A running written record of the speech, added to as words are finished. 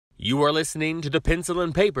You are listening to the Pencil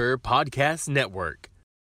and Paper Podcast Network.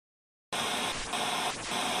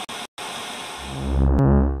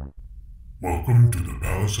 Welcome to the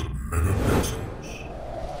Palace of Mega Pencils.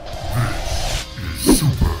 This is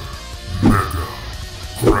Super Mega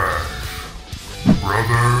Crash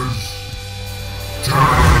Brothers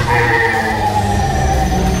Turbo!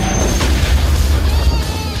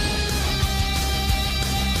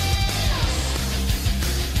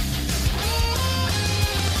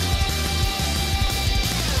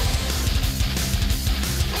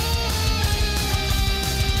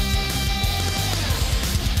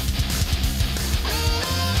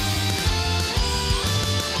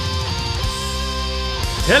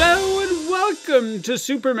 Hello and welcome to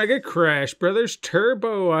Super Mega Crash Brothers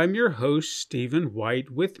Turbo. I'm your host, Stephen White.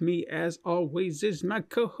 With me, as always, is my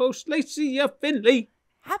co-host, Lacey Finley.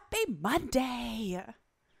 Happy Monday!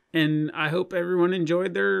 And I hope everyone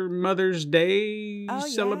enjoyed their Mother's Day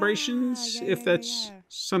celebrations. If that's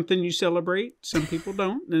something you celebrate. Some people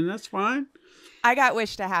don't, and that's fine. I got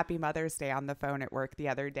wished a happy Mother's Day on the phone at work the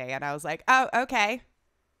other day, and I was like, oh, okay.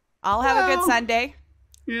 I'll have a good Sunday.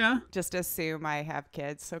 Yeah. Just assume I have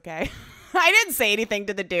kids, okay? I didn't say anything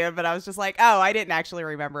to the dude, but I was just like, oh, I didn't actually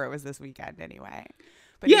remember it was this weekend anyway.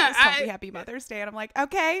 But he just told me Happy Mother's Day, and I'm like,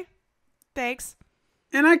 okay, thanks.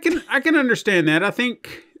 And I can understand that. I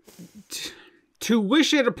think to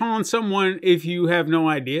wish it upon someone if you have no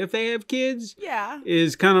idea if they have kids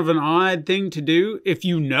is kind of an odd thing to do. If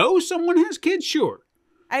you know someone has kids, sure.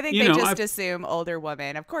 I think they just assume older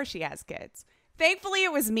woman. Of course she has kids. Thankfully,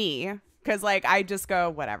 it was me. Because, like, I just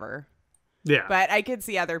go, whatever. Yeah. But I could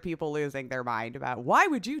see other people losing their mind about, why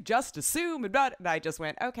would you just assume? And I just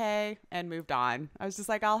went, okay, and moved on. I was just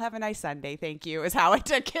like, I'll have a nice Sunday, thank you, is how I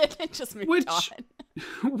took it, and just moved on.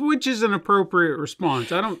 Which is an appropriate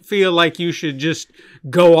response. I don't feel like you should just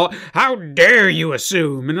go all, how dare you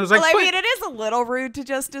assume? And I was like, well, I mean, it is a little rude to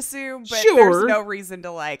just assume, but there's no reason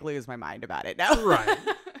to, like, lose my mind about it, no. Right.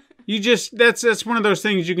 You just, that's one of those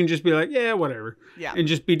things you can just be like, yeah, whatever. Yeah. And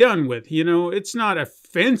just be done with. You know, it's not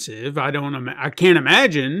offensive. I can't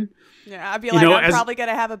imagine. Yeah, I'd be like, I'm probably going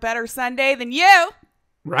to have a better Sunday than you.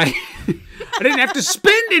 Right. I didn't have to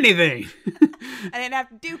spend anything. I didn't have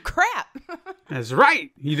to do crap. That's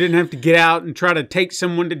right. You didn't have to get out and try to take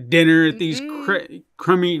someone to dinner at these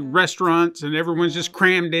crummy restaurants and everyone's just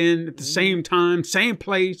crammed in at the same time, same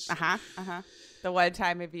place. The one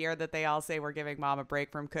time of year that they all say we're giving mom a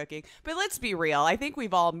break from cooking. But let's be real. I think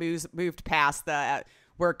we've all moved past the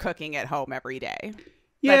we're cooking at home every day.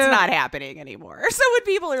 Yeah. That's not happening anymore. So when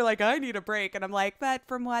people are like, I need a break. And I'm like, but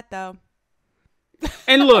from what, though?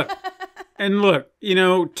 And look, you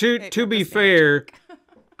know, to be fair,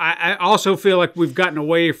 I also feel like we've gotten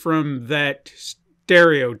away from that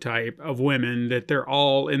stereotype of women that they're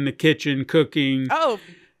all in the kitchen cooking. Oh,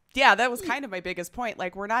 yeah, that was kind of my biggest point.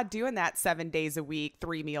 Like, we're not doing that 7 days a week,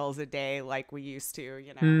 3 meals a day like we used to,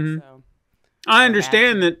 you know. Mm-hmm. So I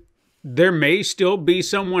understand that there may still be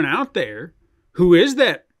someone out there who is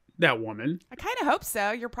that woman. I kind of hope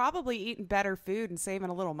so. You're probably eating better food and saving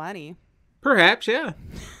a little money. Perhaps, yeah.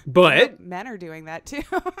 But men are doing that too.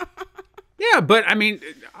 Yeah, but I mean,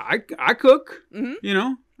 I cook. Mm-hmm. You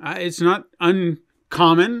know, it's not uncommon.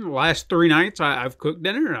 The last 3 nights I've cooked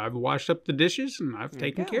dinner, I've washed up the dishes, and I've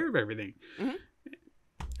taken care of everything. Mm-hmm.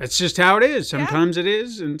 That's just how it is. Sometimes it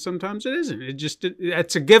is, and sometimes it isn't.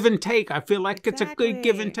 It's a give and take. I feel like it's a good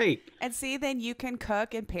give and take. And see, then you can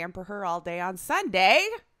cook and pamper her all day on Sunday,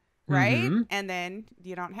 right? Mm-hmm. And then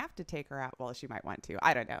you don't have to take her out. Well, she might want to.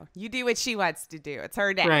 I don't know. You do what she wants to do. It's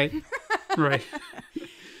her day. Right. Right.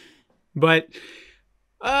 But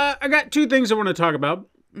I got 2 things I want to talk about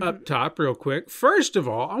up top real quick. First of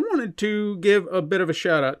all, I wanted to give a bit of a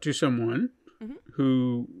shout out to someone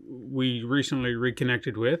who we recently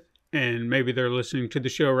reconnected with, and maybe they're listening to the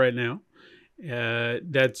show right now.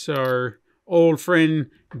 That's our old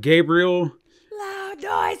friend Gabriel. Loud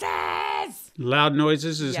Noises! Loud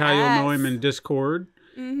Noises is how you'll know him in Discord.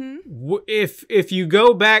 Mm-hmm. If you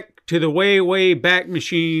go back to the way back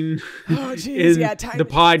machine in the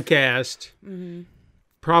podcast,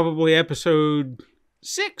 probably episode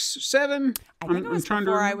 6, 7. I think it was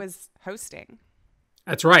before I was hosting.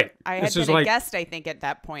 That's right. I had been a guest, I think, at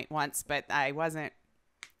that point once, but I wasn't.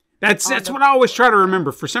 That's what I always try to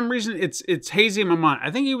remember. For some reason, it's hazy in my mind. I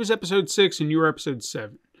think he was episode 6 and you were episode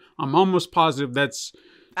 7. I'm almost positive that's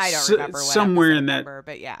I don't remember what somewhere in that number,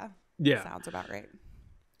 but yeah, sounds about right.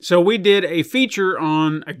 So we did a feature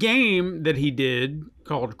on a game that he did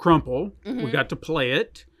called Crumple. Mm-hmm. We got to play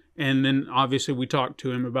it, and then obviously we talked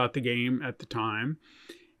to him about the game at the time,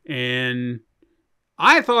 and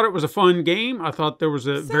I thought it was a fun game. I thought there was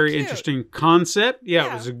a very cute. interesting concept. Yeah,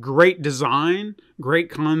 Yeah. it was a great design, great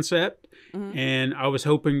concept. Mhm. And I was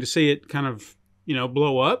hoping to see it kind of,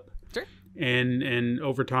 blow up. Sure. And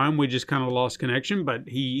over time, we just kind of lost connection. But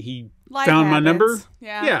he Life found my happens. number.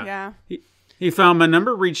 Yeah. He found my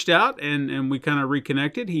number, reached out, and we kind of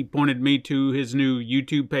reconnected. He pointed me to his new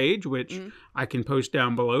YouTube page, which I can post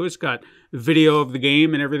down below. It's got video of the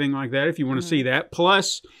game and everything like that if you want to see that.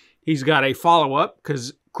 Plus, he's got a follow-up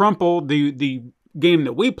because Crumple, the game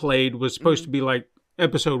that we played, was supposed to be like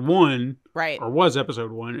episode 1. Right. Or was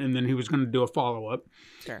episode 1, and then he was going to do a follow-up.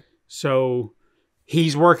 Sure. So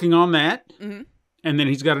he's working on that. Mhm. And then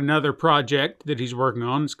he's got another project that he's working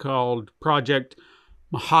on. It's called Project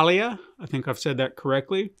Mahalia. I think I've said that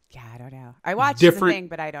correctly. Yeah, I don't know. I watched the thing,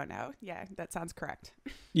 but I don't know. Yeah, that sounds correct.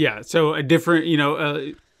 Yeah, so a different,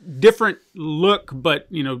 different look, but,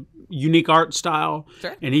 unique art style.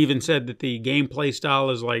 Sure. And he even said that the gameplay style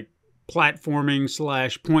is like platforming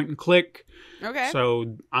 / point and click. Okay.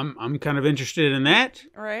 So I'm kind of interested in that.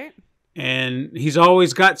 All right. And he's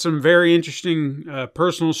always got some very interesting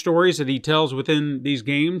personal stories that he tells within these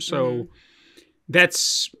games. So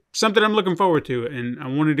that's something I'm looking forward to. And I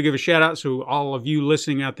wanted to give a shout out so all of you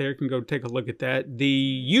listening out there can go take a look at that.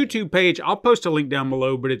 The YouTube page, I'll post a link down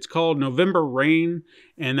below, but it's called November Rain.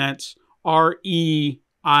 And that's REIGN.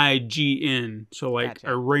 So like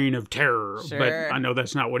Gotcha. a reign of terror. Sure. But I know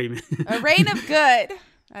that's not what he meant. A reign of good.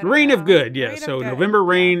 I don't Reign know. of Good, yeah. Reign of So good. November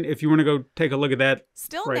Rain, Yeah. if you want to go take a look at that.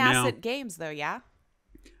 Still right now. nascent games though, yeah.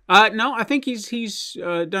 No, I think he's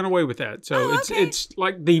done away with that. So Oh, okay. it's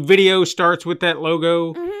like the video starts with that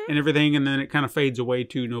logo and everything, and then it kind of fades away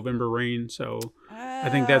to November Rain. So I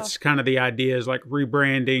think that's kind of the idea, is like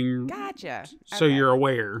rebranding, Gotcha. so Okay. you're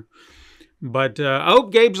aware. But I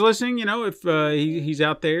hope Gabe's listening. If he's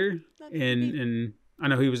out there, and I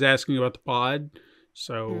know he was asking about the pod,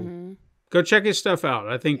 so go check his stuff out.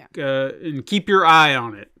 I think and keep your eye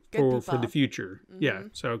on it. Good For the people. future. Yeah.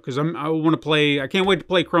 So, because I want to play, I can't wait to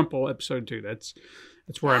play Crumple episode 2. That's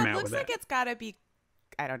where I'm at looks with like that. it's got to be.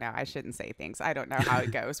 I don't know. I shouldn't say things. I don't know how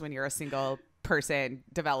it goes when you're a single person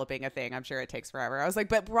developing a thing. I'm sure it takes forever. I was like,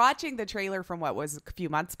 but watching the trailer from what was a few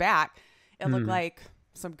months back, it looked like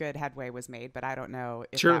some good headway was made. But I don't know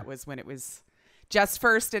if Sure. that was when it was just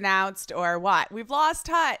first announced or what. We've lost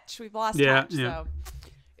touch. Touch. Yeah. So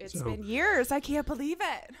it's been years. I can't believe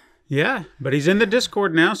it. Yeah. But he's in the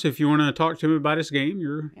Discord now. So if you want to talk to him about his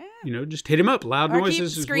game, just hit him up. Loud Or keep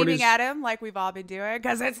noises is what screaming he's, at him like we've all been doing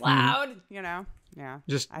because it's loud. Yeah.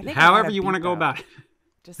 just I think I however might you have want to beat go them. about it.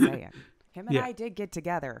 Just saying. Him and Yeah. I did get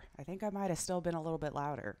together. I think I might have still been a little bit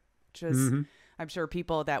louder. Just, I'm sure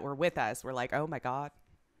people that were with us were like, oh my God.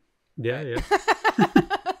 Yeah. Yeah.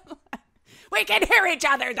 We can hear each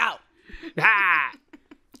other though. Ah!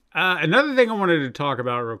 Another thing I wanted to talk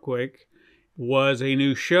about real quick was a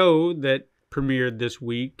new show that premiered this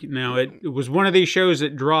week. Now, it was one of these shows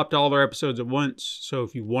that dropped all their episodes at once. So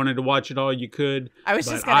if you wanted to watch it all, you could. I was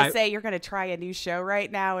But just going to say, you're going to try a new show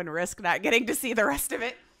right now and risk not getting to see the rest of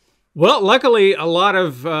it. Well, luckily, a lot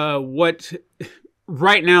of what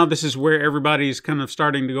right now, this is where everybody's kind of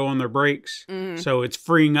starting to go on their breaks. So it's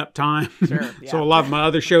freeing up time. Sure, So yeah. a lot of my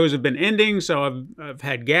other shows have been ending. So I've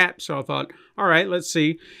had gaps. So I thought, all right, let's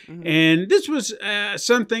see. And this was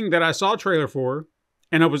something that I saw a trailer for.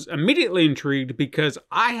 And I was immediately intrigued because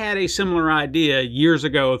I had a similar idea years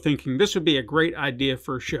ago, thinking this would be a great idea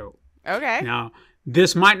for a show. Okay. Now,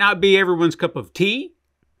 this might not be everyone's cup of tea,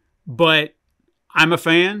 but I'm a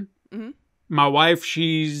fan. My wife,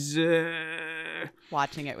 she's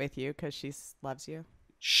Watching it with you because she loves you.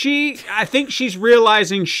 I think she's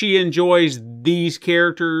realizing she enjoys these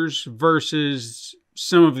characters versus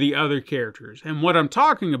some of the other characters. And what I'm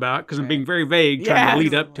talking about, because I'm being very vague, trying to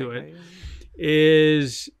lead up to it,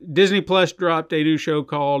 is Disney Plus dropped a new show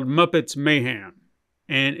called Muppets Mayhem.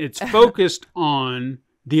 And it's focused on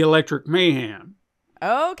the Electric Mayhem.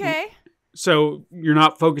 Okay. So you're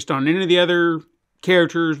not focused on any of the other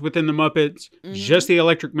characters within the Muppets, just the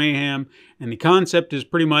Electric Mayhem. And the concept is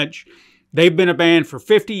pretty much they've been a band for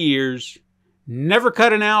 50 years, never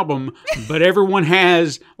cut an album, but everyone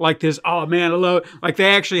has like this, oh man, I love it. Like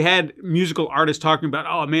they actually had musical artists talking about,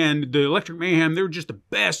 oh man, the Electric Mayhem, they were just the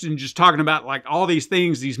best, and just talking about like all these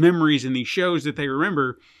things, these memories and these shows that they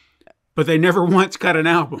remember, but they never once cut an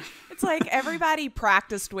album. It's like everybody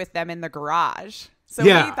practiced with them in the garage. So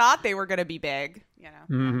Yeah. we thought they were going to be big, you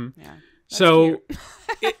know. Yeah. That's So,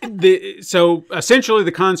 cute. so essentially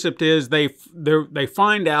the concept is they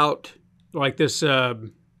find out, like this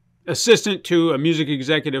assistant to a music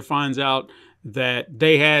executive finds out that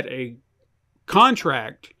they had a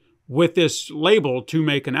contract with this label to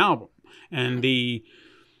make an album. and the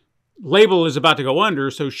label is about to go under,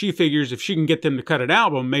 so she figures if she can get them to cut an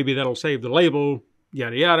album, maybe that'll save the label,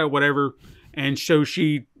 yada yada, whatever. And so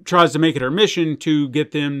she tries to make it her mission to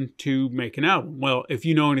get them to make an album. Well, if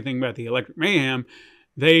you know anything about the Electric Mayhem,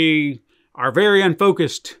 they are very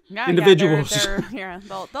unfocused individuals.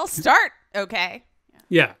 They'll start okay.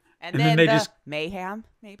 Yeah. And then they just mayhem,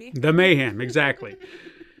 maybe. The mayhem, exactly.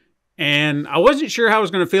 And I wasn't sure how I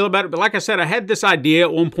was going to feel about it, but like I said, I had this idea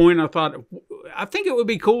at one point. I thought, I think it would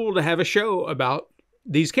be cool to have a show about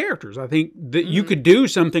these characters. I think that you could do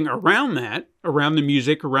something around that, around the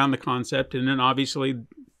music, around the concept, and then obviously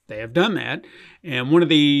they have done that. And one of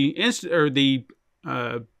the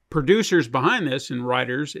producers behind this and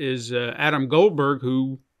writers is Adam Goldberg,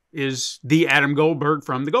 who is the Adam Goldberg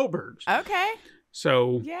from the Goldbergs. Okay.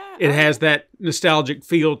 So it has that nostalgic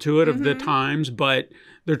feel to it of the times, but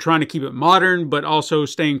they're trying to keep it modern, but also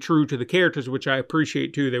staying true to the characters, which I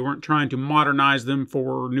appreciate too. They weren't trying to modernize them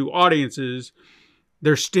for new audiences.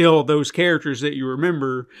 They're still those characters that you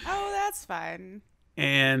remember. Oh, that's fun.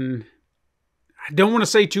 And I don't want to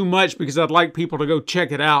say too much because I'd like people to go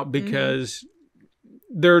check it out because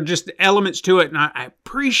there are just elements to it. And I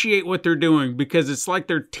appreciate what they're doing because it's like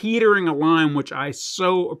they're teetering a line, which I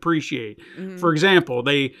so appreciate. For example,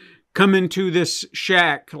 they come into this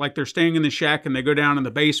shack, like they're staying in the shack, and they go down in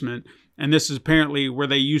the basement. And this is apparently where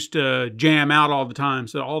they used to jam out all the time.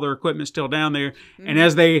 So all their equipment's still down there. And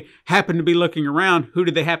as they happen to be looking around, who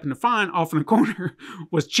did they happen to find off in the corner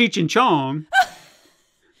was Cheech and Chong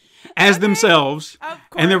as themselves.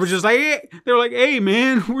 And they were just like, they were like, hey,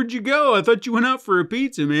 man, where'd you go? I thought you went out for a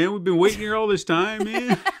pizza, man. We've been waiting here all this time,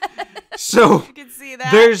 man. So you can see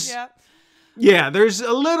that. There's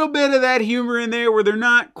a little bit of that humor in there where they're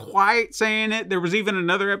not quite saying it. There was even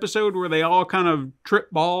another episode where they all kind of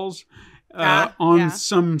trip balls on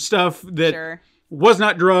some stuff that was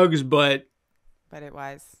not drugs, but it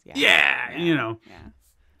was. You know. Yeah.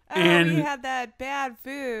 And we had that bad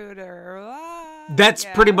food, or that's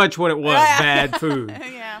pretty much what it was. Bad food.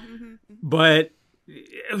 But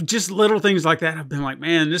just little things like that. I've been like,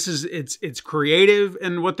 man, it's creative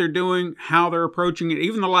in what they're doing, how they're approaching it.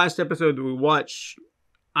 Even the last episode that we watched,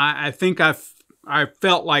 I think I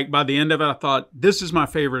felt like by the end of it, I thought this is my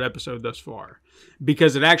favorite episode thus far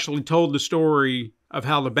because it actually told the story of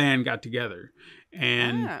how the band got together,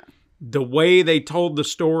 and the way they told the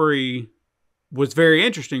story was very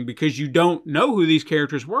interesting because you don't know who these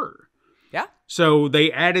characters were. Yeah. So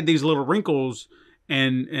they added these little wrinkles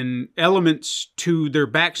and elements to their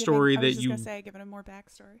backstory giving them more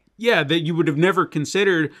backstory. Yeah, that you would have never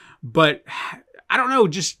considered. But I don't know,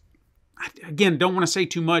 just, again, don't want to say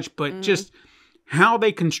too much, but just how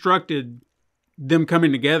they constructed them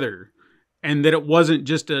coming together and that it wasn't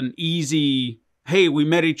just an easy, hey, we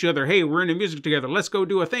met each other. Hey, we're into music together. Let's go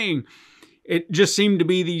do a thing. It just seemed to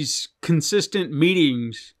be these consistent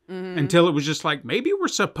meetings until it was just like, maybe we're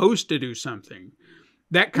supposed to do something.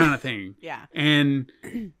 That kind of thing.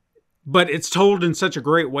 But it's told in such a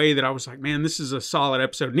great way that I was like, man, this is a solid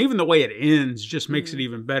episode. And even the way it ends just makes it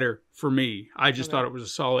even better for me. I just thought it was a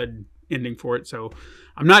solid ending for it. So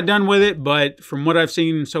I'm not done with it, but from what I've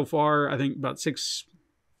seen so far, I think about six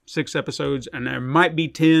episodes, and there might be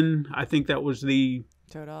 10. I think that was the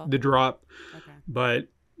total, the drop. Okay. But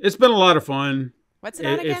it's been a lot of fun. What's it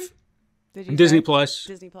on again? Disney Plus.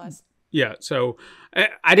 Disney Plus. Yeah, so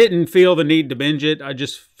I didn't feel the need to binge it. I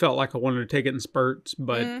just felt like I wanted to take it in spurts,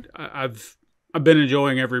 but I've been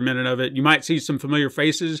enjoying every minute of it. You might see some familiar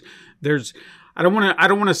faces. I don't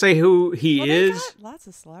want to say who he is. They got lots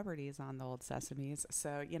of celebrities on the old Sesames,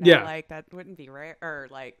 so like that wouldn't be rare or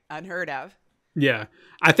like unheard of. Yeah,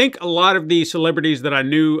 I think a lot of the celebrities that I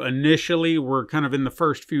knew initially were kind of in the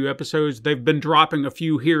first few episodes. They've been dropping a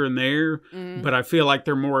few here and there, but I feel like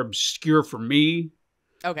they're more obscure for me.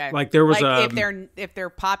 Okay, like there was if they're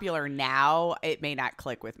popular now, it may not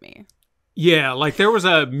click with me. Yeah, like there was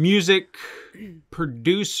a music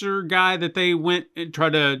producer guy that they went and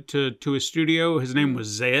tried to a studio. His name was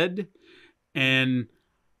Zed, and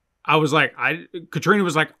I was like, Katrina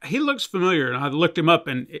was like, he looks familiar, and I looked him up,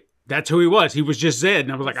 and that's who he was. He was just Zed,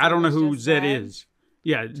 and I was like, I don't know who Zed is.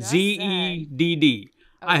 Yeah, Zedd.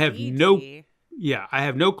 I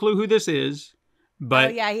have no clue who this is,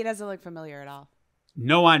 but he doesn't look familiar at all.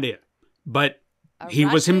 No idea, but he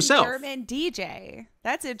was himself. German DJ.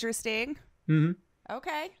 That's interesting. Mm-hmm.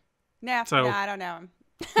 Okay. No, I don't know him.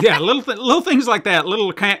 Yeah, little things like that,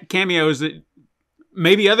 little cameos that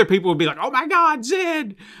maybe other people would be like, "Oh my God,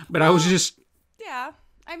 Zed!" But I was just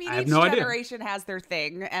I mean, each generation has their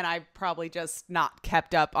thing, and I've probably just not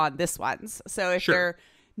kept up on this one's. So if they're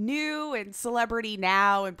new and celebrity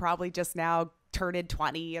now, and probably just now turning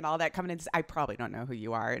 20 and all that coming in. I probably don't know who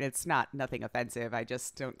you are, and it's nothing offensive. I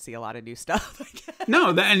just don't see a lot of new stuff. No,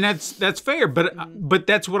 and that's fair, but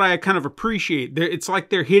that's what I kind of appreciate. It's like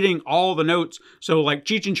they're hitting all the notes. So like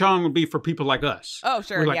Cheech and Chong would be for people like us. Oh,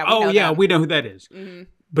 sure. We're like, Yeah, we know who that is. Mm-hmm.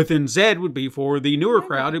 But then Zed would be for the newer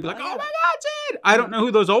crowd. He'd be like, oh my God, Zed! I don't know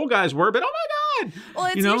who those old guys were, but oh my God! Well,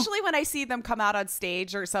 it's usually when I see them come out on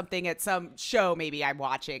stage or something at some show maybe I'm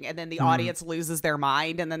watching, and then the audience loses their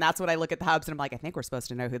mind, and then that's when I look at the hubs and I'm like, I think we're supposed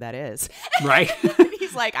to know who that is. Right.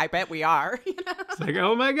 He's like, I bet we are. It's like,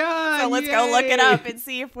 oh my God. So let's go look it up and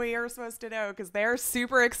see if we are supposed to know, because they're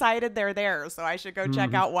super excited they're there. So I should go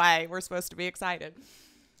check out why we're supposed to be excited.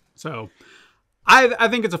 So I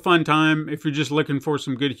think it's a fun time if you're just looking for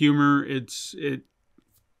some good humor.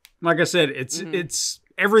 Like I said, it's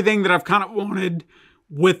everything that I've kind of wanted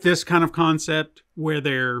with this kind of concept, where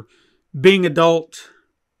they're being adult,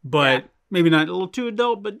 but maybe not a little too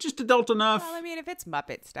adult, but just adult enough. Well, I mean, if it's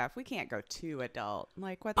Muppet stuff, we can't go too adult.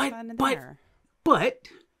 Like, what's fun in there? But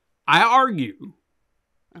I argue,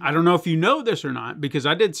 I don't know if you know this or not, because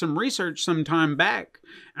I did some research some time back,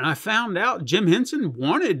 and I found out Jim Henson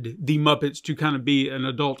wanted the Muppets to kind of be an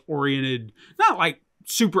adult-oriented, not like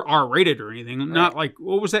super R-rated or anything. Right. Not like,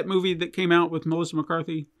 what was that movie that came out with Melissa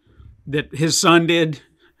McCarthy that his son did?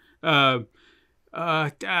 Fuck.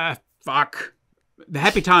 The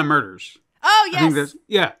Happy Time Murders. Oh, yes.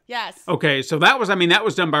 Yeah. Yes. Okay, so that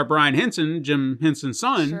was done by Brian Henson, Jim Henson's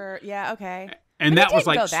son. Sure. Yeah, okay. And that was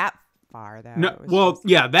like... go that far, though. No,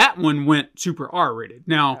 that one went super R-rated.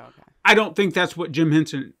 Now, I don't think that's what Jim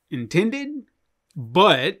Henson intended,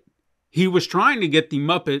 but he was trying to get the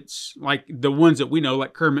Muppets, like the ones that we know,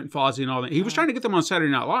 like Kermit and Fozzie and all that. He was trying to get them on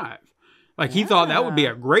Saturday Night Live. Like, he thought that would be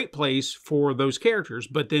a great place for those characters,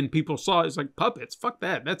 but then people saw it's like, puppets, fuck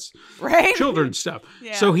that. That's children's stuff.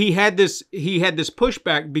 Yeah. So he had this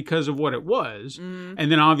pushback because of what it was.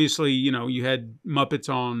 And then obviously, you had Muppets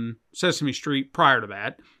on Sesame Street prior to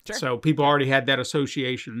that. Sure. So people already had that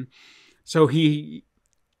association. So he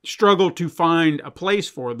struggled to find a place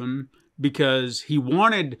for them because he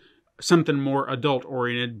wanted something more adult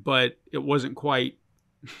oriented, but it wasn't quite.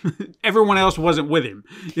 Everyone else wasn't with him.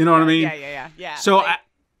 You know what I mean? Yeah. So like,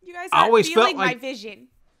 you guys are always feeling my vision.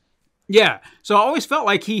 Yeah. So I always felt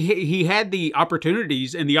like he had the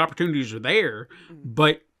opportunities, and the opportunities are there,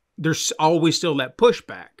 but there's always still that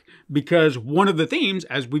pushback, because one of the themes,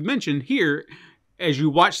 as we've mentioned here, as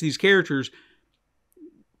you watch these characters,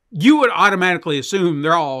 you would automatically assume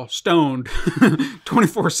they're all stoned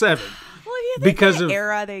 24/7. Because of the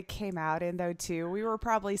era they came out in, though, too, we were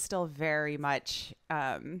probably still very much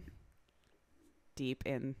deep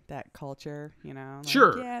in that culture, like,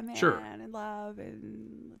 sure, yeah, man, sure, and love,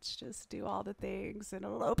 and let's just do all the things, and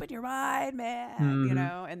it'll open your mind, man,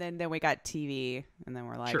 And then we got TV, and then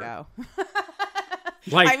we're like, oh.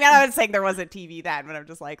 Like, I mean, I was saying there wasn't TV then, but I'm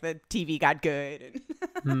just like, the TV got good.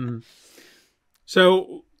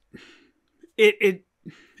 So it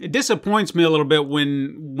disappoints me a little bit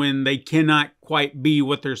when they cannot quite be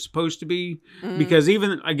what they're supposed to be. Because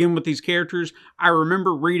even, again, with these characters, I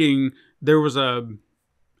remember reading,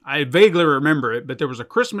 I vaguely remember it, but there was a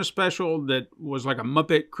Christmas special that was like a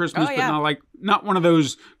Muppet Christmas, but not one of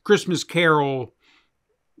those Christmas Carol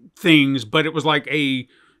things, but it was like they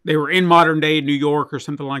were in modern day New York or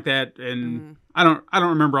something like that. And I don't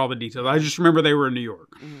remember all the details. I just remember they were in New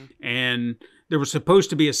York. And there was supposed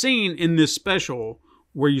to be a scene in this special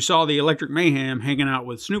where you saw the Electric Mayhem hanging out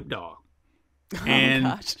with Snoop Dogg. And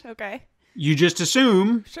gosh, okay. You just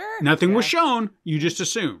assume. Sure. Nothing was shown. You just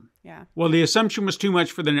assume. Yeah. Well, the assumption was too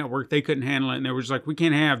much for the network. They couldn't handle it. And they were just like, we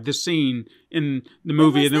can't have this scene in the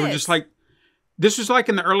movie. And they were just like, this was like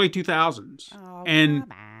in the early 2000s. Oh, and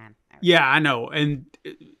come on. Yeah, I know. And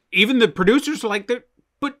even the producers were like, but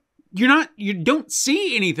you don't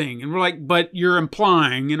see anything. And we're like, but you're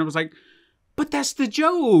implying. And I was like, but that's the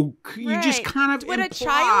joke. Right. You just kind of Would imply. A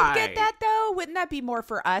child get that, though? Wouldn't that be more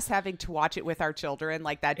for us having to watch it with our children?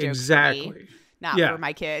 Like that joke exactly. For me, not for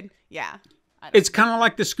my kid. Yeah. It's kind of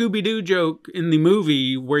like the Scooby-Doo joke in the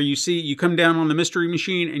movie where you come down on the mystery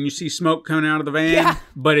machine and you see smoke coming out of the van,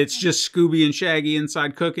 but it's just Scooby and Shaggy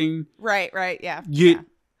inside cooking. Right, yeah.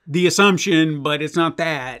 The assumption, but it's not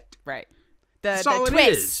that. Right. The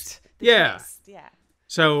twist. Yeah. Twist. Yeah.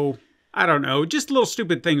 So... I don't know, just little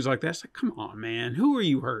stupid things like that. It's like, come on, man, who are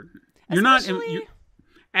you hurting? You're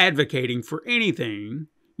advocating for anything.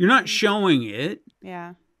 You're not showing it.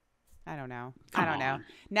 Yeah. I don't know.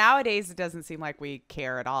 Nowadays, it doesn't seem like we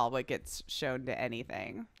care at all what gets shown to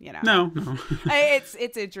anything. No.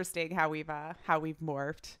 It's interesting how we've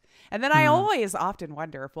morphed. And then I always often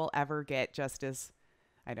wonder if we'll ever get just as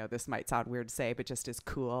I know this might sound weird to say, but just as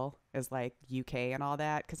cool as like UK and all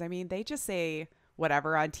that. Because I mean, they just say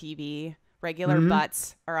whatever on TV. Regular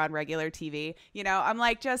butts are on regular TV. You know, I'm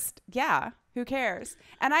like, just, yeah, who cares?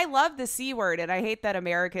 And I love the C word. And I hate that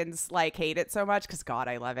Americans like hate it so much because, God,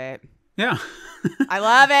 I love it. Yeah. I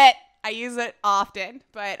love it. I use it often.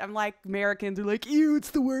 But I'm like, Americans are like, ew, it's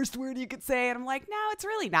the worst word you could say. And I'm like, no, it's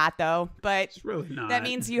really not, though. But It's really not. that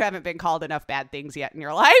means you haven't been called enough bad things yet in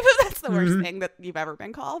your life. That's the worst thing that you've ever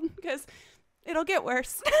been called because it'll get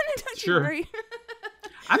worse. Don't Sure. you worry.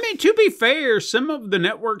 I mean, to be fair, some of the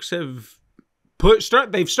networks have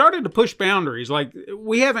they've started to push boundaries. Like,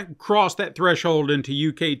 we haven't crossed that threshold into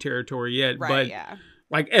UK territory yet. Right, but yeah.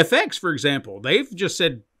 like FX, for example, they've just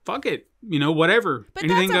said, fuck it, you know, whatever. But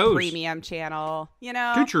anything that's a goes. premium channel, you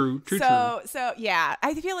know? Too true. So yeah,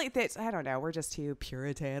 I feel like that's, I don't know, we're just too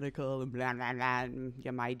puritanical and blah, blah, blah, and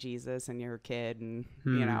you're my Jesus and you're a kid. And,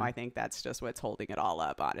 you know, I think that's just what's holding it all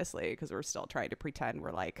up, honestly, because we're still trying to pretend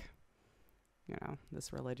we're like, you know,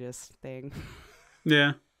 this religious thing.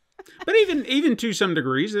 Yeah. But even to some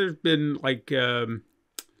degrees, there's been like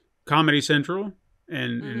Comedy Central,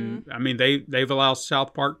 and I mean they've allowed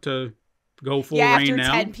South Park to go full reign after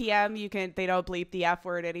now. 10 p.m. they don't bleep the F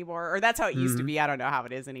word anymore, or that's how it used to be. I don't know how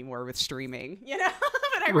it is anymore with streaming, you know.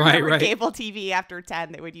 But I remember cable TV after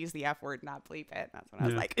 10, they would use the F word, not bleep it. That's when I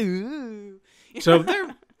was like, ooh. So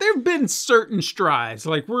there've been certain strides.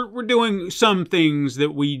 Like we're doing some things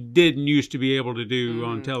that we didn't used to be able to do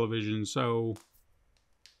on television. So.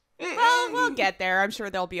 Well, we'll get there. I'm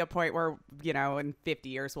sure there'll be a point where, you know, in 50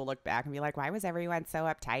 years we'll look back and be like, why was everyone so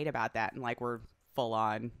uptight about that? And like we're full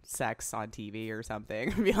on sex on TV or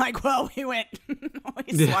something. And be like, well, we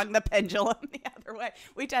swung the pendulum the other way.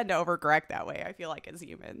 We tend to overcorrect that way. I feel like as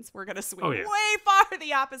humans, we're going to swing way far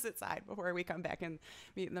the opposite side before we come back and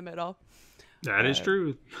meet in the middle. That is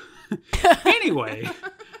true. Anyway.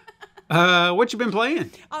 What you been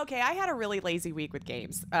playing? Okay, I had a really lazy week with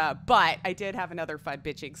games, but I did have another fun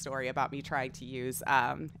bitching story about me trying to use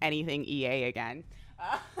anything EA again.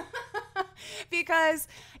 Because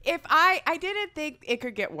if I didn't think it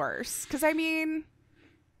could get worse, because I mean,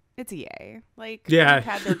 it's EA. Like, they've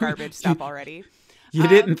had their garbage stuff already. You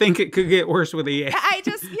didn't think it could get worse with EA? I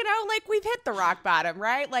just, you know, like we've hit the rock bottom,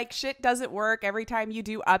 right? Like shit doesn't work. Every time you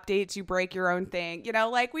do updates, you break your own thing. You know,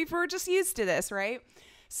 like we're just used to this, right?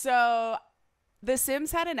 So The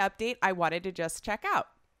Sims had an update I wanted to just check out.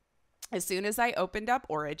 As soon as I opened up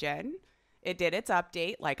Origin, it did its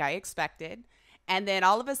update like I expected. And then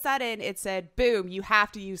all of a sudden it said, boom, you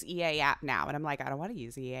have to use EA app now. And I'm like, I don't want to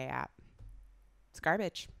use EA app. It's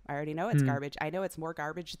garbage. I already know it's garbage. I know it's more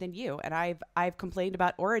garbage than you. And I've complained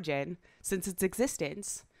about Origin since its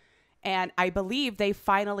existence. And I believe they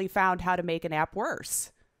finally found how to make an app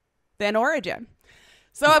worse than Origin.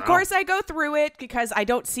 So, of course, I go through it because I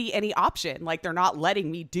don't see any option. Like, they're not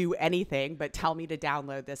letting me do anything but tell me to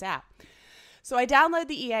download this app. So I download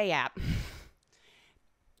the EA app.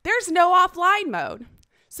 There's no offline mode.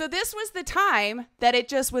 So this was the time that it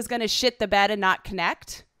just was going to shit the bed and not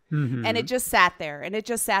connect. And it just sat there. And it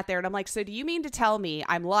just sat there. And I'm like, so do you mean to tell me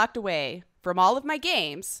I'm locked away from all of my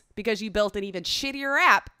games because you built an even shittier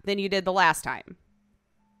app than you did the last time?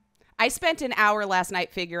 I spent an hour last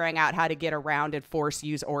night figuring out how to get around and force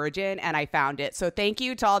use Origin, and I found it. So thank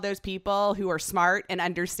you to all those people who are smart and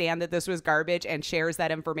understand that this was garbage and shares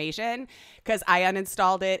that information, because I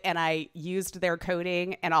uninstalled it and I used their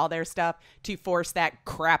coding and all their stuff to force that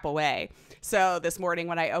crap away. So this morning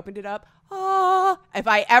when I opened it up, if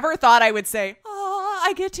I ever thought I would say,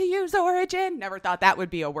 I get to use Origin, never thought that would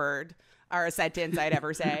be a word or a sentence I'd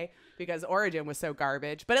ever say. Because Origin was so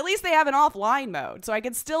garbage. But at least they have an offline mode. So I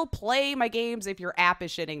can still play my games if your app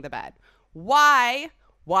is shitting the bed. Why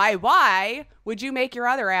would you make your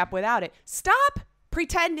other app without it? Stop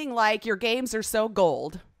pretending like your games are so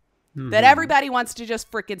gold that everybody wants to just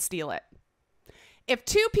freaking steal it. If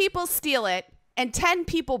 2 people steal it and 10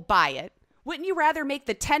 people buy it, wouldn't you rather make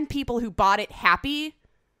the 10 people who bought it happy?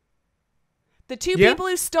 The 2 people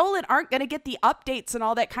who stole it aren't going to get the updates and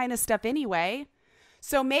all that kind of stuff anyway.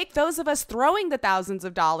 So make those of us throwing the thousands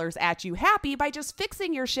of dollars at you happy by just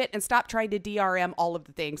fixing your shit and stop trying to DRM all of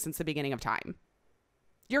the things since the beginning of time.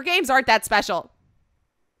 Your games aren't that special.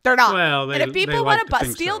 They're not. Well, and if people want to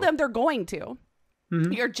steal them, they're going to.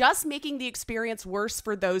 You're just making the experience worse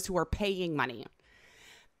for those who are paying money.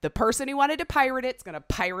 The person who wanted to pirate it's going to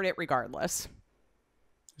pirate it regardless.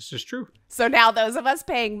 This is true. So now those of us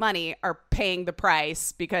paying money are paying the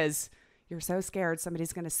price because you're so scared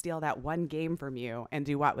somebody's going to steal that one game from you and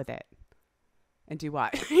do what with it? And do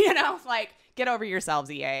what? You know, like, get over yourselves,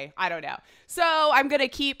 EA. I don't know. So I'm going to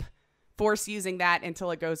keep force using that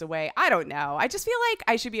until it goes away. I don't know. I just feel like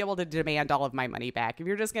I should be able to demand all of my money back. If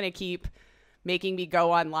you're just going to keep making me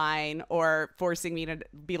go online or forcing me to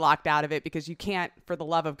be locked out of it because you can't, for the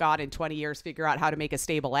love of God, in 20 years figure out how to make a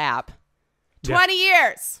stable app. 20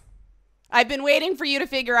 years! I've been waiting for you to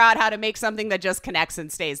figure out how to make something that just connects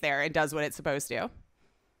and stays there and does what it's supposed to.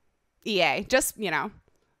 EA, just, not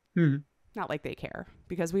like they care,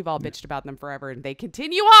 because we've all bitched about them forever and they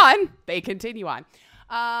continue on.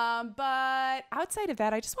 But outside of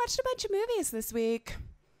that, I just watched a bunch of movies this week.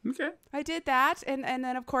 Okay. I did that. And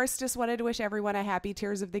then, of course, just wanted to wish everyone a happy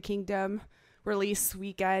Tears of the Kingdom release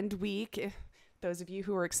week. Those of you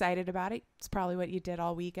who were excited about it, it's probably what you did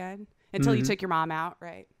all weekend until you took your mom out,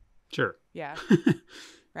 right? Sure. Yeah.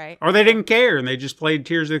 Right. Or they didn't care and they just played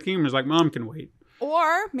Tears of the Kingdom. It was like, Mom can wait.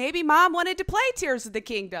 Or maybe Mom wanted to play Tears of the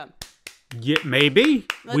Kingdom. Yeah, maybe.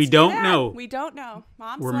 We don't know. We don't know.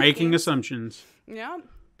 We're making assumptions. Yeah.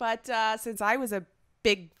 But since I was a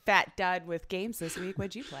big fat dud with games this week,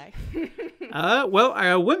 what'd you play? Well,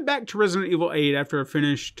 I went back to Resident Evil 8 after I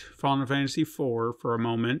finished Final Fantasy 4 for a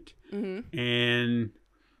moment. And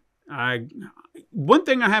one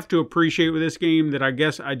thing I have to appreciate with this game that I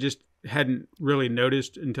guess I just hadn't really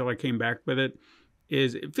noticed until I came back with it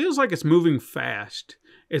is it feels like it's moving fast.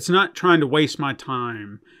 It's not trying to waste my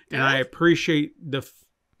time. And I appreciate the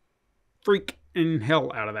freaking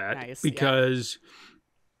hell out of that. Nice, because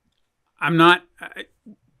I'm not...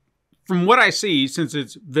 From what I see, since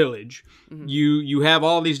it's Village, you have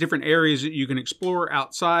all these different areas that you can explore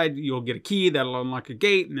outside. You'll get a key that'll unlock a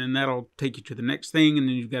gate, and then that'll take you to the next thing, and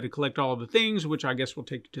then you've got to collect all of the things, which I guess will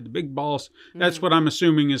take you to the big boss. That's what I'm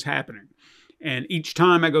assuming is happening. And each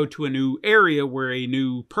time I go to a new area where a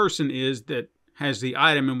new person is that has the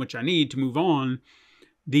item in which I need to move on,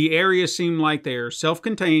 the areas seem like they're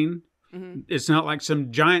self-contained. It's not like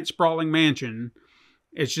some giant sprawling mansion.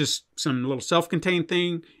 It's just some little self-contained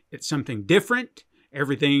thing. It's something different.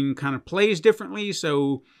 Everything kind of plays differently.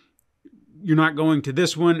 So you're not going to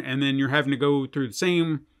this one and then you're having to go through the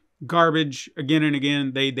same garbage again and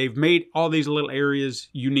again. They've made all these little areas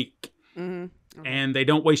unique. And they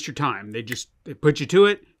don't waste your time. They put you to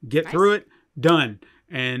it, get through it, done.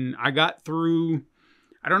 And I got through,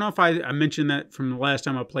 I don't know if I mentioned that from the last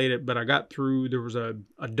time I played it, but I got through, there was a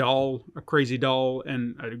doll, a crazy doll,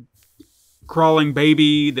 and a crawling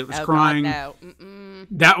baby that was crying. God, no.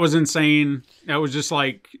 That was insane. That was just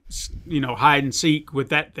like, hide and seek with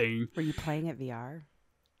that thing. Were you playing it VR?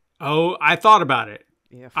 Oh, I thought about it.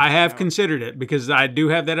 Yeah, I have considered it because I do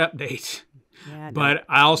have that update. Yeah, but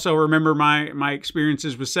I also remember my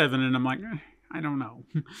experiences with 7, and I'm like, I don't know.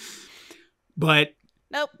 But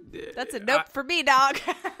nope, that's a nope for me, dog.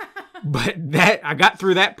 But I got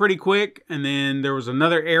through that pretty quick, and then there was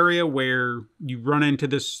another area where you run into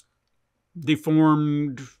this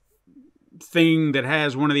deformed thing that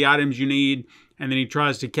has one of the items you need, and then he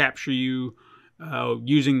tries to capture you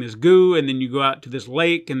using this goo, and then you go out to this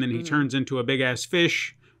lake, and then he turns into a big ass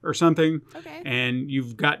fish or something. Okay. And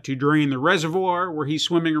you've got to drain the reservoir where he's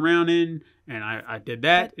swimming around in, and I did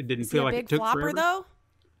that. It didn't feel like it took forever. Is he a big flopper though?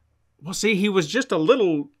 Well, see, he was just a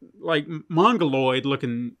little, like,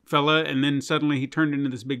 mongoloid-looking fella, and then suddenly he turned into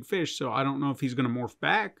this big fish, so I don't know if he's going to morph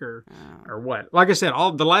back or what. Like I said,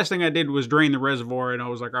 the last thing I did was drain the reservoir, and I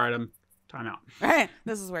was like, all right, time out.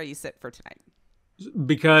 This is where you sit for tonight.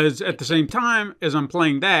 Because at the same time as I'm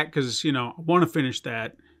playing that, because, I want to finish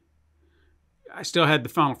that, I still had the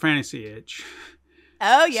Final Fantasy itch.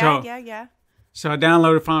 Oh, yeah, yeah. So I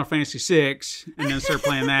downloaded Final Fantasy 6, and then started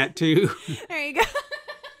playing that, too. There you go.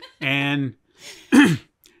 And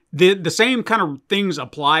the same kind of things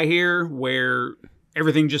apply here where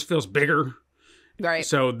everything just feels bigger. Right.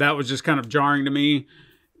 So that was just kind of jarring to me.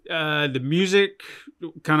 The music,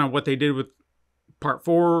 kind of what they did with Part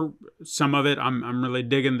 4, some of it, I'm really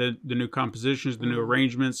digging the new compositions, the new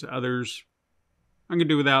arrangements. Others I can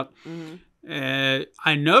do without.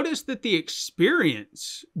 I noticed that the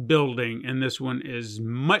experience building in this one is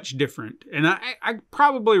much different. And I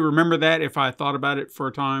probably remember that if I thought about it for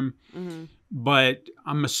a time. But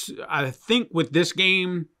I think with this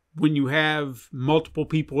game, when you have multiple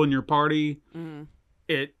people in your party,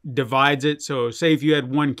 it divides it. So say if you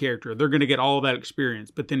had one character, they're going to get all that experience.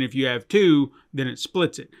 But then if you have 2, then it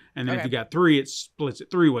splits it. And then if you got 3, it splits it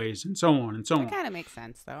 3 ways and so on and so on. That kind of makes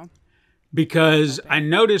sense, though. Because I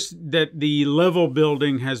noticed that the level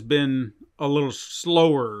building has been a little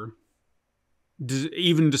slower.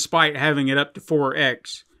 Even despite having it up to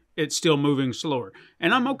 4x, it's still moving slower.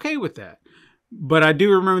 And I'm okay with that. But I do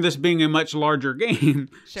remember this being a much larger game.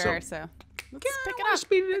 Sure, so let's pick it up.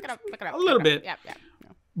 Speed it up a little bit. Yeah.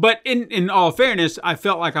 But in all fairness, I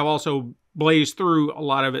felt like I've also blazed through a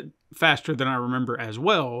lot of it faster than I remember as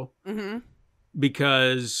well. Mm-hmm.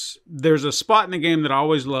 Because there's a spot in the game that I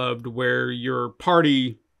always loved where your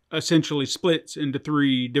party essentially splits into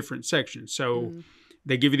 3 different sections. So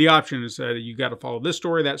they give you the option and say you got to follow this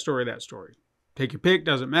story, that story, that story. Take your pick,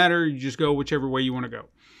 doesn't matter. You just go whichever way you want to go.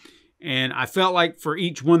 And I felt like for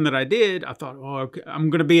each one that I did, I thought, oh, okay, I'm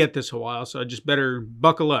going to be at this a while, so I just better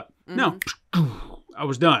buckle up. No, I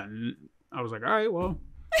was done. I was like, all right, well,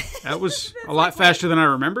 that was a lot faster than I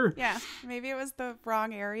remember. Yeah, maybe it was the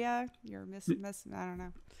wrong area. You're missing. I don't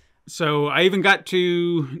know. So I even got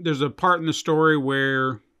to, there's a part in the story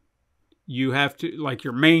where you have to, like,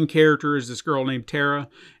 your main character is this girl named Tara,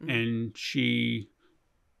 and she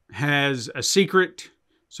has a secret.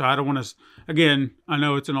 So I don't want to, again, I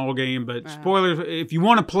know it's an old game, but spoilers, if you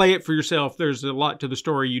want to play it for yourself, there's a lot to the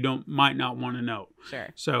story you might not want to know. Sure.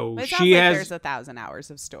 So but it she has, there's 1,000 hours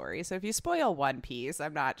of story. So if you spoil one piece,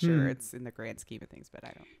 I'm not sure it's in the grand scheme of things, but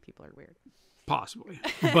people are weird. Possibly.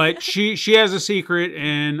 But she has a secret,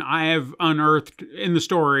 and I have unearthed in the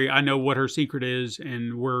story, I know what her secret is,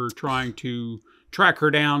 and we're trying to track her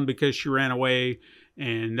down because she ran away.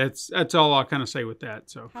 And that's all I'll kind of say with that.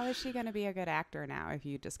 So how is she going to be a good actor now if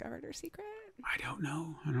you discovered her secret? I don't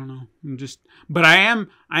know. But I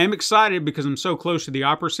am excited because I'm so close to the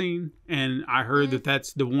opera scene, and I heard that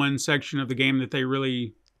that's the one section of the game that they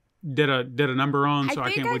really did a number on. So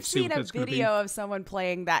I can't wait to see what that's going to be. I've seen a video of someone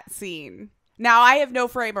playing that scene. Now I have no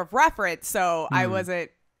frame of reference, so I wasn't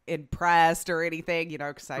impressed or anything,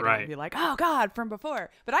 because I don't be like, oh God, from before.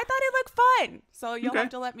 But I thought it looked fun, so you'll have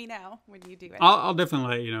to let me know when you do it. I'll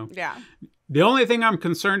definitely let you know. Yeah. The only thing I'm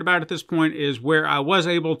concerned about at this point is where I was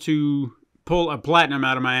able to pull a platinum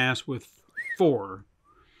out of my ass with 4.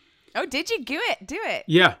 Oh, did you do it?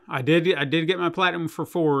 Yeah, I did get my platinum for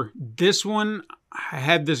 4. This one, I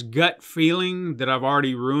had this gut feeling that I've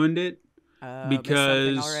already ruined it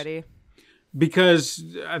because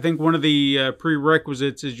I think one of the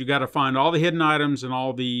prerequisites is you got to find all the hidden items and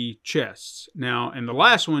all the chests. Now, in the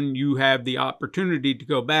last one, you have the opportunity to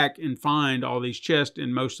go back and find all these chests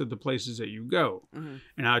in most of the places that you go.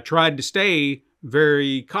 And I tried to stay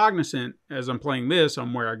very cognizant as I'm playing this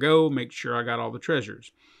on where I go, make sure I got all the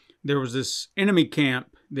treasures. There was this enemy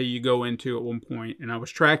camp that you go into at one point, and I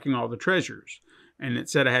was tracking all the treasures. And it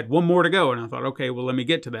said I had 1 more to go, and I thought, okay, well, let me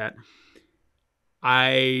get to that.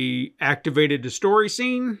 I activated the story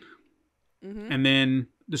scene, and then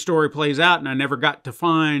the story plays out, and I never got to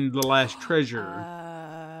find the last treasure.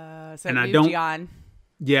 So and I don't. You on.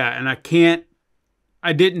 Yeah, and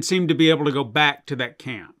I didn't seem to be able to go back to that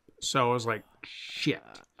camp. So I was like, shit.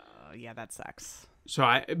 Yeah, that sucks.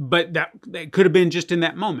 So but that could have been just in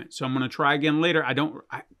that moment. So I'm going to try again later. I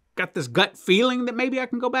got this gut feeling that maybe I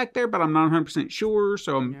can go back there, but I'm not 100% sure.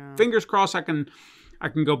 So fingers crossed I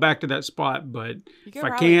can go back to that spot, but you could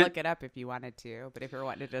probably look it up if you wanted to. But if you're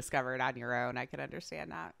wanting to discover it on your own, I could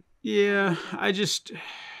understand that. Yeah, I'd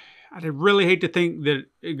really hate to think that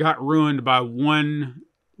it got ruined by one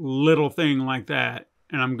little thing like that,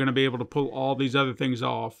 and I'm going to be able to pull all these other things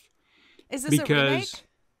off. Is this a remake?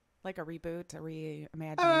 Like a reboot, a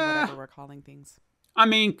reimagining, whatever we're calling things? I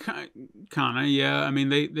mean, kind of, yeah. I mean,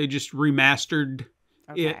 they just remastered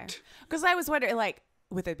it. Because I was wondering, like,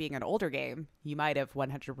 with it being an older game, you might have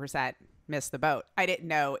 100% missed the boat. I didn't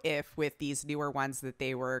know if with these newer ones that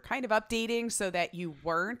they were kind of updating so that you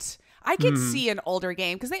weren't. I could see an older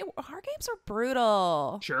game because our games are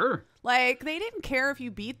brutal. Sure. Like, they didn't care if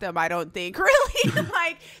you beat them, I don't think,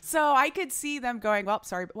 really. So I could see them going, well,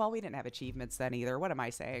 sorry, but we didn't have achievements then either. What am I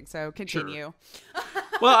saying? So continue. Sure.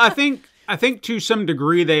 Well, I think to some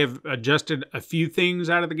degree they have adjusted a few things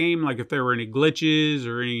out of the game, like if there were any glitches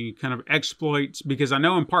or any kind of exploits, because I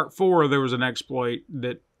know in part 4 there was an exploit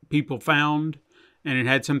that people found, and it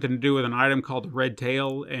had something to do with an item called the red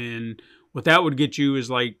tail, and what that would get you is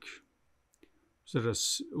like,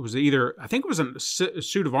 I think it was a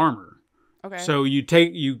suit of armor. Okay. So you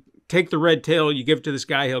take the red tail, you give it to this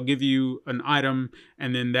guy, he'll give you an item,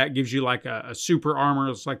 and then that gives you like a super armor.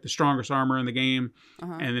 It's like the strongest armor in the game.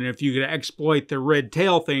 And then if you could exploit the red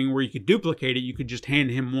tail thing where you could duplicate it, you could just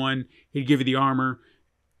hand him one, he'd give you the armor,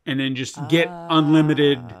 and then just get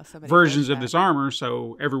unlimited versions of this armor,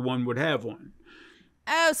 so everyone would have one.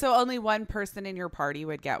 Oh, so only one person in your party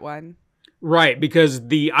would get one? Right, because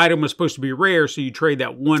the item was supposed to be rare, so you trade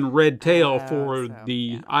that one red tail for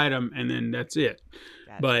the item, and then that's it.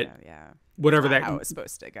 Gotcha, but whatever that's not how it was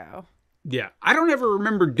supposed to go. Yeah, I don't ever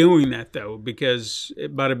remember doing that though, because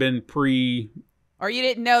it might have been or you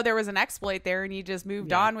didn't know there was an exploit there, and you just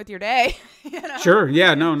moved on with your day. Sure,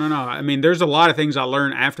 yeah, no. I mean, there's a lot of things I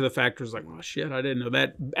learned after the fact. Was like, well, shit, I didn't know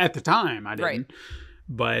that at the time. I didn't,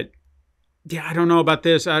 but yeah, I don't know about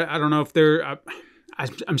this. I don't know if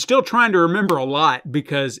I'm still trying to remember a lot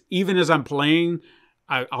because even as I'm playing,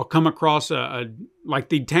 I'll come across like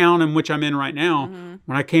the town in which I'm in right now. Mm-hmm.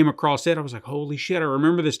 When I came across it, I was like, holy shit, I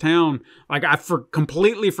remember this town. Like I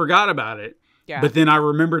completely forgot about it. Yeah. But then I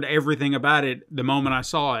remembered everything about it the moment I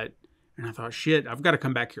saw it. And I thought, shit, I've got to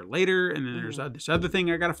come back here later. And then there's this other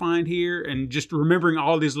thing I got to find here. And just remembering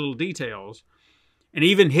all these little details. And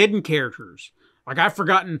even hidden characters. Like I've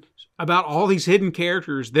forgotten about all these hidden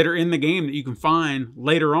characters that are in the game that you can find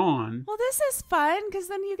later on. Well, this is fun because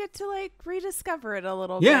then you get to like rediscover it a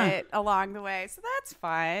little bit along the way. So that's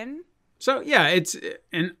fun. So yeah,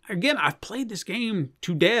 and again, I've played this game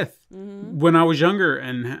to death when I was younger,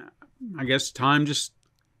 and I guess time just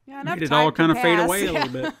made it all kind of fade away a little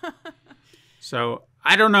bit. So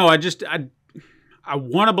I don't know. I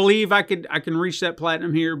want to believe I can reach that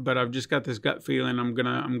platinum here, but I've just got this gut feeling I'm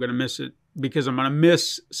gonna miss it because I'm gonna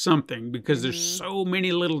miss something because there's so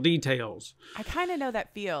many little details. I kind of know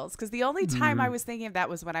that feels because the only time I was thinking of that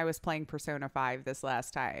was when I was playing Persona 5 this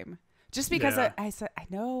last time. Just because I said I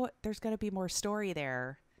know there's gonna be more story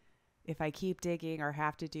there if I keep digging or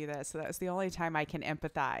have to do this. So that's the only time I can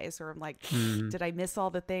empathize, or I'm like, did I miss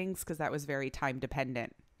all the things? Because that was very time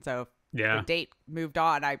dependent. So. Yeah. The date moved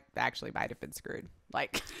on, I actually might have been screwed.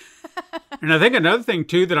 Like, and I think another thing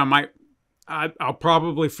too that I'll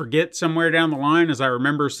probably forget somewhere down the line is I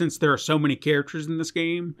remember since there are so many characters in this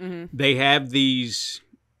game, they have these.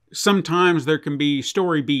 Sometimes there can be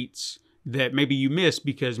story beats that maybe you miss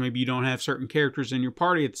because maybe you don't have certain characters in your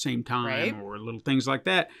party at the same time, or little things like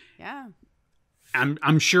that. Yeah,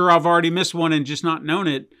 I'm sure I've already missed one and just not known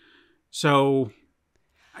it. So.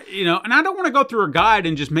 And I don't want to go through a guide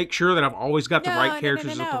and just make sure that I've always got the right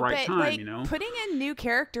characters at the right time, Putting in new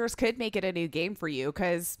characters could make it a new game for you,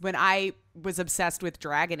 because when I was obsessed with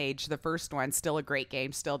Dragon Age, the first one, still a great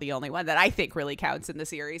game, still the only one that I think really counts in the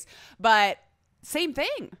series, but same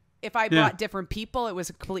thing. If I brought different people, it was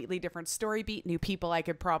a completely different story beat, new people I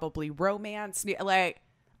could probably romance,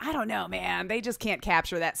 I don't know, man. They just can't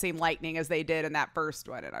capture that same lightning as they did in that first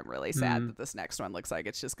one. And I'm really sad that this next one looks like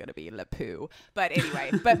it's just going to be Le Poo. But anyway,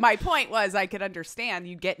 but my point was I could understand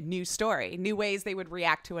you'd get new story, new ways they would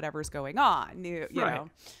react to whatever's going on, you know.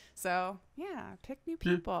 So, yeah, pick new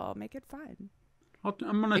people. Make it fun. I'm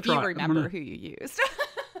going to try. If you remember who you used.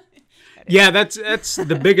 Yeah, that's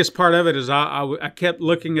the biggest part of it is I kept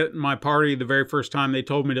looking at my party the very first time they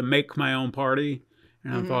told me to make my own party.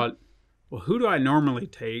 And I thought, well, who do I normally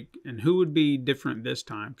take and who would be different this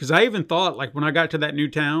time? Because I even thought, like, when I got to that new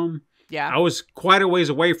town, I was quite a ways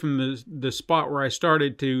away from the spot where I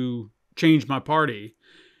started to change my party.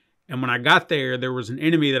 And when I got there, there was an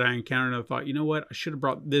enemy that I encountered. And I thought, you know what? I should have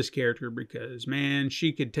brought this character because, man,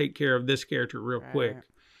 she could take care of this character real quick.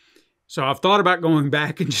 So I've thought about going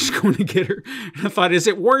back and just going to get her. And I thought, is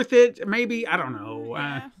it worth it? Maybe. I don't know.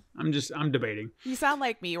 I'm debating. You sound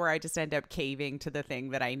like me where I just end up caving to the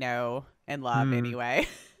thing that I know and love anyway.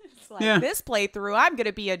 It's like this playthrough, I'm going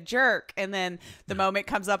to be a jerk. And then the moment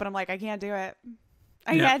comes up and I'm like, I can't do it.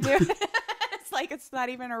 I can't do it. It's like, it's not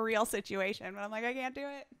even a real situation, but I'm like, I can't do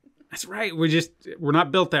it. That's right. We're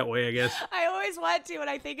not built that way, I guess. I always want to, and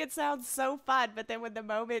I think it sounds so fun. But then when the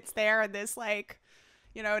moment's there and this, like,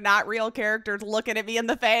 not real characters looking at me in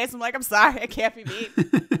the face, I'm like, I'm sorry, I can't be mean.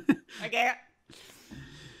 I can't.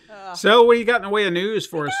 So what do you got in the way of news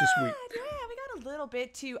for us this week? Yeah, we got a little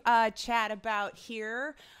bit to chat about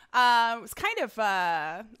here. It was kind of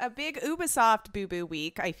a big Ubisoft boo-boo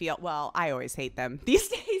week, I feel. Well, I always hate them these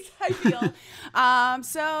days, I feel.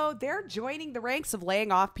 So they're joining the ranks of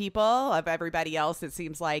laying off people, of everybody else, it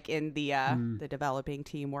seems like, in the developing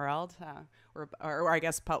team world. Or I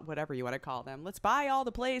guess whatever you want to call them. Let's buy all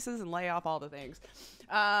the places and lay off all the things.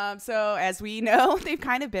 So as we know, they've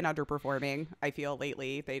kind of been underperforming, I feel,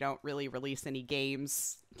 lately. They don't really release any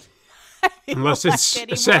games. Unless it's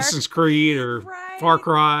Assassin's Creed or Far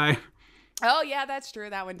Cry. Oh, yeah, that's true.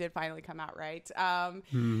 That one did finally come out, right?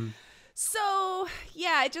 So,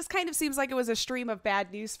 yeah, it just kind of seems like it was a stream of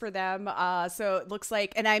bad news for them. So it looks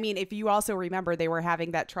like, and I mean, if you also remember, they were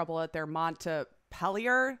having that trouble at their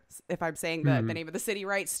Montpelier, if I'm saying the name of the city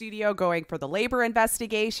right, studio, going for the labor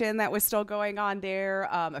investigation that was still going on there.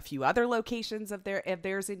 A few other locations of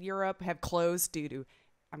theirs in Europe have closed due to,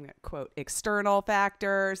 I'm going to quote, external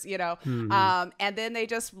factors, and then they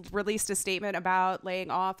just released a statement about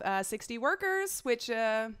laying off 60 workers, which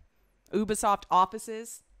Ubisoft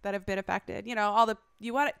offices that have been affected, you want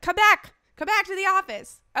to come back to the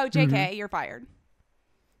office. Oh, JK, you're fired.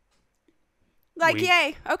 Like, Wink.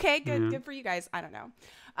 Yay. Okay, good for you guys. I don't know.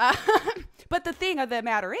 But the thing of the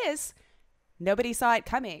matter is, nobody saw it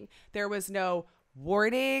coming. There was no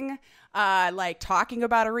warning. like talking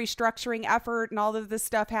about a restructuring effort and all of this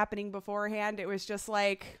stuff happening beforehand. It was just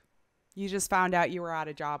like, you just found out you were out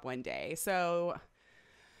of job one day. So,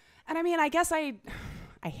 and I mean, I guess I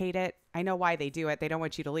hate it. I know why they do it. They don't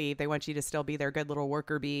want you to leave. They want you to still be their good little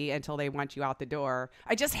worker bee until they want you out the door.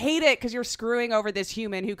 I just hate it because you're screwing over this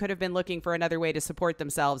human who could have been looking for another way to support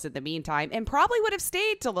themselves in the meantime and probably would have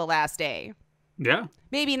stayed till the last day. Yeah.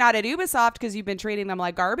 Maybe not at Ubisoft because you've been treating them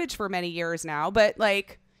like garbage for many years now, but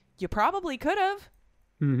like you probably could have.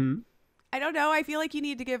 Mm-hmm. I don't know. I feel like you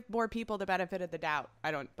need to give more people the benefit of the doubt.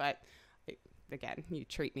 I don't, but again, you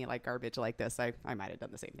treat me like garbage like this, I might have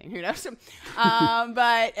done the same thing. Who knows?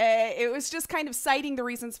 But it was just kind of citing the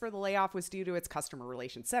reasons for the layoff was due to its customer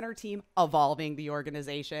relations center team evolving the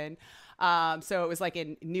organization. So it was like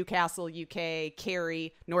in Newcastle, UK,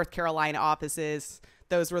 Cary, North Carolina offices.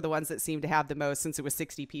 Those were the ones that seemed to have the most since it was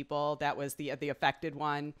 60 people. That was the affected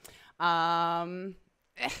one.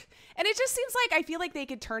 And it just seems like I feel like they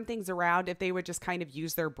could turn things around if they would just kind of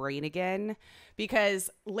use their brain again, because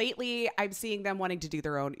lately I'm seeing them wanting to do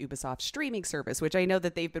their own Ubisoft streaming service, which I know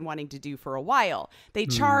that they've been wanting to do for a while. They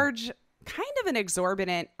charge kind of an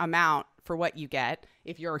exorbitant amount for what you get.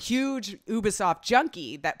 If you're a huge Ubisoft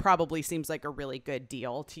junkie, that probably seems like a really good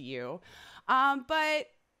deal to you. But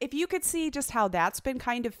if you could see just how that's been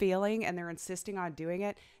kind of failing and they're insisting on doing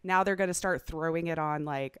it, now they're going to start throwing it on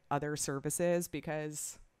like other services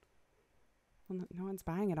because no one's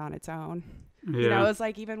buying it on its own. Yeah. You know, it's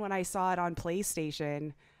like even when I saw it on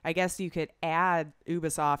PlayStation, I guess you could add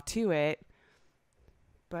Ubisoft to it,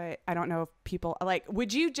 but I don't know if people like,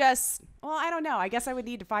 would you just, well, I don't know. I guess I would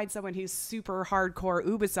need to find someone who's super hardcore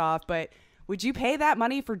Ubisoft, but would you pay that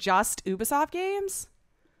money for just Ubisoft games?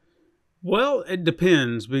 Well, it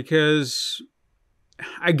depends, because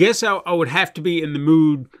I guess I would have to be in the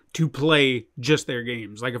mood to play just their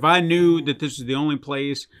games. Like if I knew that this is the only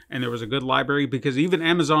place and there was a good library, because even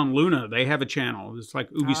Amazon Luna, they have a channel. It's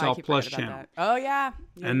like Ubisoft Plus channel. That. Oh yeah.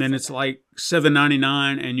 And then it's like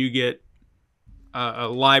 $7.99 and you get a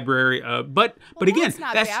library. But again, that's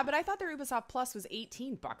not bad. But I thought their Ubisoft Plus was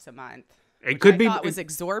 $18 a month. It could be. It was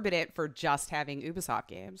exorbitant for just having Ubisoft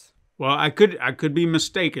games. Well, I could be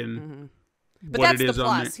mistaken. Mm-hmm. But that's the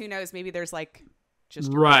plus. Who knows? Maybe there's like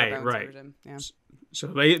just right. version. Yeah. So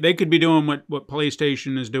they could be doing what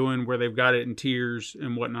PlayStation is doing, where they've got it in tiers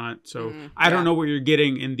and whatnot. So I don't know what you're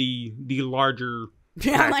getting in the larger.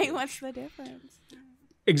 Yeah, like what's the difference?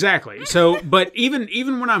 Exactly. So, but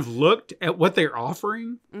even when I've looked at what they're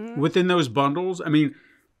offering within those bundles, I mean,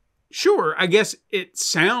 sure, I guess it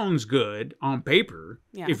sounds good on paper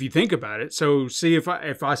if you think about it. So, see if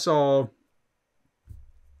I saw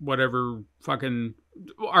whatever fucking,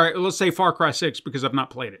 all right, let's say Far Cry 6 because I've not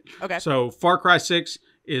played it. Okay. So Far Cry 6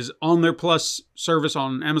 is on their Plus service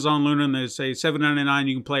on Amazon Luna, and they say $7.99.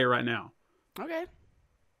 You can play it right now.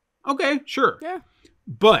 Okay, sure. Yeah.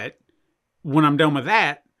 But when I'm done with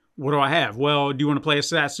that, what do I have? Well, do you want to play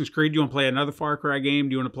Assassin's Creed? Do you want to play another Far Cry game?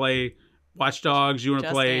 Do you want to play Watch Dogs? Do you want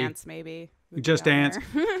to play Just Dance? Maybe Just Dance.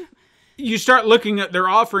 You start looking at their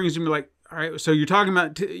offerings and be like, all right, so you're talking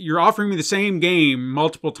about you're offering me the same game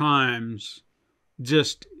multiple times,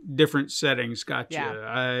 just different settings. Gotcha. Yeah.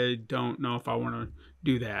 I don't know if I want to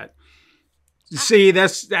do that. See,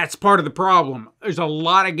 that's part of the problem. There's a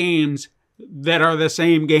lot of games that are the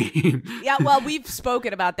same game. Yeah, well, we've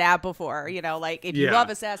spoken about that before. You know, like if you love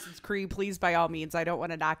Assassin's Creed, please, by all means, I don't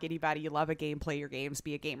want to knock anybody. You love a game, play your games,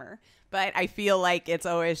 be a gamer. But I feel like it's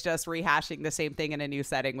always just rehashing the same thing in a new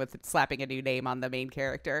setting with slapping a new name on the main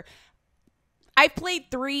character. I played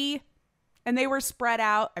 3 and they were spread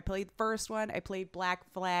out. I played the first one. I played Black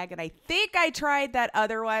Flag. And I think I tried that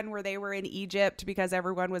other one where they were in Egypt because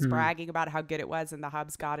everyone was bragging about how good it was. And the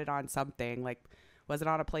hubs got it on something. Like, was it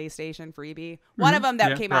on a PlayStation freebie? One of them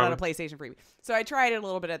that came out on a PlayStation freebie. So I tried a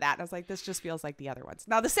little bit of that. And I was like, this just feels like the other ones.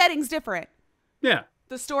 Now, the setting's different. Yeah.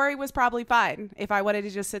 The story was probably fine if I wanted to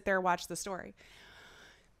just sit there and watch the story.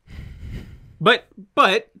 But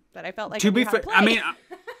I felt like to be fair, I mean,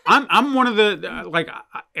 I'm one of the like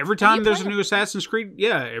every time there's a new Assassin's Creed,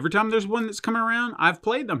 every time there's one that's coming around, I've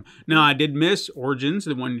played them. Now I did miss Origins,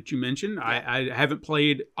 the one that you mentioned. I haven't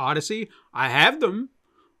played Odyssey. I have them.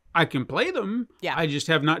 I can play them. Yeah. I just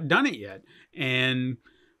have not done it yet, and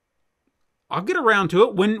I'll get around to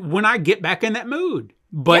it when I get back in that mood.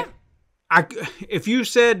 But if you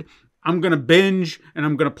said I'm going to binge and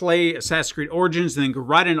I'm going to play Assassin's Creed Origins and then go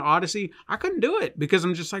right into Odyssey, I couldn't do it because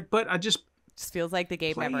I'm just like, but I just feels like the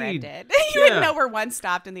game played. never ended. You didn't know where one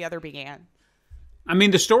stopped and the other began. I mean,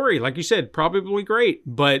 the story, like you said, probably great,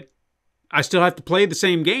 but I still have to play the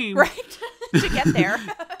same game. Right. To get there.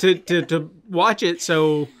 to watch it.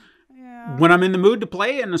 So when I'm in the mood to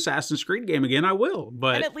play an Assassin's Creed game again, I will.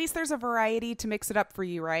 But and at least there's a variety to mix it up for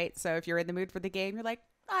you, right? So if you're in the mood for the game, you're like,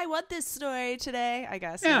 I want this story today, I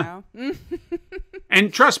guess. Yeah. You know?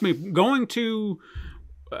 And trust me, going to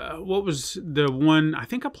what was the one I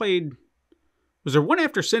think I played? Was there one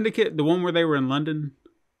after Syndicate, the one where they were in London?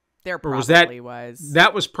 There probably was.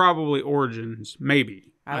 That was probably Origins,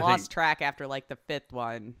 maybe. I lost track after like the 5th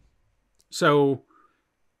one. So,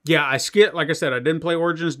 yeah, I skipped. Like I said, I didn't play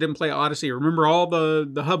Origins, didn't play Odyssey. I remember all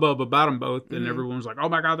the hubbub about them both, and everyone was like, "Oh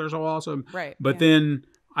my God, they're so awesome!" Right. But then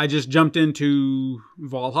I just jumped into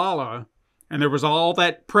Valhalla, and there was all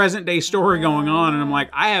that present day story going on, and I'm like,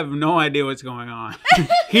 I have no idea what's going on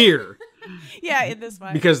here. Yeah, in this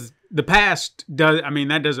one. Because the past does, I mean,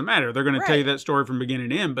 that doesn't matter. They're going to tell you that story from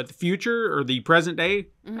beginning to end. But the future or the present day,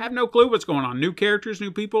 I have no clue what's going on. New characters,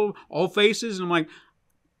 new people, old faces. And I'm like,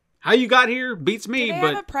 how you got here beats me. Did they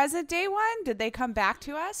but have a present day one? Did they come back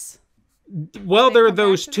to us? Well, there are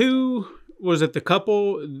those two. Was it the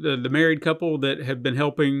couple, the married couple that have been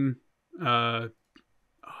helping? I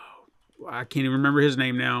can't even remember his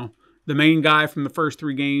name now. The main guy from the first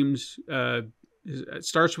 3 games. It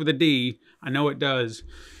starts with a D. I know it does.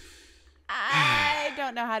 I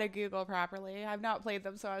don't know how to Google properly. I've not played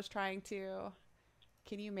them, so I was trying to.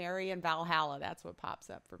 Can you marry in Valhalla? That's what pops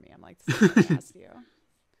up for me. I'm like, this is what I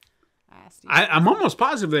asked you. I'm almost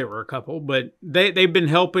positive they were a couple, but they've been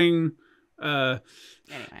helping. Anyway,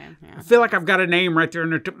 I feel like I've got a name right there on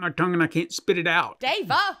the tip of my tongue and I can't spit it out.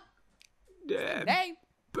 Dave. Dave.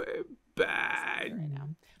 Right now.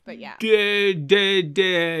 But yeah.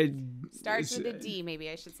 Starts with a D, maybe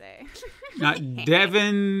I should say. Not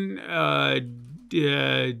Devin, not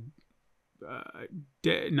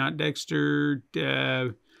Dexter.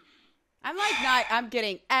 I'm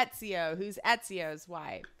getting Ezio. Who's Ezio's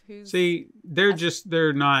wife? See,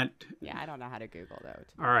 they're not. Yeah, I don't know how to Google though.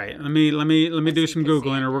 All right, let me do some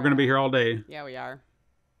Googling, or we're gonna be here all day. Yeah, we are.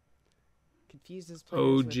 Confuses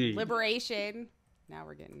players OG. with Liberation. Now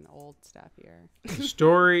we're getting old stuff here. The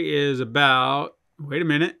story is about. Wait a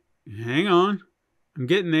minute. Hang on. I'm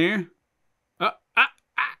getting there.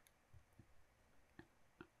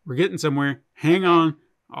 We're getting somewhere. Hang on.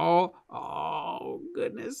 Oh,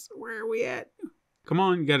 goodness. Where are we at? Come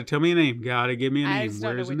on. You got to tell me a name. Got to give me a name. I just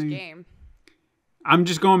don't know which game. I'm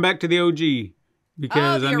just going back to the OG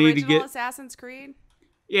because I need to get Assassin's Creed.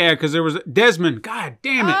 Yeah, because there was Desmond. God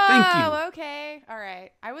damn it. Thank you. Oh, okay. All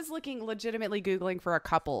right. I was legitimately Googling for a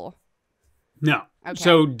couple. No. Okay.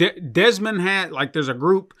 So Desmond had, like, there's a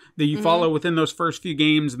group that you follow within those first few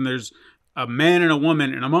games, and there's a man and a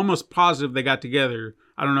woman, and I'm almost positive they got together.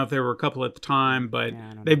 I don't know if they were a couple at the time, but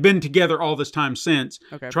they've been together all this time since,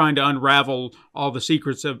 trying to unravel all the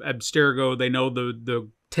secrets of Abstergo. They know the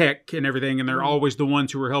tech and everything, and they're always the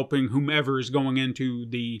ones who are helping whomever is going into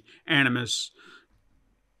the Animus.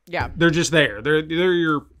 Yeah. They're just there. They're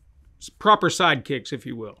your proper sidekicks, if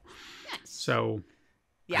you will. Nice. So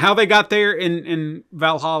how they got there in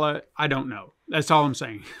Valhalla, I don't know. That's all I'm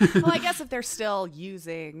saying. Well, I guess if they're still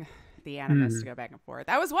using the Animus to go back and forth.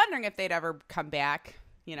 I was wondering if they'd ever come back,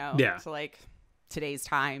 to like today's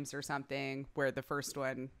times or something, where the first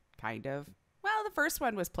one the first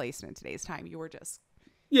one was placed in today's time. You were just...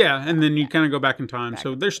 Yeah, and then you kind of go back in time.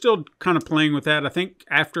 So they're still kind of playing with that. I think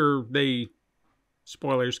after they...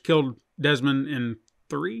 Spoilers, killed Desmond in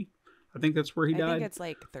 3. I think that's where he died. I think it's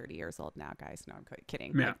like 30 years old now, guys. No, I'm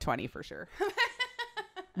kidding. Yeah. Like 20 for sure.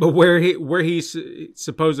 But where he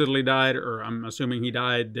supposedly died, or I'm assuming he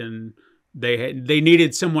died, then they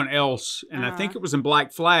needed someone else, and I think it was in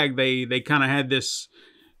Black Flag. They kind of had this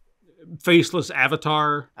faceless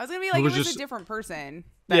avatar. I was gonna be like, it was just a different person.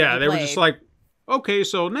 Yeah, they were just like, okay,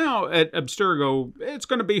 so now at Abstergo, it's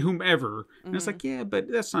going to be whomever. And it's like, yeah,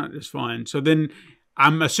 but that's not as fun. So then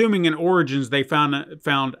I'm assuming in Origins, they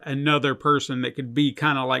found another person that could be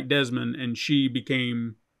kind of like Desmond, and she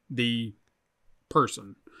became the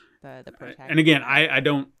person. The protagonist. And again, I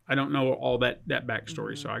don't know all that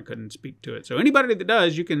backstory, so I couldn't speak to it. So anybody that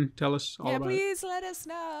does, you can tell us all about it. Yeah, please let us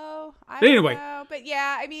know. Anyway. But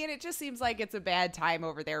yeah, I mean, it just seems like it's a bad time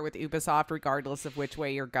over there with Ubisoft, regardless of which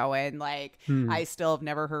way you're going. Like, I still have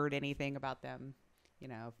never heard anything about them,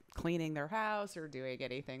 cleaning their house or doing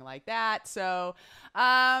anything like that. So,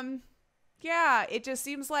 yeah, it just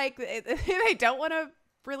seems like they don't want to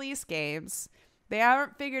release games. They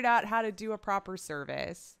haven't figured out how to do a proper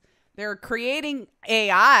service. They're creating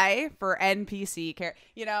AI for NPC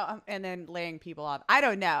and then laying people off. I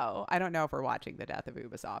don't know. I don't know if we're watching the death of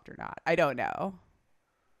Ubisoft or not. I don't know.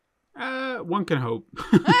 One can hope.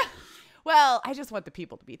 Well, I just want the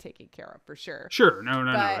people to be taken care of for sure. Sure. No,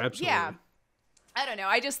 absolutely. Yeah. I don't know.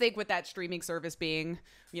 I just think with that streaming service being,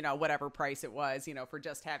 whatever price it was, for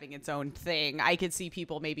just having its own thing, I could see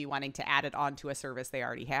people maybe wanting to add it onto a service they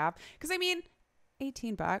already have. Because,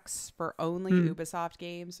 $18 for only Ubisoft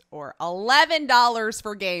games or $11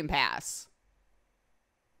 for Game Pass.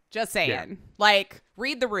 Just saying. Yeah. Like,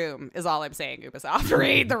 read the room is all I'm saying, Ubisoft.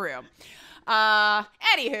 Read the room.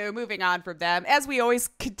 Anywho, moving on from them, as we always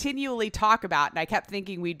continually talk about, and I kept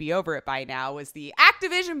thinking we'd be over it by now, was the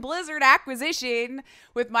Activision Blizzard acquisition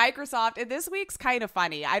with Microsoft. And this week's kind of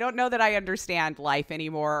funny. I don't know that I understand life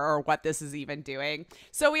anymore or what this is even doing.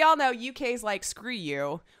 So we all know UK's like, screw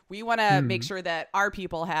you. We want to make sure that our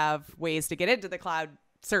people have ways to get into the cloud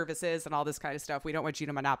services and all this kind of stuff. We don't want you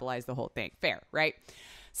to monopolize the whole thing. Fair, right?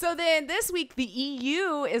 So then this week, the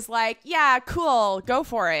EU is like, yeah, cool, go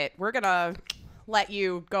for it. We're going to let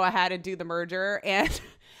you go ahead and do the merger. And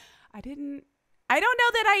I don't know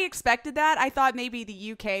that I expected that. I thought maybe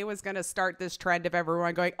the UK was going to start this trend of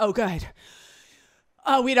everyone going, oh, good.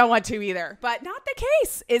 Oh, we don't want to either. But not the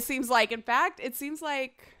case. It seems like, in fact,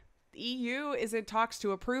 the EU is in talks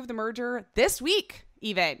to approve the merger this week.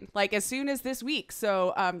 Even like as soon as this week.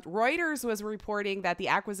 So Reuters was reporting that the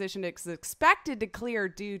acquisition is expected to clear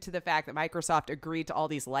due to the fact that Microsoft agreed to all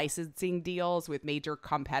these licensing deals with major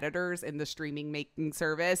competitors in the streaming making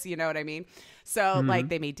service. You know what I mean? So like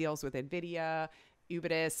they made deals with NVIDIA,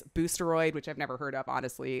 Ubisoft, Boosteroid, which I've never heard of,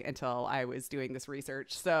 honestly, until I was doing this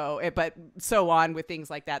research. But so on with things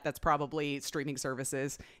like that. That's probably streaming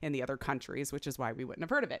services in the other countries, which is why we wouldn't have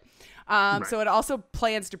heard of it. Right. So it also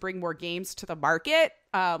plans to bring more games to the market,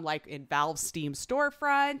 like in Valve's Steam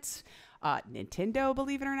storefront. Nintendo,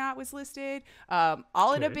 believe it or not, was listed.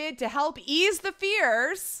 All in a bid to help ease the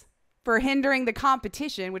fears for hindering the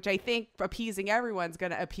competition, which I think appeasing everyone's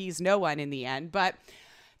going to appease no one in the end. But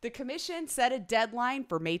the commission set a deadline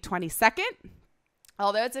for May 22nd,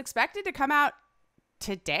 although it's expected to come out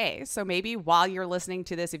today. So maybe while you're listening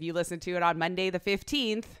to this, if you listen to it on Monday the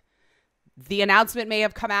 15th, the announcement may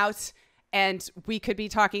have come out and we could be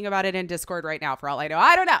talking about it in Discord right now for all I know.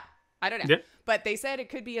 I don't know. Yep. But they said it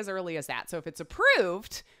could be as early as that. So if it's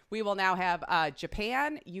approved, we will now have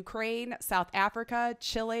Japan, Ukraine, South Africa,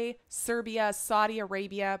 Chile, Serbia, Saudi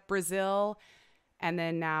Arabia, Brazil, and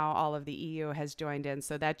then now all of the EU has joined in.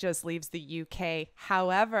 So that just leaves the UK.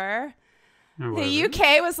 However, the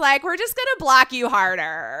UK was like, we're just going to block you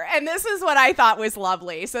harder. And this is what I thought was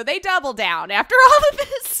lovely. So they doubled down after all of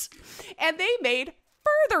this. And they made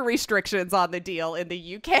further restrictions on the deal in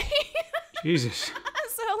the UK. Jesus.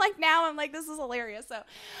 So like now I'm like, this is hilarious. So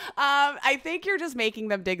I think you're just making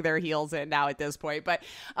them dig their heels in now at this point. But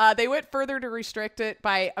they went further to restrict it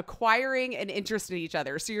by acquiring an interest in each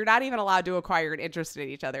other. So you're not even allowed to acquire an interest in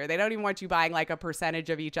each other. They don't even want you buying like a percentage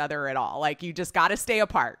of each other at all. Like you just got to stay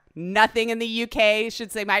apart. Nothing in the UK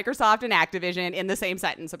should say Microsoft and Activision in the same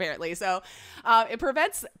sentence, apparently. So it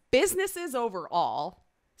prevents businesses overall,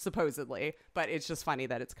 supposedly, but it's just funny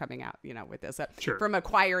that it's coming out, with this from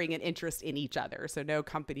acquiring an interest in each other. So no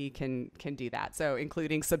company can do that. So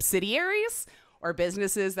including subsidiaries or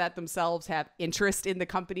businesses that themselves have interest in the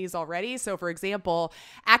companies already. So for example,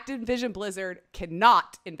 Activision Blizzard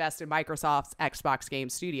cannot invest in Microsoft's Xbox Game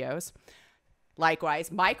Studios. Likewise,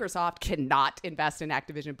 Microsoft cannot invest in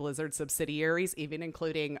Activision Blizzard subsidiaries, even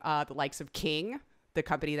including the likes of King, the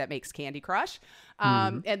company that makes Candy Crush.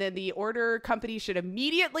 And then the order company should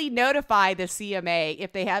immediately notify the CMA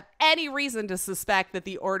if they have any reason to suspect that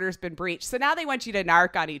the order's been breached. So now they want you to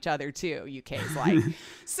narc on each other too, UK's like.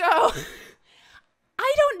 So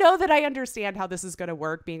I don't know that I understand how this is going to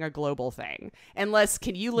work being a global thing. Unless,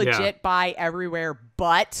 can you legit buy everywhere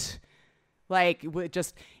but like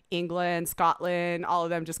just England, Scotland, all of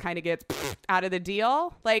them just kind of gets out of the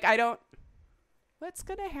deal? Like, what's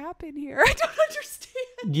going to happen here? I don't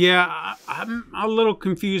understand. Yeah, I'm a little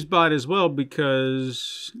confused by it as well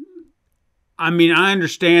because, I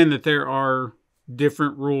understand that there are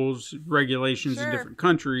different rules, regulations in different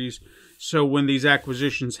countries. So when these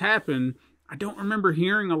acquisitions happen, I don't remember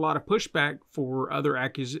hearing a lot of pushback for other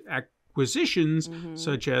acquisitions,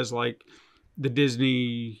 such as like the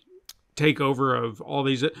Disney takeover of all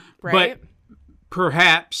these. Right. But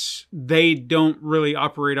perhaps they don't really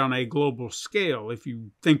operate on a global scale if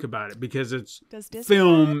you think about it, because it's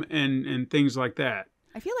film and things like that.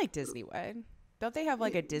 I feel like Disney would. Don't they have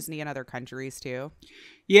like a Disney in other countries too?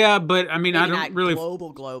 Yeah, but maybe I don't not really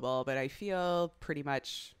global, but I feel pretty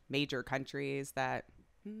much major countries that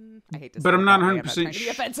I hate to say. But I'm not that way. 100% I'm not trying to be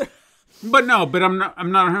offensive. But I'm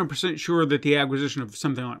not 100% sure that the acquisition of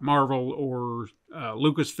something like Marvel or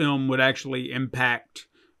Lucasfilm would actually impact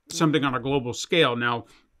something on a global scale. Now,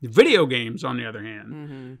 video games, on the other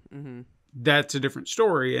hand, that's a different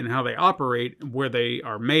story, and how they operate, where they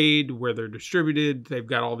are made, where they're distributed. They've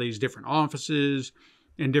got all these different offices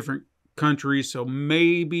in different countries. So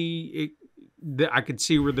maybe I could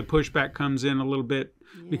see where the pushback comes in a little bit,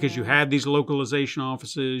 because you have these localization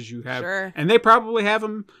offices, you have, and they probably have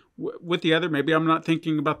them with the other. Maybe I'm not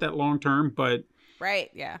thinking about that long term, but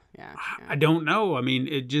yeah. I don't know. I mean,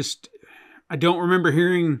 I don't remember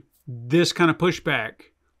hearing this kind of pushback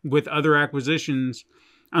with other acquisitions,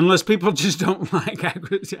 unless people just don't like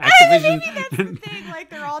Activision. Maybe that's the thing. Like,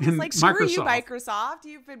 they're all just like, screw you, Microsoft.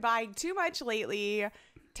 You've been buying too much lately.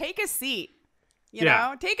 Take a seat. You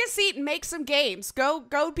know, take a seat and make some games. Go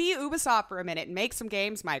be Ubisoft for a minute and make some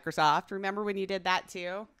games, Microsoft. Remember when you did that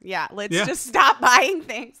too? Yeah, let's just stop buying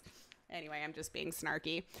things. Anyway, I'm just being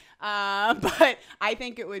snarky. But I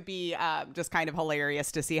think it would be just kind of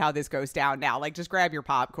hilarious to see how this goes down now. Like, just grab your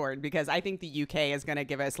popcorn, because I think the UK is going to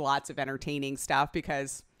give us lots of entertaining stuff,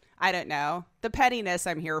 because, I don't know, the pettiness,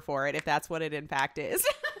 I'm here for it, if that's what it in fact is.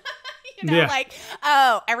 Like,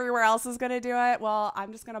 oh, everywhere else is going to do it. Well,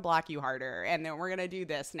 I'm just going to block you harder, and then we're going to do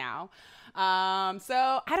this now. So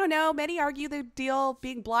I don't know. Many argue the deal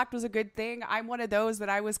being blocked was a good thing. I'm one of those that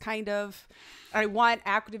I want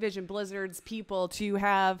Activision Blizzard's people to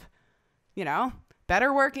have,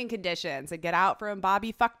 better working conditions and get out from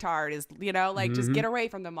Bobby Fucktard, just get away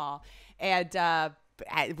from them all. And,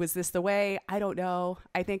 was this the way? I don't know.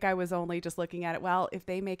 I think I was only just looking at it. Well, if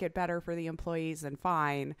they make it better for the employees, then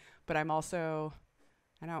fine. But I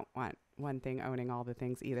don't want one thing owning all the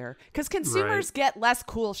things either. Because consumers get less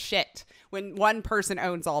cool shit when one person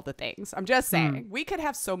owns all the things. I'm just saying. We could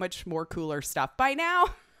have so much more cooler stuff by now.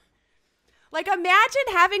 Like, imagine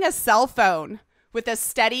having a cell phone with a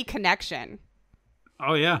steady connection.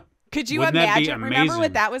 Oh, yeah. Could you imagine? Remember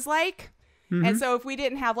what that was like? And so if we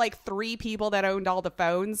didn't have like 3 people that owned all the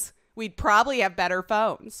phones, we'd probably have better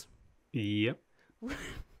phones. Yep.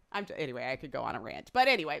 Anyway, I could go on a rant. But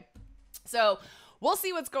anyway, so we'll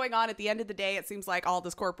see what's going on at the end of the day. It seems like all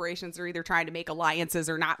these corporations are either trying to make alliances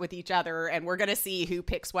or not with each other. And we're going to see who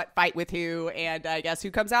picks what fight with who. And I guess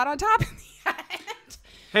who comes out on top in the end.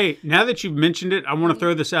 Hey, now that you've mentioned it, I want to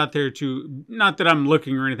throw this out there to, not that I'm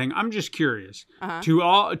looking or anything. I'm just curious.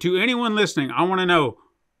 To anyone listening, I want to know,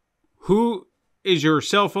 who is your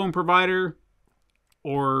cell phone provider,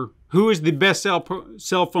 or who is the best cell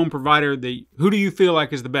phone provider? Who do you feel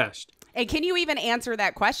like is the best? And can you even answer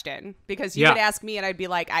that question? Because you would ask me and I'd be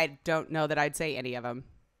like, I don't know that I'd say any of them.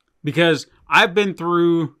 Because I've been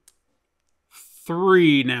through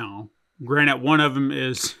 3 now. Granted, one of them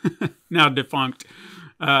is now defunct.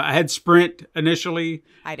 I had Sprint initially.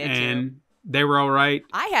 I did and too. They were all right.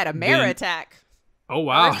 I had Ameritech. Oh,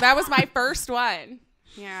 wow. That was my first one.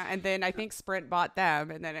 Yeah, and then I think Sprint bought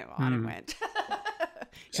them, and then it went.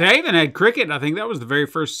 See, I even had Cricket. I think that was the very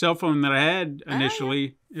first cell phone that I had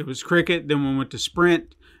initially. It was Cricket. Then we went to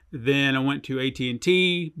Sprint. Then I went to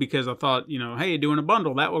AT&T because I thought, hey, doing a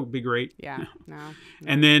bundle, that would be great. Yeah, no.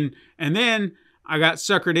 And then I got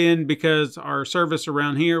suckered in because our service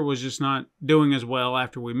around here was just not doing as well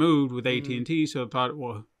after we moved with AT&T. So I thought,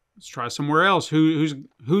 well, let's try somewhere else. Who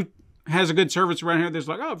has a good service around here? There's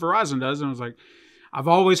like, oh, Verizon does. And I was like, I've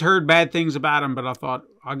always heard bad things about them, but I thought,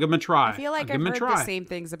 I'll give them a try. I feel like I've heard the same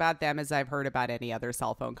things about them as I've heard about any other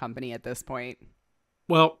cell phone company at this point.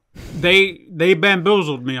 Well, they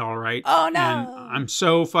bamboozled me all right. Oh, no. And I'm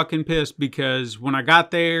so fucking pissed because when I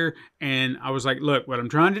got there and I was like, look, what I'm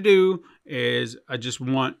trying to do is I just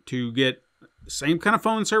want to get the same kind of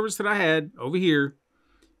phone service that I had over here.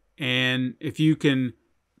 And if you can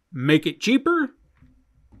make it cheaper,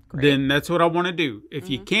 then that's what I want to do. If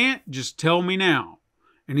you can't, just tell me now.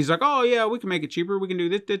 And he's like, oh, yeah, we can make it cheaper. We can do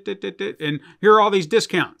this. And here are all these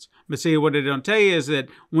discounts. But see, what they don't tell you is that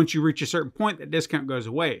once you reach a certain point, that discount goes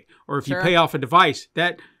away. Or if you pay off a device,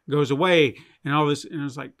 that goes away. And all this. And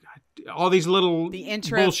it's like, all these little the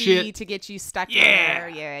intro bullshit fee to get you stuck there.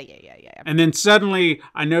 Yeah. And then suddenly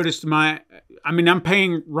I noticed I'm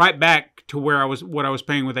paying right back to what I was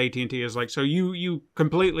paying with AT&T. Is like, so you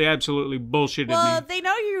completely, absolutely bullshitted me. Well, they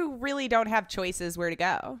know you really don't have choices where to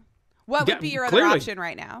go. What would be your other option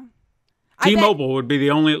right now? T-Mobile would be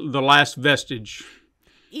the last vestige.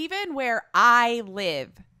 Even where I live,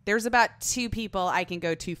 there's about 2 people I can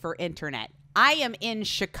go to for internet. I am in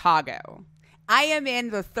Chicago. I am in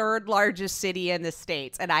the 3rd largest city in the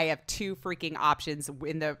States, and I have 2 freaking options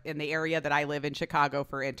in the area that I live in, Chicago,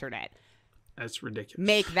 for internet. That's ridiculous.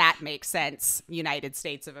 Make that make sense, United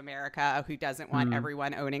States of America, who doesn't want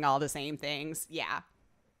everyone owning all the same things. Yeah.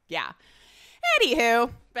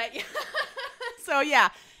 Anywho, but so yeah,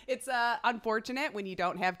 It's unfortunate when you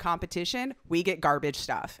don't have competition, we get garbage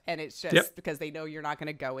stuff. And it's just because they know you're not going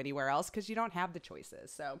to go anywhere else because you don't have the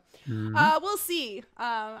choices. So we'll see.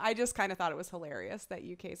 I just kind of thought it was hilarious that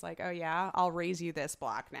UK's like, oh, yeah, I'll raise you this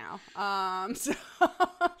block now. So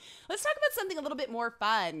let's talk about something a little bit more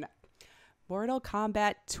fun. Mortal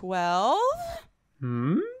Kombat 12?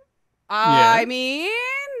 I mean,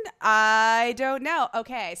 I don't know.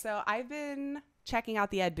 Okay, so I've been checking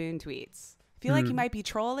out the Ed Boon tweets. I feel like he might be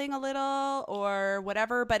trolling a little or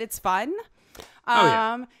whatever, but it's fun.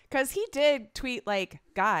 Because he did tweet like,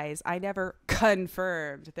 guys, I never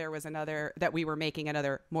confirmed there was that we were making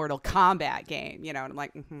another Mortal Kombat game, you know, and I'm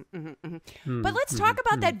like, But let's talk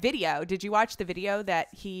about that video. Did you watch the video that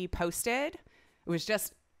he posted? It was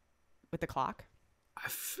just with the clock.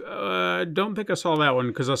 I don't think I saw that one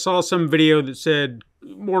because I saw some video that said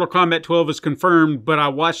Mortal Kombat 12 is confirmed, but I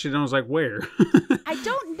watched it and I was like, where? I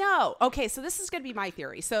don't know. Okay, so this is going to be my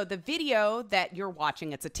theory. So the video that you're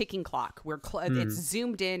watching, it's a ticking clock. It's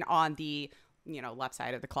zoomed in on the left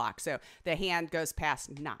side of the clock. So the hand goes past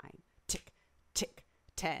 9, tick, tick,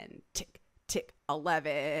 10, tick, tick,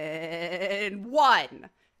 11, 1,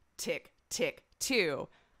 tick, tick, 2.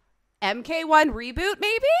 MK1 reboot,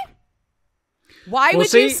 maybe? Why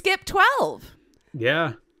would you skip 12?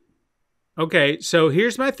 Yeah. Okay, so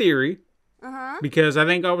here's my theory. Because I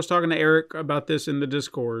think I was talking to Eric about this in the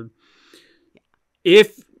Discord.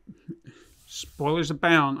 If spoilers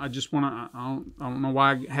abound, I just want to, I don't know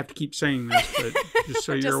why I have to keep saying this, but just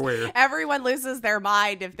so you're aware. Everyone loses their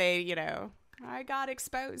mind if they, I got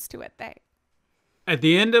exposed to it. At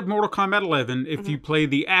the end of Mortal Kombat 11, if you play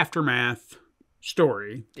the Aftermath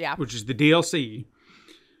story, which is the DLC,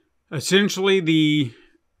 essentially the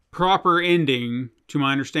proper ending, to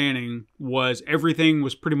my understanding, was everything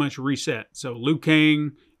was pretty much reset. So Liu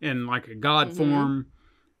Kang in like a god form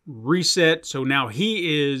reset. So now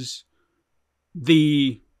he is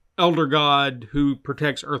the elder god who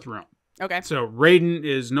protects Earthrealm. Okay. So Raiden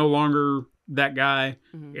is no longer that guy.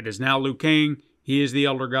 It is now Liu Kang. He is the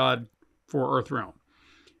elder god for Earthrealm.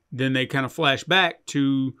 Then they kind of flash back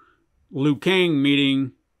to Liu Kang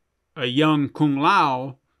meeting a young Kung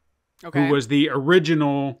Lao, who was the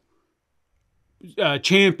original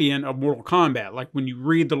champion of Mortal Kombat. Like when you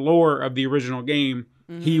read the lore of the original game,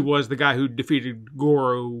 he was the guy who defeated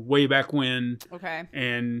Goro way back when.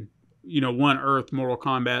 And, won Earth Mortal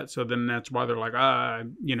Kombat. So then that's why they're like,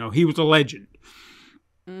 he was a legend.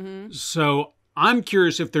 So I'm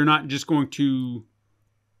curious if they're not just going to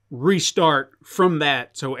restart from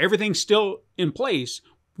that. So everything's still in place.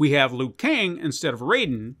 We have Liu Kang instead of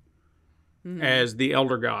Raiden as the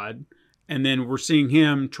elder god. And then we're seeing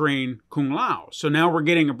him train Kung Lao. So now we're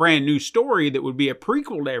getting a brand new story that would be a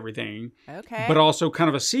prequel to everything. But also kind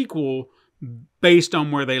of a sequel based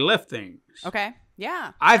on where they left things.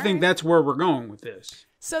 Yeah. I think that's where we're going with this.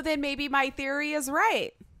 So then maybe my theory is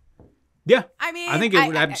right. Yeah. I mean, I think it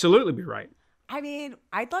would absolutely be right. I mean,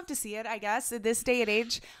 I'd love to see it, I guess, in this day and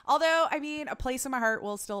age. Although, I mean, a place in my heart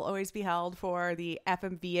will still always be held for the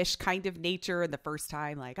FMV-ish kind of nature and the first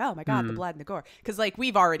time, like, oh my God, the blood and the gore. Because, like,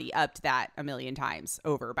 we've already upped that a million times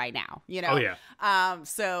over by now, Oh, yeah.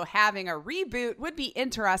 So having a reboot would be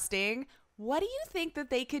interesting. What do you think that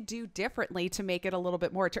they could do differently to make it a little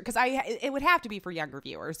bit more? Because it would have to be for younger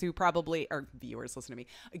viewers who probably, or viewers, listen to me,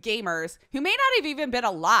 gamers who may not have even been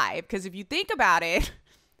alive. Because if you think about it,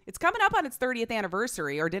 it's coming up on its 30th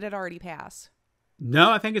anniversary, or did it already pass? No,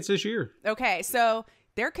 I think it's this year. Okay, so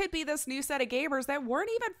there could be this new set of gamers that weren't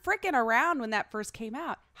even freaking around when that first came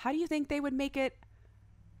out. How do you think they would make it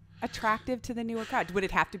attractive to the newer crowd? Would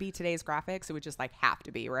it have to be today's graphics? It would just like have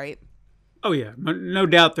to be, right? Oh yeah, no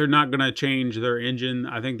doubt they're not going to change their engine.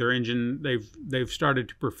 I think their engine they've started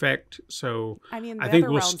to perfect. So I mean, I think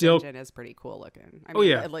we'll still engine is pretty cool looking. I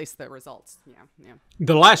mean, at least the results. Yeah.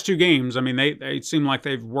 The last two games, I mean, they seem like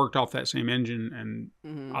they've worked off that same engine,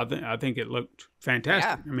 and I think it looked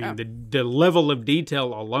fantastic. Yeah. I mean, the level of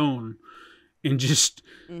detail alone, and just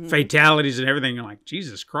fatalities and everything. You're like,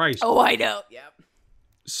 Jesus Christ. Oh, I know. Yep.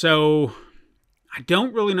 So I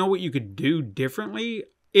don't really know what you could do differently.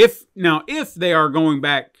 If they are going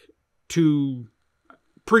back to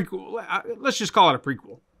prequel, let's just call it a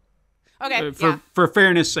prequel. Okay. For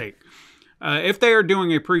fairness' sake. If they are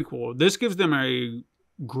doing a prequel, this gives them a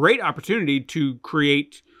great opportunity to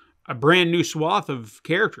create a brand new swath of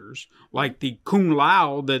characters. Like the Kung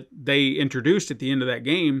Lao that they introduced at the end of that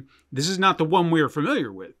game. This is not the one we are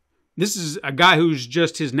familiar with. This is a guy who's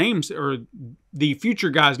just his name, or the future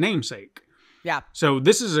guy's namesake. Yeah. So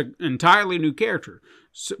this is an entirely new character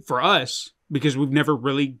for us because we've never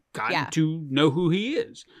really gotten to know who he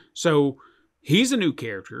is. So he's a new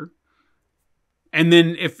character. And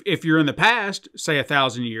then if you're in the past, say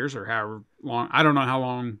 1,000 years or however long, I don't know how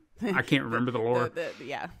long, I can't remember the lore.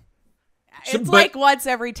 Yeah. So, It's like once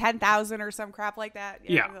every 10,000 or some crap like that.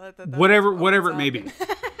 Yeah. Whatever it may be.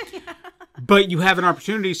 But you have an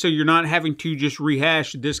opportunity, so you're not having to just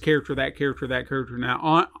rehash this character, that character, that character.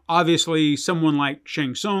 Now, obviously, someone like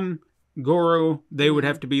Shang Tsung, Goro, they would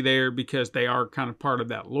have to be there because they are kind of part of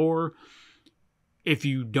that lore. If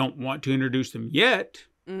you don't want to introduce them yet,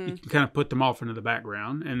 you can kind of put them off into the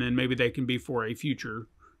background, and then maybe they can be for a future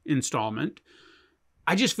installment.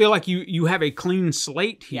 I just feel like you have a clean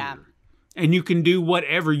slate here. Yeah. And you can do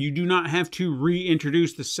whatever. You do not have to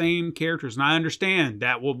reintroduce the same characters. And I understand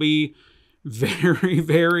that will be very,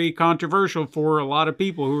 very controversial for a lot of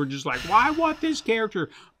people who are just like, well, I want this character.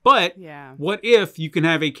 But what if you can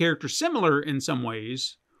have a character similar in some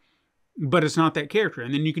ways, but it's not that character,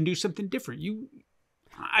 and then you can do something different?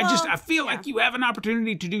 I feel like you have an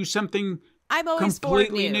opportunity to do something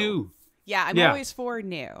completely new. Yeah, I'm always for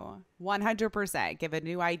new. 100%. Give a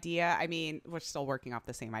new idea. I mean, we're still working off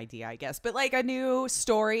the same idea, I guess, but like a new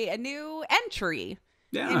story, a new entry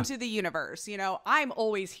into the universe. You know, I'm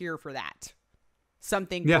always here for that.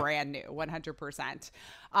 Something brand new, 100%.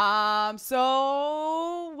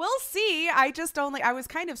 So we'll see. I was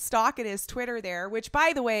kind of stalking his Twitter there, which,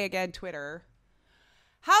 by the way, again, Twitter.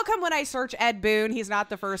 How come when I search Ed Boon, he's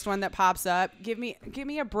not the first one that pops up? Give me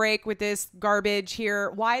a break with this garbage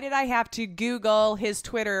here. Why did I have to Google his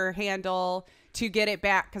Twitter handle to get it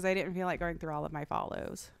back? Because I didn't feel like going through all of my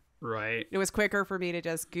follows. Right. It was quicker for me to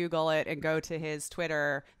just Google it and go to his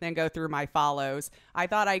Twitter than go through my follows. I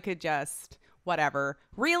thought I could just, whatever.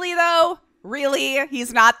 Really, though? Really?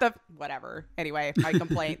 He's not the, whatever. Anyway, my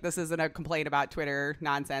complaint. This isn't a complaint about Twitter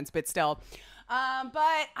nonsense, but still.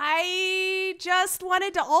 But I just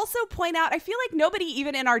wanted to also point out, I feel like nobody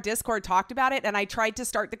even in our Discord talked about it, and I tried to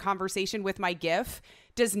start the conversation with my GIF.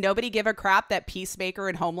 Does nobody give a crap that Peacemaker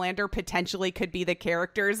and Homelander potentially could be the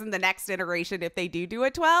characters in the next iteration if they do a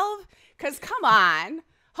 12? Because come on.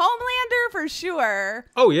 Homelander for sure.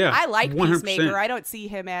 Oh, yeah. I like 100%. Peacemaker. I don't see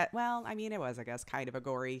him at, well, I mean, it was, I guess, kind of a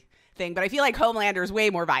gory thing, but I feel like Homelander is way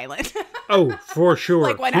more violent. Oh, for sure.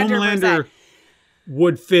 Like 100%. Homelander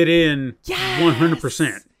would fit in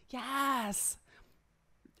 100%. Yes.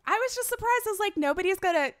 I was just surprised. I was like,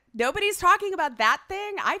 nobody's talking about that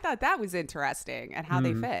thing. I thought that was interesting and how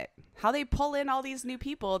they fit, how they pull in all these new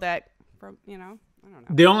people that, from, I don't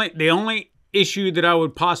know. The only issue that I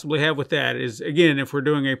would possibly have with that is, again, if we're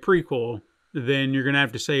doing a prequel, then you're going to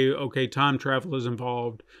have to say, okay, time travel is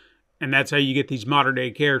involved. And that's how you get these modern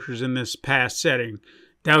day characters in this past setting.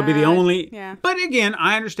 That would be the only. Yeah. But again,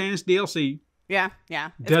 I understand it's DLC. Yeah.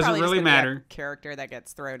 It's doesn't really matter. Character that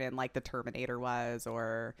gets thrown in like the Terminator was,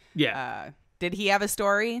 or did he have a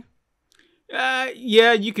story?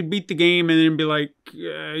 Yeah, you could beat the game and then be like,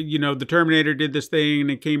 the Terminator did this thing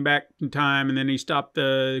and it came back in time and then he stopped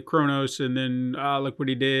the Kronos and then look what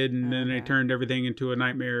he did and then they turned everything into a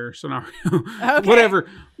nightmare scenario. Whatever.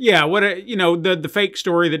 Yeah, the fake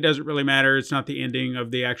story that doesn't really matter. It's not the ending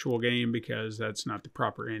of the actual game because that's not the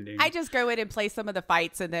proper ending. I just go in and play some of the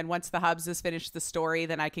fights, and then once the hubs has finished the story,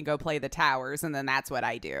 then I can go play the towers, and then that's what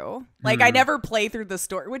I do. Like, I never play through the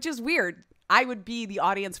story, which is weird. I would be the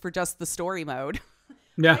audience for just the story mode.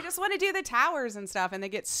 Yeah. I just want to do the towers and stuff, and they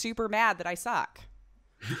get super mad that I suck.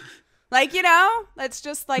 Like, that's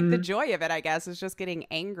just like the joy of it, I guess, is just getting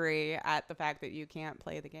angry at the fact that you can't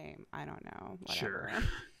play the game. I don't know. Whatever.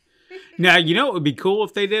 Sure. Now, what would be cool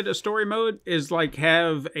if they did a story mode is like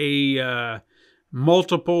have a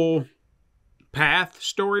multiple path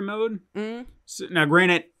story mode. So, now,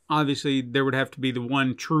 granted, obviously, there would have to be the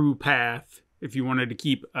one true path if you wanted to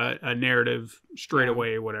keep a narrative straight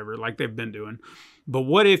away or whatever, like they've been doing. But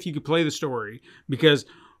what if you could play the story? Because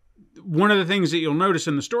one of the things that you'll notice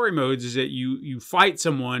in the story modes is that you fight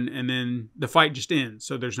someone and then the fight just ends.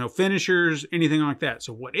 So there's no finishers, anything like that.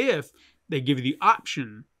 So what if they give you the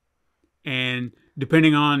option, and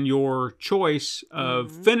depending on your choice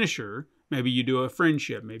of finisher, maybe you do a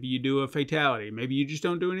friendship, maybe you do a fatality, maybe you just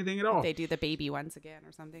don't do anything at all. They do the baby ones again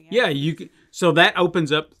or something. Yeah, you can. So that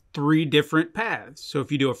opens up 3 different paths. So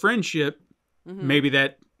if you do a friendship, maybe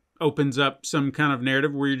that opens up some kind of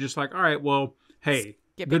narrative where you're just like, all right, well, hey,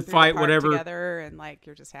 good fight, whatever. Together, and like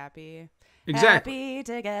you're just happy. Exactly. Happy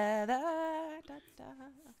together. Da, da.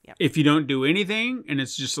 Yep. If you don't do anything and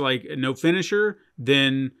it's just like no finisher,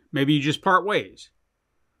 then maybe you just part ways.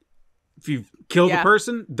 If you've killed a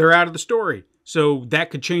person, they're out of the story. So that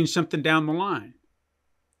could change something down the line.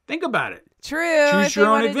 Think about it. True. Choose your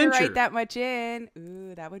own adventure. To write that much in.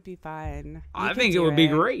 Ooh, that would be fun. I think it would be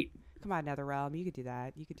great. Come on, NetherRealm. You could do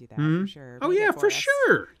that. You could do that Mhm. for sure. Oh Make yeah, it for us.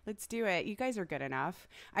 sure. Let's do it. You guys are good enough.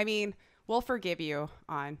 I mean, we'll forgive you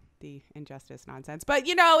on the injustice nonsense, but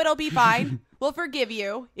it'll be fine. We'll forgive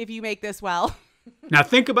you if you make this well. Now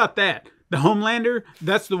think about that. The Homelander,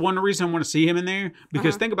 that's the one reason I want to see him in there.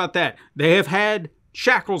 Because think about that. They have had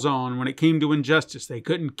shackles on when it came to injustice. They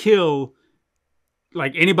couldn't kill,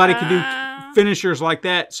 like anybody could do finishers like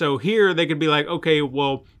that. So here they could be like, okay,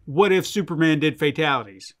 well, what if Superman did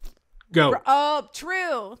fatalities? Go. Oh,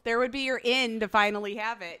 true. There would be your in to finally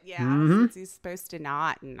have it. Yeah. Since he's supposed to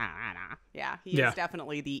not. Nah. Yeah. He is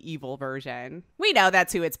definitely the evil version. We know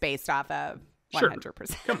that's who it's based off of. 100%.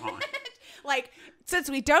 Sure. Come on. Like, since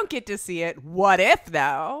we don't get to see it, what if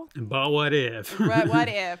though? But what if? what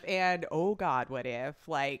if? And oh God, what if?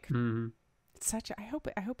 Like, it's such a, I hope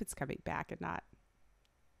it's coming back and not.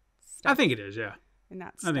 I think it is. Yeah. And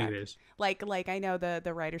not. I think it is. Like I know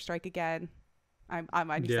the writer strike again. I'm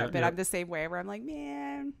but I'm the same way where I'm like,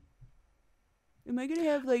 man, am I gonna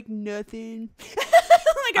have like nothing?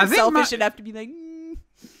 Like I'm selfish enough to be like.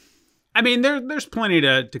 I mean, there's plenty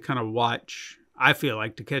to kind of watch. I feel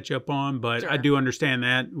like to catch up on, but I do understand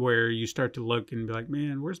that where you start to look and be like,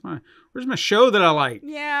 man, where's my show that I like?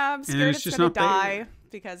 Yeah, I'm scared it's gonna die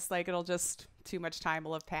because like it'll just too much time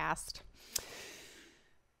will have passed.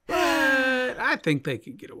 But I think they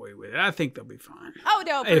can get away with it. I think they'll be fine. Oh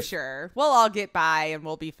no, for sure. We'll all get by and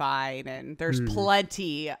we'll be fine. And there's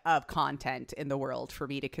plenty of content in the world for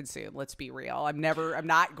me to consume. Let's be real. I'm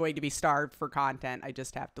not going to be starved for content. I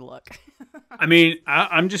just have to look. I mean,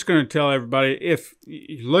 I'm just going to tell everybody, if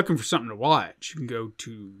you're looking for something to watch, you can go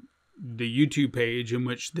to the YouTube page in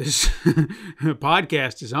which this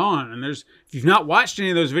podcast is on. And if you've not watched any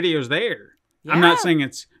of those videos there, I'm not saying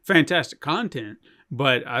it's fantastic content,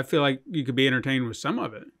 but I feel like you could be entertained with some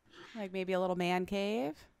of it. Like maybe a little man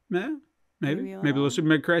cave. Yeah, maybe a little Super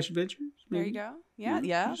Mega Crash Adventures. There you go. Yeah,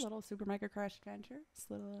 a little Super Mega Crash Adventures.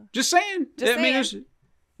 Just saying. Saying.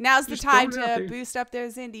 Now's the time to boost up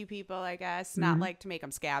those indie people, I guess. Not like to make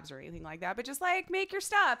them scabs or anything like that, but just like make your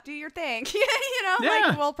stuff, do your thing.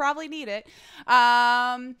 Like we'll probably need it.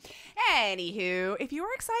 Anywho, if you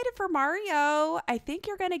were excited for Mario, I think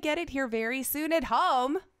you're going to get it here very soon at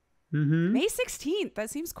home. May 16th. That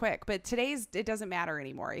seems quick, but it doesn't matter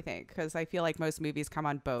anymore, I think, because I feel like most movies come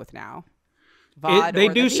on both now. VOD they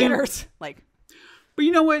or do the theaters. But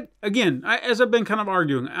you know what? Again, as I've been kind of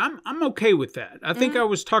arguing, I'm okay with that. I think I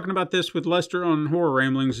was talking about this with Lester on Horror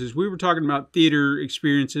Ramblings, is we were talking about theater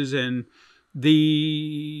experiences and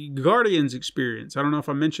the Guardians experience. I don't know if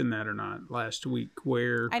I mentioned that or not last week,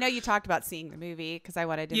 where I know you talked about seeing the movie because I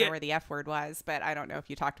wanted to know where the F word was, but I don't know if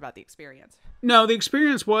you talked about the experience. No, the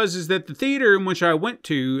experience is that the theater in which I went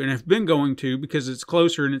to and have been going to because it's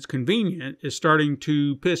closer and it's convenient is starting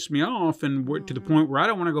to piss me off, and to the point where I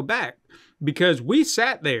don't want to go back. Because we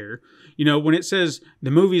sat there, when it says the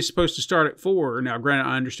movie is supposed to start at 4. Now, granted,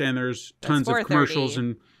 I understand there's tons of commercials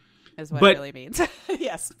is what it really means.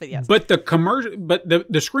 Yes. But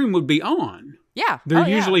the screen would be on. Yeah. They're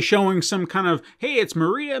usually showing some kind of, hey, it's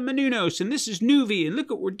Maria Menounos and this is Nuvi and look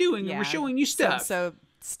what we're doing and we're showing you stuff. So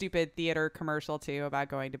stupid theater commercial too about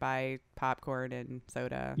going to buy popcorn and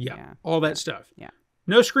soda. Yeah. All that stuff. Yeah.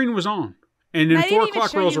 No screen was on. And then 4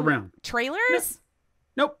 o'clock rolls around. Trailers?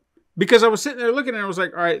 Nope. Because I was sitting there looking and I was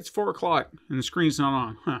like, all right, it's 4 o'clock and the screen's not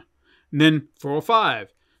on. Huh. And then 4:05,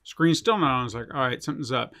 screen's still not on. I was like, all right,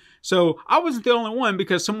 something's up. So I wasn't the only one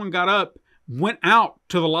because someone got up, went out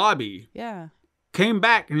to the lobby. Yeah. Came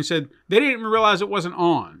back and he said they didn't even realize it wasn't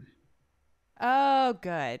on. Oh,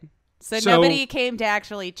 good. So nobody came to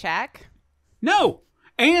actually check? No.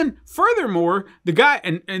 And furthermore, the guy,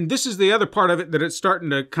 and this is the other part of it that it's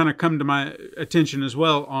starting to kind of come to my attention as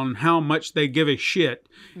well on how much they give a shit,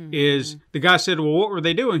 is the guy said, well, what were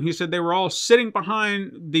they doing? He said they were all sitting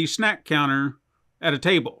behind the snack counter at a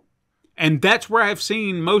table. And that's where I've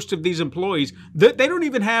seen most of these employees. They don't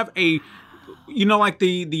even have a, like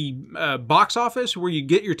the box office where you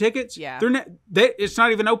get your tickets. Yeah. It's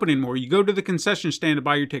not even open anymore. You go to the concession stand to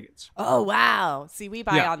buy your tickets. Oh, wow. See, we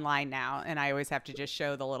buy online now, and I always have to just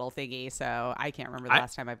show the little thingy, so I can't remember the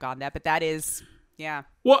last time I've gone that, but that is, yeah.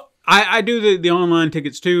 Well, I do the online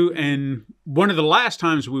tickets too, and one of the last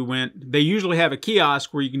times we went, they usually have a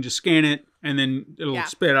kiosk where you can just scan it, and then it'll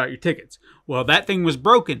spit out your tickets. Well, that thing was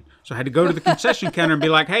broken, so I had to go to the concession counter and be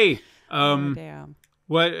like, hey, damn.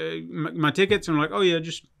 What, my tickets? And I'm like, oh yeah,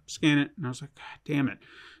 just scan it. And I was like, God damn it.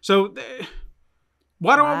 So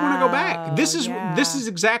why do I want to go back? This is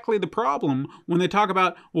exactly the problem when they talk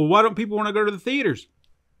about, well, why don't people want to go to the theaters?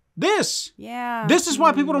 This is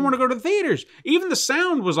why people don't want to go to the theaters. Even the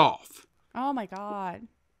sound was off. Oh my God.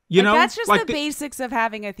 You know, that's just like the basics of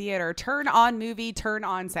having a theater. Turn on movie, turn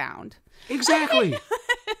on sound. Exactly.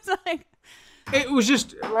 It's like, it was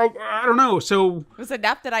just like, I don't know. So it was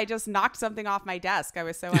enough that I just knocked something off my desk. I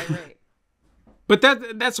was so irate. But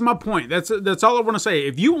that's my point. That's all I want to say.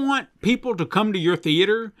 If you want people to come to your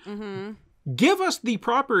theater, give us the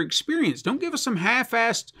proper experience. Don't give us some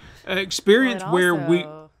half-assed experience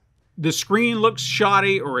where the screen looks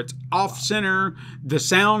shoddy or it's off center, the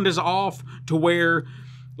sound is off, to where,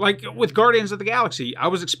 like with Guardians of the Galaxy, I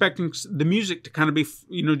was expecting the music to kind of be,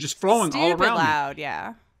 just flowing all around loud, me.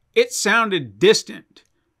 Yeah. It sounded distant.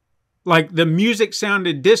 Like the music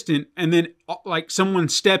sounded distant, and then like someone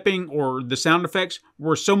stepping or the sound effects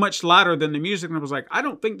were so much louder than the music. And I was like, I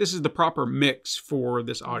don't think this is the proper mix for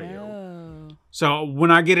this audio. No. So when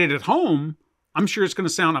I get it at home, I'm sure it's going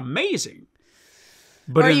to sound amazing.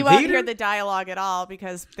 But or in you won't theater, hear the dialogue at all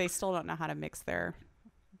because they still don't know how to mix their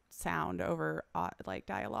sound over like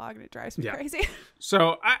dialogue, and it drives me crazy.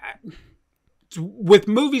 So with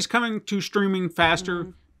movies coming to streaming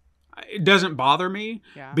faster, it doesn't bother me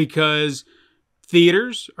because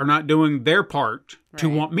theaters are not doing their part to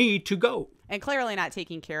want me to go. And clearly not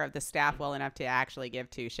taking care of the staff well enough to actually give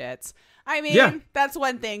two shits. I mean, that's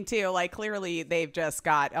one thing too. Like clearly they've just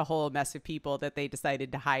got a whole mess of people that they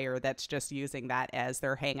decided to hire that's just using that as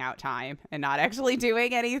their hangout time and not actually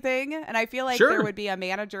doing anything. And I feel like there would be a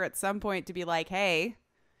manager at some point to be like, hey,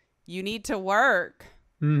 you need to work.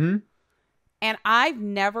 Mm-hmm. And I've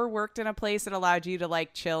never worked in a place that allowed you to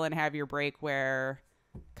like chill and have your break where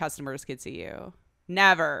customers could see you.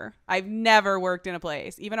 Never. I've never worked in a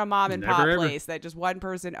place, even a mom and pop place that just one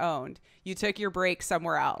person owned. You took your break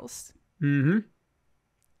somewhere else. Mm-hmm.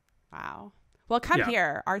 Wow. Well, come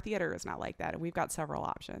here. Our theater is not like that. And we've got several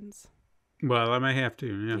options. Well, I may have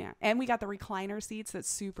to. Yeah. And we got the recliner seats. That's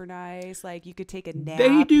super nice. Like you could take a nap.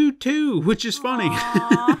 They do too, which is funny.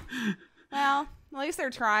 Well, at least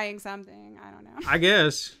they're trying something. I don't know. I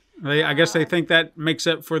guess. I guess they think that makes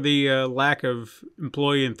up for the lack of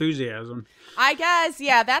employee enthusiasm. I guess,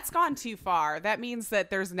 yeah, that's gone too far. That means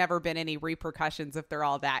that there's never been any repercussions if they're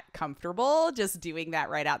all that comfortable just doing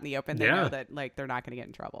that right out in the open. They know that like they're not going to get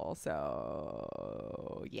in trouble.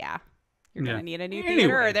 So, yeah. You're going to need a new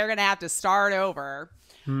theater or they're going to have to start over.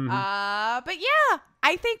 Mm-hmm. But yeah,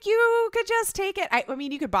 I think you could just take it. I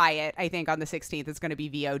mean, you could buy it. I think on the 16th, it's going to be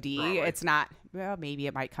VOD. Right. It's not, well, maybe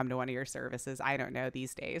it might come to one of your services. I don't know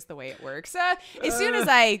these days the way it works. As soon as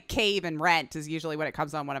I cave and rent is usually when it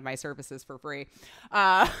comes on one of my services for free.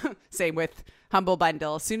 Same with Humble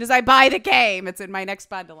Bundle. As soon as I buy the game, it's in my next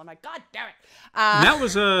bundle. I'm like, God damn it. And that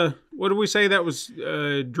was, what did we say? That was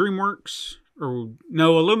DreamWorks? Or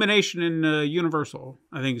no, Illumination and Universal,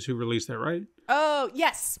 I think is who released that, right? Oh,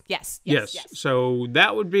 yes. So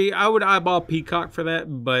that would be, I would eyeball Peacock for that,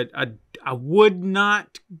 but I would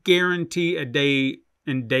not guarantee a day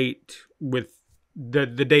and date with the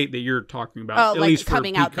date that you're talking about. Oh, at like least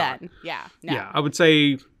coming for out Peacock. then. Yeah. No. Yeah, I would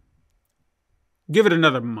say give it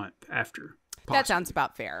another month after. Possibly. That sounds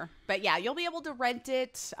about fair. But yeah, you'll be able to rent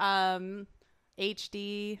it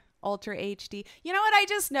HD, Ultra HD. You know what I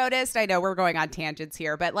just noticed? I know we're going on tangents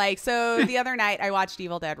here, but like, so the other night I watched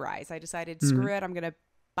Evil Dead Rise. I decided, screw it, I'm going to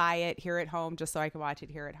buy it here at home just so I can watch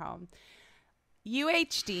it here at home.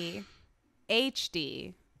 UHD,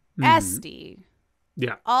 HD, SD.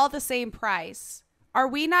 Yeah. All the same price. Are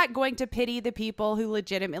we not going to pity the people who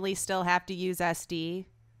legitimately still have to use SD?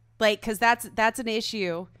 Like, because that's an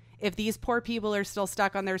issue. If these poor people are still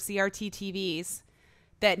stuck on their CRT TVs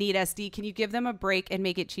that need SD, can you give them a break and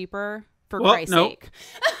make it cheaper for Christ's sake?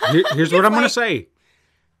 Here's what I'm going to say.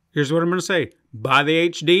 Here's what I'm going to say. Buy the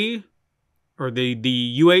HD or the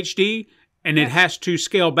UHD, and it has to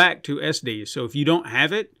scale back to SD. So if you don't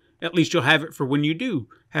have it, at least you'll have it for when you do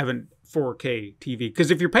have a 4K TV.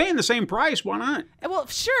 Because if you're paying the same price, why not? Well,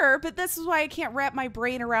 sure, but this is why I can't wrap my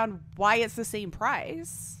brain around why it's the same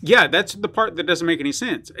price. Yeah, that's the part that doesn't make any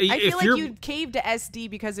sense. I feel like you caved to SD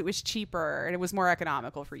because it was cheaper and it was more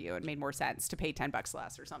economical for you. It made more sense to pay $10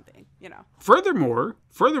 less or something, you know. Furthermore,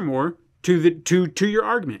 to your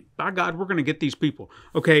argument, by God, we're going to get these people.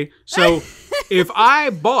 Okay, so if I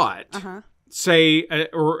bought, say,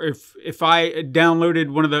 or if I downloaded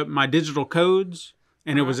one of my digital codes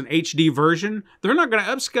and it was an HD version, they're not going to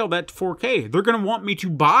upscale that to 4K. They're going to want me to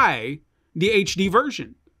buy the HD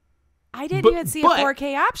version. I didn't even see a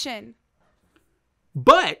 4K option.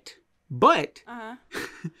 But,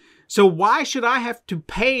 so why should I have to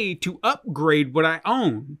pay to upgrade what I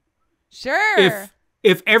own? Sure.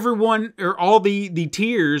 If everyone or all the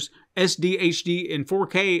tiers, SD, HD, and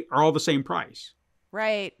 4K are all the same price.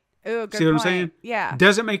 Right. Ooh, good See what point. I'm saying? Yeah.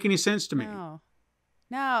 Doesn't make any sense to me.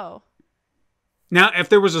 No. Now, if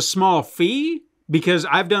there was a small fee, because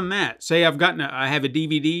I've done that. Say I have a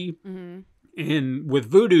DVD, and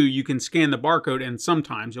with Voodoo, you can scan the barcode, and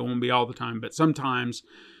sometimes, it won't be all the time, but sometimes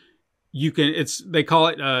you can, they call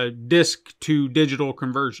it a disc to digital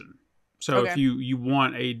conversion. So if you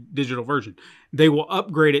want a digital version, they will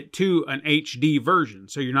upgrade it to an HD version.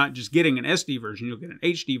 So you're not just getting an SD version, you'll get an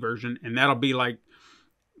HD version, and that'll be like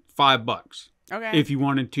 $5. Okay. If you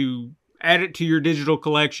wanted to add it to your digital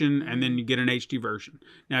collection, and then you get an HD version.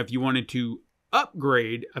 Now, if you wanted to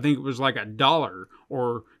upgrade, I think it was like $1,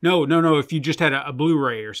 or no. If you just had a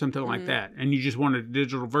Blu-ray or something like that, and you just wanted a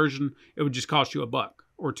digital version, it would just cost you $1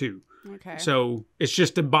 or $2. Okay. So it's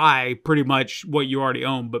just to buy pretty much what you already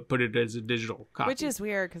own, but put it as a digital copy. Which is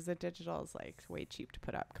weird because the digital is like way cheap to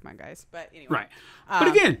put up. Come on, guys. But anyway. Right. But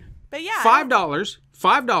again,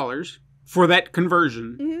 $5 for that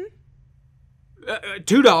conversion.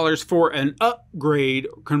 $2 for an upgrade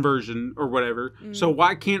conversion or whatever. So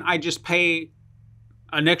why can't I just pay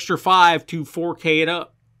an extra $5 to 4K it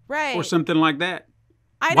up? Right. Or something like that.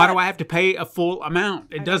 Why do I have to pay a full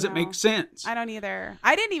amount? It doesn't make sense. I don't either.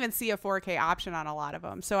 I didn't even see a 4K option on a lot of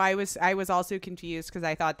them. So I was also confused because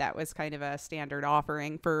I thought that was kind of a standard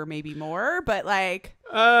offering for maybe more. But like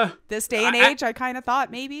this day and age, I kind of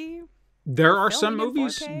thought maybe. There are some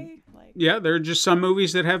movies. Yeah, there are just some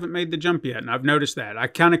movies that haven't made the jump yet. And I've noticed that. I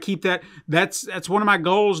kind of keep that. That's one of my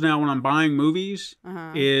goals now when I'm buying movies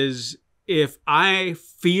is if I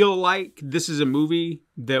feel like this is a movie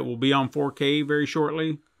that will be on 4K very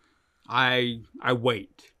shortly, I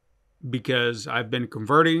wait, because I've been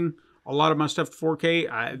converting a lot of my stuff to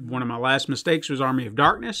 4K. One of my last mistakes was Army of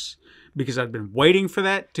Darkness, because I've been waiting for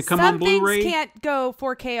that to come on Blu-ray. Some things can't go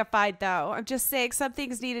 4K-ified, though. I'm just saying some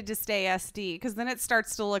things needed to stay SD, because then it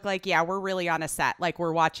starts to look like, yeah, we're really on a set, like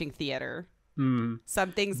we're watching theater. Some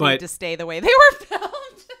things need to stay the way they were filmed.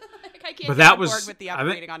 Like, I can't get on board with the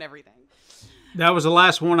upgrading on everything. That was the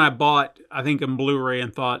last one I bought, I think, in Blu-ray,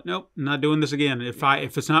 and thought, nope, I'm not doing this again. If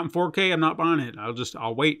it's not in 4K, I'm not buying it.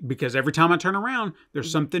 I'll wait, because every time I turn around, there's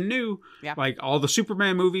something new. Yeah. Like all the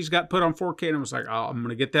Superman movies got put on 4K, and I was like, oh, I'm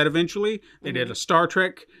going to get that eventually. They did a Star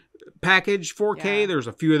Trek package 4K. There's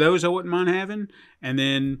a few of those I wouldn't mind having. And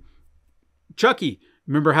then Chucky.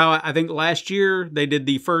 Remember how I think last year they did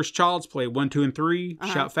the first Child's Play 1, 2, and 3.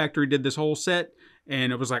 Shout Factory did this whole set,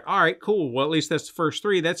 and it was like, all right, cool. Well, at least that's the first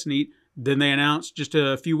 3. That's neat. Then they announced just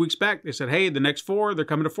a few weeks back, they said, hey, the next 4, they're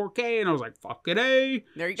coming to 4K. And I was like, fuck it, hey.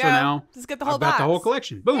 There you go. So now just get the whole I've got the whole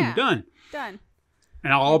collection. Boom, done. And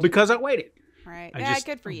all because I waited. Right. Yeah,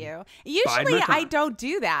 good for you. Usually I don't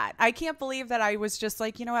do that. I can't believe that I was just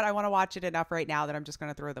like, you know what? I want to watch it enough right now that I'm just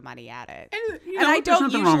going to throw the money at it. And I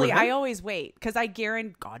don't usually. I always wait, because I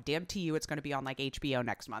guarantee, goddamn to you, it's going to be on like HBO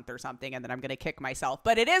next month or something, and then I'm going to kick myself.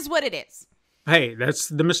 But it is what it is. Hey, that's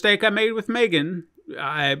the mistake I made with Megan.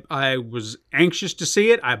 I was anxious to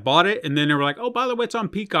see it. I bought it, and then they were like, oh, by the way, it's on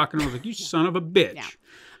Peacock. And I was like, you son of a bitch. Yeah.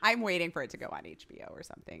 I'm waiting for it to go on HBO or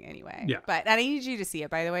something anyway. Yeah. But I need you to see it,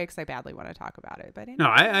 by the way, because I badly want to talk about it. But anyway. No,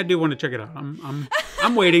 I do want to check it out.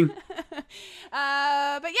 I'm waiting. But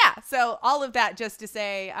yeah, so all of that just to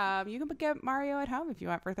say, you can get Mario at home if you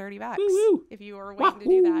want for $30. Woo-hoo. If you were waiting to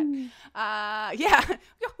do that. Yeah.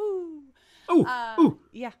 Yahoo!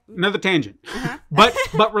 Yeah. Another tangent, but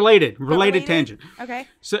related tangent. Okay.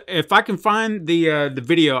 So if I can find the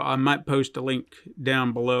video, I might post a link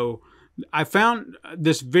down below. I found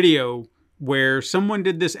this video where someone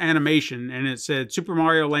did this animation, and it said Super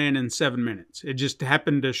Mario Land in 7 minutes. It just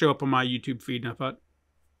happened to show up on my YouTube feed, and I thought,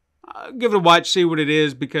 I'll give it a watch, see what it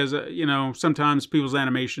is, because sometimes people's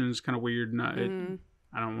animation is kind of weird, and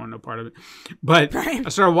I don't want no part of it. But I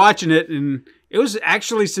started watching it, and it was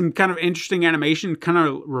actually some kind of interesting animation. Kind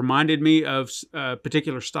of reminded me of a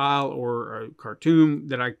particular style or a cartoon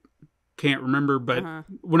that I can't remember. But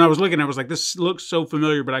when I was looking, I was like, this looks so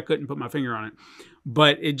familiar, but I couldn't put my finger on it.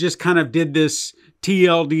 But it just kind of did this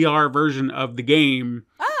TLDR version of the game,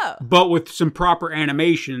 but with some proper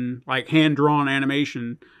animation, like hand-drawn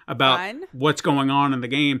animation about what's going on in the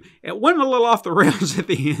game. It went a little off the rails at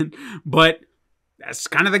the end, but that's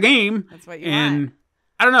kind of the game. That's what you want.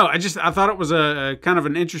 I don't know. I thought it was a kind of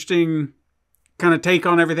an interesting kind of take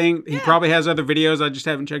on everything. He probably has other videos I just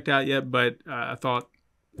haven't checked out yet, but I thought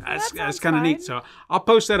that's kind of neat. So I'll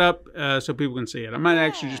post that up so people can see it. I might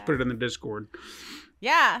actually just put it in the Discord.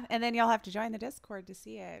 Yeah, and then you'll have to join the Discord to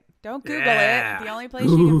see it. Don't Google it. The only place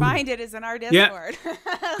you can find it is in our Discord.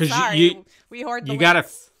 Yeah. Sorry, we hoard the links. You got to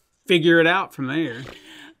figure it out from there.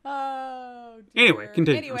 Oh, dear. Anyway,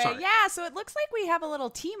 continue. Anyway, yeah, so it looks like we have a little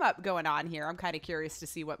team up going on here. I'm kind of curious to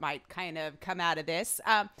see what might kind of come out of this.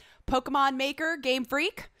 Pokemon maker Game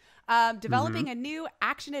Freak developing a new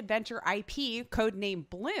action-adventure IP, codenamed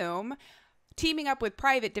Bloom, teaming up with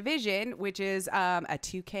Private Division, which is a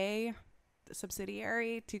 2K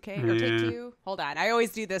subsidiary, 2K or Take-Two. Hold on. I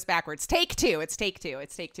always do this backwards. Take-Two. It's Take-Two.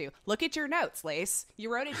 It's Take-Two. Look at your notes, Lace.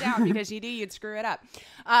 You wrote it down because you knew you'd screw it up.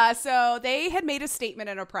 So they had made a statement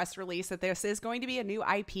in a press release that this is going to be a new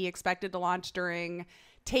IP expected to launch during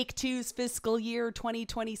Take-Two's fiscal year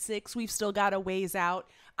 2026. We've still got a ways out.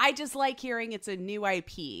 I just like hearing it's a new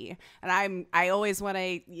IP. And I always want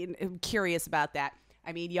to, I'm curious about that.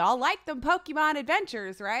 I mean, y'all like them Pokemon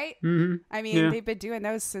adventures, right? Mm-hmm. I mean, they've been doing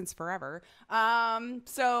those since forever.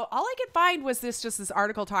 So all I could find was this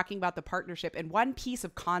article talking about the partnership and one piece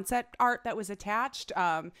of concept art that was attached.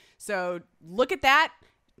 So look at that.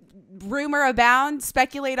 Rumor abound.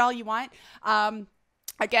 Speculate all you want.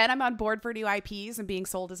 Again, I'm on board for new IPs and being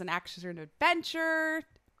sold as an action adventure.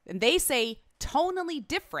 And they say tonally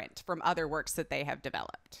different from other works that they have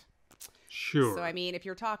developed. Sure. So, I mean, if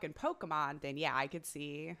you're talking Pokemon, then yeah, I could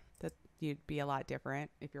see that you'd be a lot different.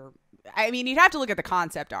 You'd have to look at the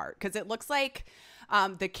concept art because it looks like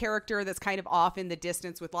the character that's kind of off in the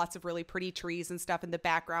distance with lots of really pretty trees and stuff in the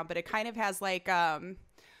background, but it kind of has like, trying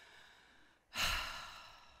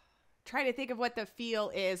to think of what the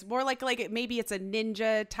feel is. More like maybe it's a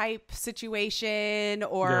ninja type situation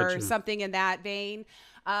or something in that vein.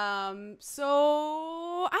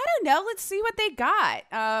 So I don't know. Let's see what they got.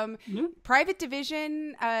 Private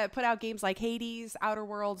Division put out games like Hades, Outer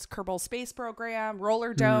Worlds, Kerbal Space Program,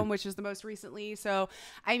 Roller Dome, which is the most recently. So,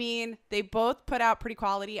 I mean, they both put out pretty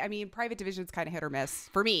quality. I mean, Private Division's kind of hit or miss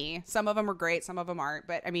for me. Some of them are great, some of them aren't.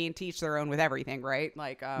 But I mean, to each their own with everything, right?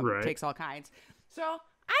 Like, takes all kinds. So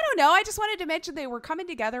I don't know. I just wanted to mention they were coming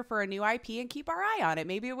together for a new IP and keep our eye on it.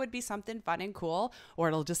 Maybe it would be something fun and cool, or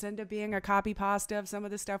it'll just end up being a copy pasta of some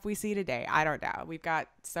of the stuff we see today. I don't know. We've got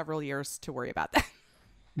several years to worry about that.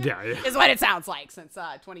 Yeah. Is what it sounds like, since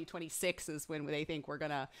 2026 is when they think we're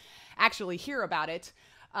going to actually hear about it.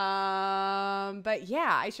 But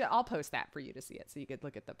yeah, I'll post that for you to see it so you could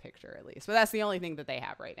look at the picture at least. But that's the only thing that they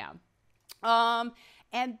have right now.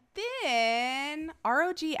 And then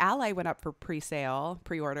ROG Ally went up for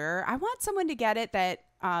pre-order. I want someone to get it that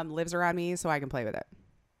lives around me so I can play with it.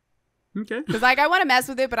 Okay. Because I want to mess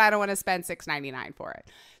with it, but I don't want to spend $6.99 for it.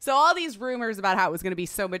 So all these rumors about how it was going to be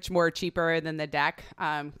so much more cheaper than the deck,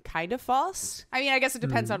 kind of false. I mean, I guess it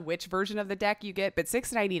depends on which version of the deck you get, but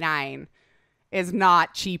 $6.99 is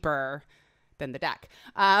not cheaper than the deck.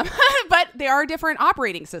 But there are different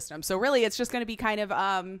operating systems. So really, it's just going to be kind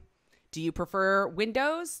of... do you prefer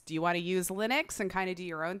Windows? Do you want to use Linux and kind of do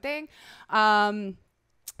your own thing?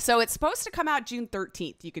 So it's supposed to come out June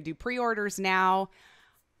 13th. You can do pre-orders now.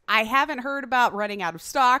 I haven't heard about running out of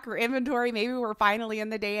stock or inventory. Maybe we're finally in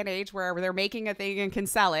the day and age where they're making a thing and can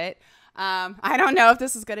sell it. I don't know if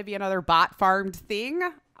this is going to be another bot farmed thing.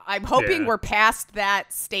 I'm hoping we're past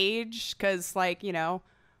that stage because,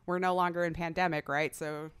 we're no longer in pandemic, right?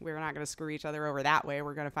 So we're not going to screw each other over that way.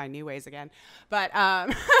 We're going to find new ways again. But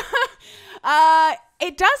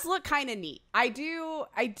it does look kind of neat. I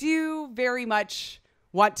do very much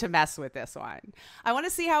want to mess with this one. I want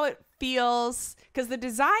to see how it feels because the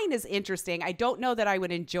design is interesting. I don't know that I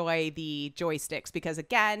would enjoy the joysticks because,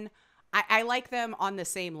 again, I like them on the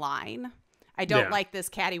same line. I don't like this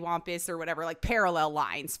cattywampus or whatever, like parallel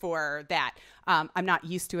lines for that. I'm not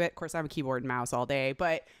used to it. Of course, I'm a keyboard and mouse all day,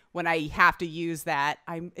 but when I have to use that,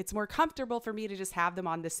 it's more comfortable for me to just have them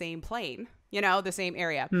on the same plane, the same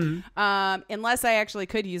area. Mm-hmm. Unless I actually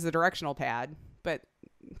could use the directional pad, but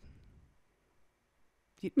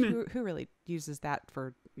who really uses that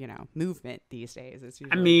for, movement these days? It's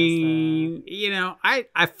usually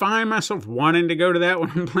I find myself wanting to go to that when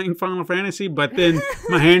I'm playing Final Fantasy, but then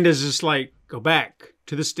my hand is just like, go back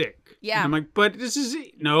to the stick. Yeah. And I'm like, but this is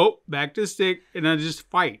it. No, back to the stick, and I just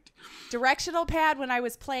fight. Directional pad when I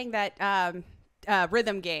was playing that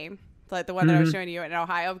rhythm game, like the one that I was showing you in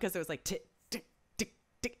Ohio, because it was like tick, tick, tick,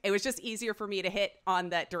 tick. It was just easier for me to hit on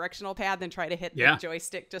that directional pad than try to hit the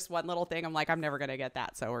joystick, just one little thing. I'm like, I'm never going to get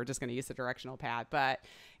that, so we're just going to use the directional pad. But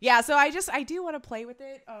yeah, so I do want to play with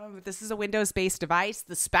it. This is a Windows-based device.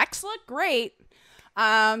 The specs look great.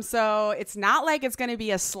 So it's not like it's going to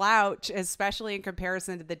be a slouch, especially in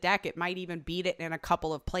comparison to the deck. It might even beat it in a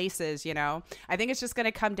couple of places, I think it's just going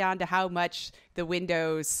to come down to how much the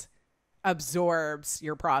Windows absorbs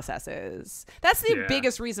your processes. That's the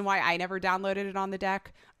biggest reason why I never downloaded it on the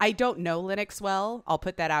deck. I don't know Linux well. I'll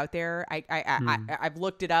put that out there. I've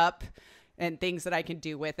looked it up and things that I can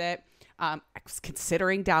do with it. I was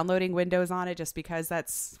considering downloading Windows on it just because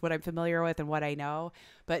that's what I'm familiar with and what I know.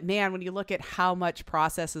 But man, when you look at how much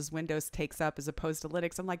processes Windows takes up as opposed to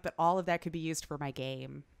Linux, I'm like, but all of that could be used for my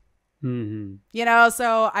game. You know,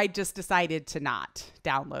 so I just decided to not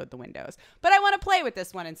download the Windows. But I want to play with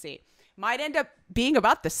this one and see. Might end up being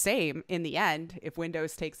about the same in the end if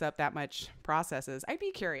Windows takes up that much processes. I'd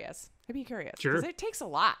be curious. Sure. Because it takes a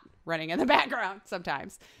lot running in the background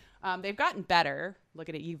sometimes. They've gotten better.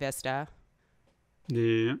 Looking at you, Vista.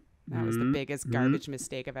 Yeah. That was the biggest garbage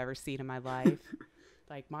mistake I've ever seen in my life.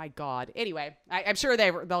 Like, my God. Anyway, I'm sure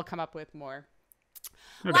they'll come up with more.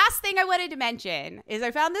 Okay. Last thing I wanted to mention is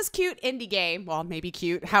I found this cute indie game. Well, maybe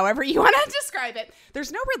cute, however you want to describe it.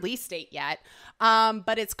 There's no release date yet,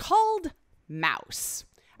 but it's called Mouse.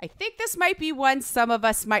 I think this might be one some of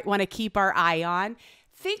us might want to keep our eye on.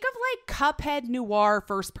 Think of like Cuphead Noir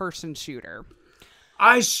first-person shooter.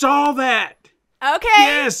 I saw that. Okay.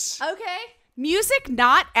 Yes. Okay. Music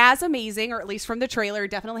not as amazing, or at least from the trailer,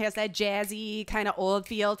 definitely has that jazzy kind of old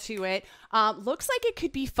feel to it. Looks like it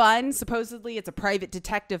could be fun. Supposedly it's a private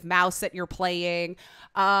detective mouse that you're playing.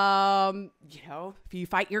 You know, if you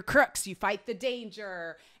fight your crooks, you fight the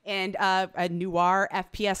danger, and a noir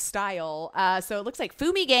FPS style. So it looks like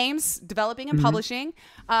Fumi Games developing and publishing.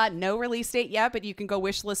 No release date yet, but you can go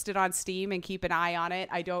wish list it on Steam and keep an eye on it.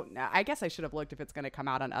 I guess I should have looked if it's going to come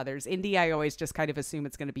out on others. Indie, I always just kind of assume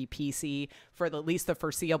it's going to be PC for at least the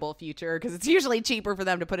foreseeable future, because it's usually cheaper for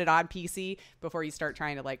them to put it on PC before you start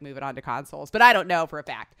trying to like move it onto consoles. But I don't know for a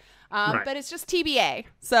fact. Right. But it's just TBA.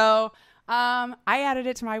 So I added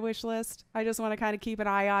it to my wish list. I just want to kind of keep an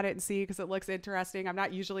eye on it and see, because it looks interesting. I'm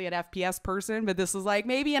not usually an FPS person, but this is like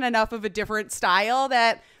maybe in enough of a different style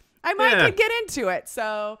that I might could get into it.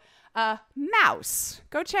 So Mouse,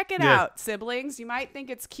 go check it out, siblings. You might think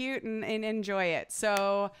it's cute and enjoy it.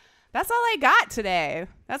 So that's all I got today.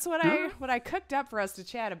 That's what I cooked up for us to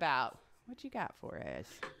chat about. What you got for us?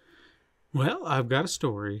 Well, I've got a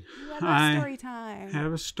story. Story time. I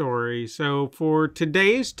have a story. So for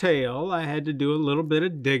today's tale, I had to do a little bit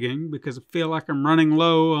of digging because I feel like I'm running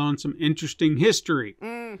low on some interesting history.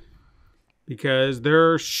 Because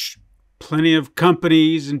there's plenty of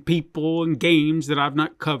companies and people and games that I've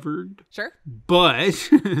not covered. Sure. But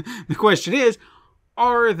the question is,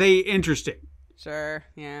 are they interesting? Sure,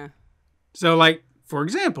 yeah. So, like, for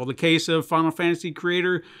example, the case of Final Fantasy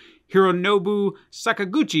creator Hironobu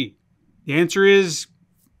Sakaguchi. The answer is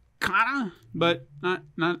kinda, but not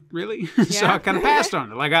really. So I kind of passed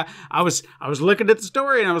on it. Like I was looking at the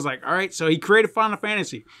story and I was like, all right, so he created Final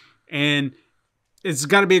Fantasy, and it's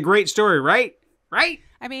got to be a great story, right? Right?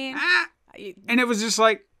 I mean, and it was just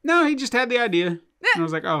like, no, he just had the idea, and I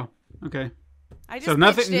was like, oh, okay. I just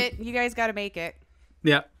pitched it. You guys got to make it.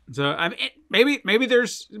 Yeah. So I mean, maybe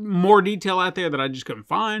there's more detail out there that I just couldn't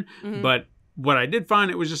find, but what I did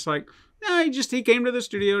find, it was just like, no, he came to the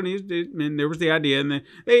studio and there was the idea, and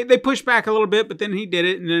they pushed back a little bit, but then he did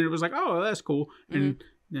it, and then it was like, oh, that's cool, and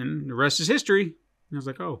then the rest is history. And I was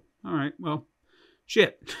like, oh, all right, well,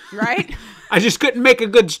 shit, right? I just couldn't make a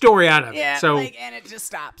good story out of it. Yeah, so and it just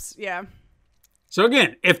stops. Yeah. So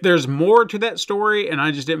again, if there's more to that story and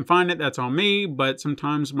I just didn't find it, that's on me. But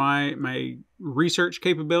sometimes my research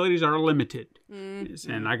capabilities are limited,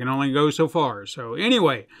 and I can only go so far. So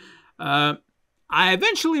anyway, I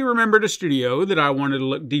eventually remembered a studio that I wanted to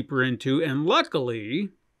look deeper into, and luckily,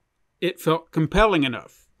 it felt compelling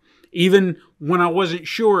enough. Even when I wasn't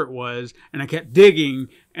sure it was, and I kept digging,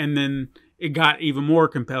 and then it got even more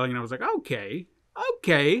compelling, and I was like, okay.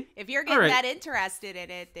 If you're getting that interested in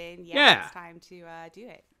it, then it's time to do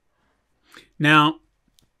it. Now,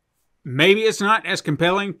 maybe it's not as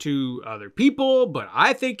compelling to other people, but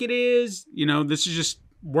I think it is. You know, this is just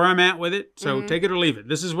where I'm at with it, so take it or leave it.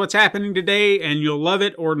 This is what's happening today, and you'll love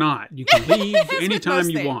it or not. You can leave anytime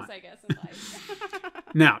you want. I guess, in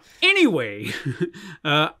life. Now, anyway,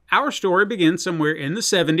 our story begins somewhere in the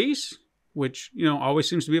 70s, which, you know, always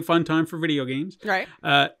seems to be a fun time for video games. Right.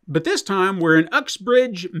 But this time, we're in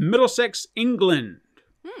Uxbridge, Middlesex, England.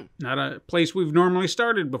 Not a place we've normally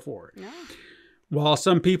started before. No. While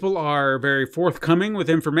some people are very forthcoming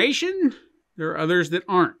with information, there are others that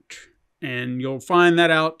aren't. And you'll find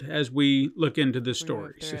that out as we look into the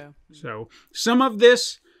story. So some of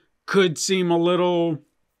this could seem a little,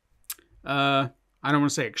 I don't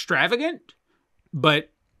want to say extravagant,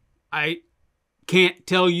 but I can't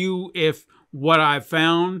tell you if what I've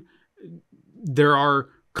found, there are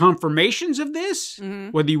confirmations of this,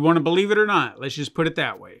 whether you want to believe it or not. Let's just put it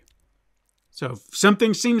that way. So if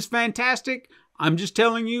something seems fantastic, I'm just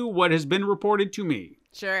telling you what has been reported to me.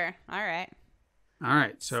 Sure. All right. All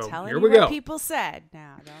right, so here we we go. What people said.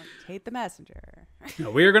 Now, don't hate the messenger.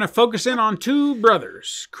 Now, we are going to focus in on two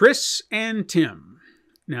brothers, Chris and Tim.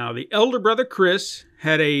 Now, the elder brother, Chris,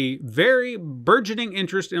 had a very burgeoning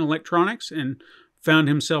interest in electronics and found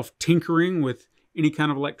himself tinkering with any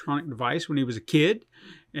kind of electronic device when he was a kid.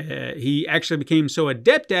 He actually became so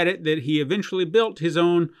adept at it that he eventually built his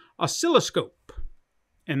own oscilloscope.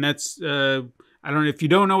 And that's, I don't know if you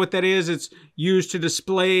don't know what that is. It's used to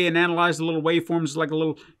display and analyze the little waveforms, like a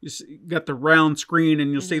little, you got the round screen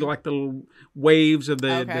and you'll see like the little waves of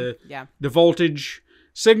the voltage,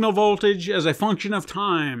 signal voltage as a function of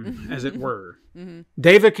time, as it were.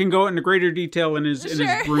 David can go into greater detail in his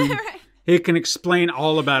room. He can explain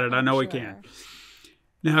all about it. I know he can.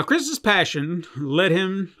 Now, Chris's passion led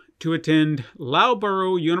him to attend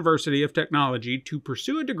Loughborough University of Technology to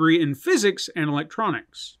pursue a degree in physics and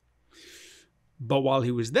electronics. But while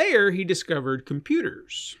he was there, he discovered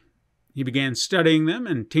computers. He began studying them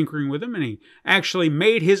and tinkering with them, and he actually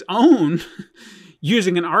made his own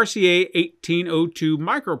using an RCA 1802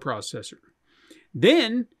 microprocessor.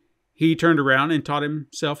 Then he turned around and taught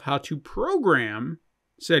himself how to program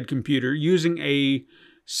said computer using a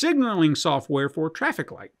signaling software for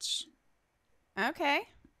traffic lights. Okay.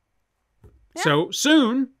 Yeah. So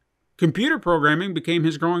soon, computer programming became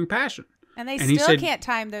his growing passion. And they still can't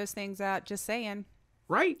time those things out, just saying.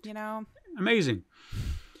 Right. You know? Amazing.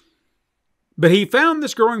 But he found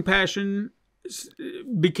this growing passion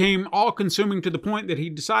became all-consuming to the point that he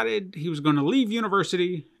decided he was going to leave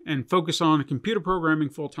university and focus on computer programming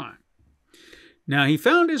full-time. Now, he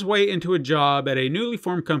found his way into a job at a newly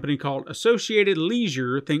formed company called Associated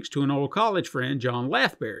Leisure, thanks to an old college friend, John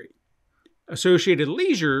Lathbury. Associated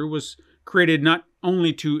Leisure was created not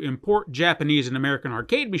only to import Japanese and American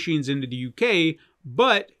arcade machines into the UK,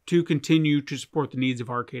 but to continue to support the needs of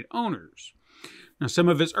arcade owners. Now, some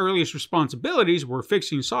of its earliest responsibilities were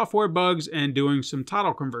fixing software bugs and doing some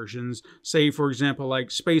title conversions, say, for example,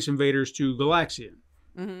 like Space Invaders to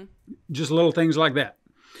Galaxian. Just little things like that.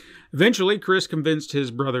 Eventually, Chris convinced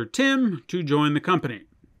his brother Tim to join the company,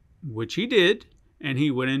 which he did, and he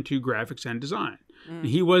went into graphics and design.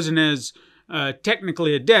 He wasn't as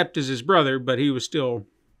technically adept as his brother, but he was still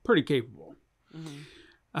pretty capable.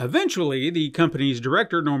 Eventually, the company's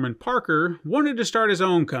director, Norman Parker, wanted to start his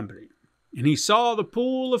own company, and he saw the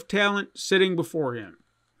pool of talent sitting before him.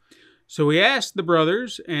 So he asked the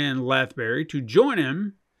brothers and Lathbury to join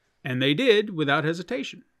him, and they did without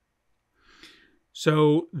hesitation.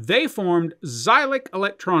 So they formed Xylic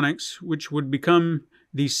Electronics, which would become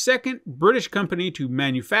the second British company to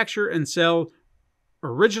manufacture and sell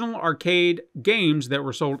original arcade games that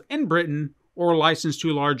were sold in Britain or licensed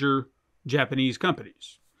to larger Japanese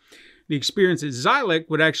companies. The experience at Xylic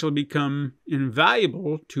would actually become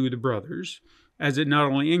invaluable to the brothers, as it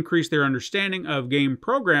not only increased their understanding of game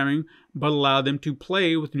programming, but allowed them to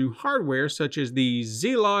play with new hardware such as the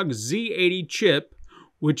Zilog Z80 chip,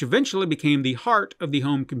 which eventually became the heart of the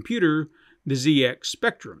home computer, the ZX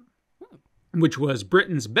Spectrum, which was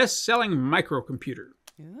Britain's best-selling microcomputer.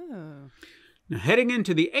 Now, heading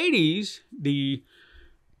into the 80s, the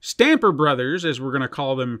Stamper brothers, as we're going to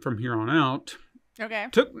call them from here on out,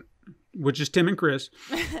 which is Tim and Chris,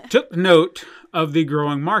 took note of the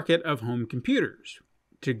growing market of home computers.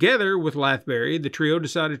 Together with Lathbury, the trio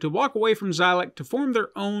decided to walk away from Xylic to form their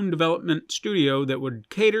own development studio that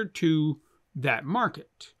would cater to that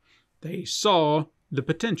market. They saw the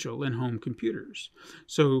potential in home computers.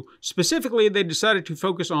 So specifically, they decided to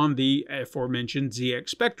focus on the aforementioned ZX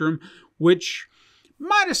Spectrum, which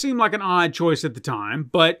might have seemed like an odd choice at the time,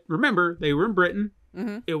 but remember, they were in Britain.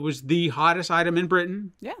 It was the hottest item in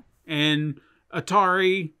Britain. And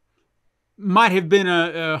Atari might have been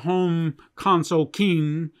a home console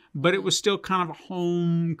king, but it was still kind of a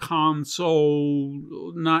home console,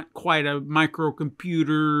 not quite a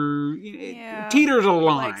microcomputer. It teeters a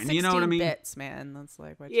line, like you know what I mean? 16 bits, man. That's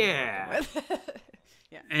like what you're working with.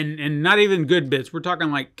 And not even good bits. We're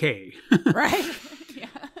talking like K. Right?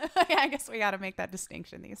 I guess we got to make that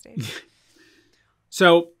distinction these days.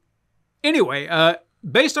 So, anyway,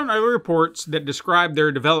 based on early reports that describe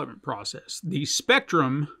their development process, the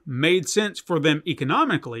Spectrum made sense for them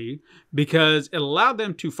economically because it allowed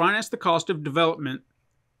them to finance the cost of development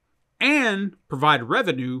and provide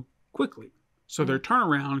revenue quickly. So their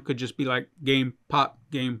turnaround could just be like game, pop,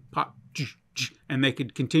 and they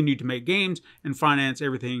could continue to make games and finance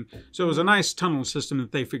everything. So it was a nice tunnel system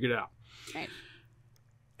that they figured out. Right.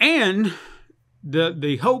 And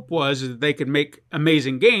the hope was that they could make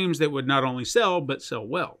amazing games that would not only sell, but sell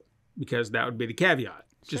well. Because that would be the caveat.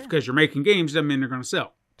 Just because you're making games doesn't mean they're going to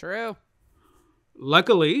sell. True.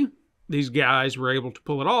 Luckily, these guys were able to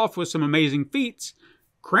pull it off with some amazing feats,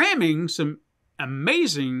 cramming some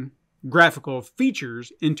amazing graphical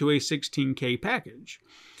features into a 16K package,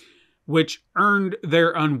 which earned their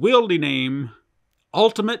unwieldy name,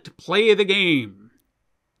 Ultimate Play of the Game.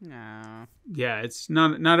 No. Yeah, it's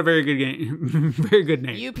not a very good game. Very good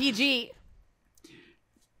name. UPG.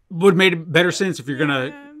 Would have made better sense if you're going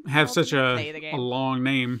to have such play the a game. long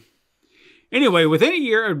name. Anyway, within a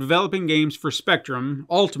year of developing games for Spectrum,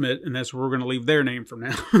 Ultimate, and that's where we're going to leave their name from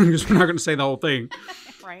now, because we're not going to say the whole thing,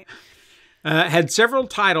 Right. had several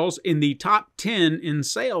titles in the top 10 in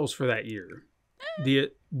sales for that year.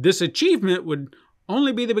 This achievement would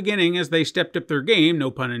only be the beginning as they stepped up their game,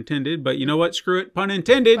 no pun intended, but you know what? Screw it, pun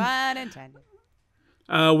intended. Pun intended.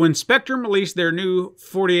 When Spectrum released their new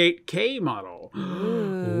 48K model.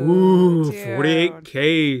 Ooh, dude.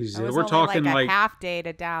 48Ks. It was We're only talking like a like half day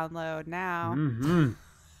to download now.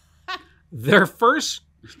 Their first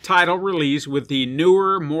title release with the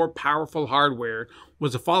newer, more powerful hardware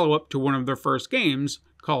was a follow-up to one of their first games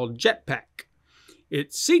called Jetpack.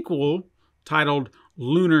 Its sequel, titled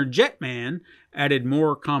Lunar Jetman, added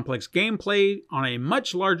more complex gameplay on a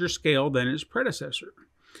much larger scale than its predecessor.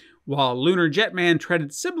 While Lunar Jetman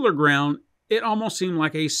treaded similar ground, it almost seemed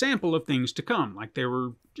like a sample of things to come, like they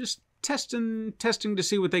were just testing to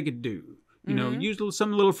see what they could do. You know, use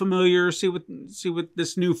some little familiar, see what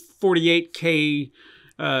this new 48K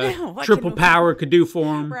triple power could do for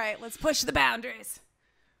them. Right, let's push the boundaries.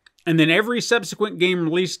 And then every subsequent game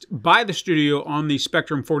released by the studio on the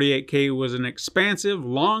Spectrum 48K was an expansive,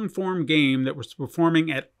 long-form game that was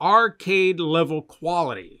performing at arcade-level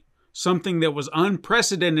quality. Something that was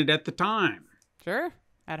unprecedented at the time. Sure.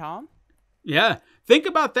 At home? Yeah. Think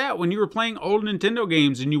about that when you were playing old Nintendo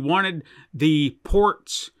games and you wanted the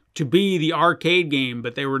ports to be the arcade game,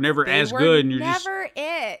 but they were never as good. And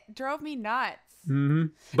It drove me nuts.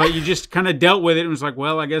 But you just kind of dealt with it and was like,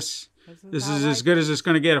 well, I guess this is as good as it's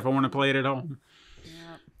going to get if I want to play it at home.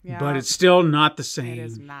 Yeah. But it's still not the same. It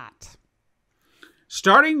is not.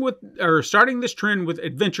 Starting this trend with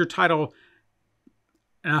adventure title,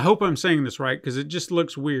 and I hope I'm saying this right because it just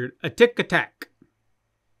looks weird. A Tick Attack.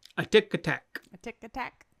 A Tick Attack. A Tick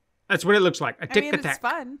Attack. That's what it looks like. A Tick Attack. It's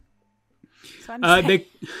fun. It's fun to say.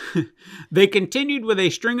 They continued with a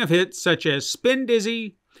string of hits such as Spin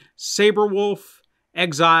Dizzy, Saber Wolf,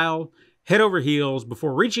 Exile, Head Over Heels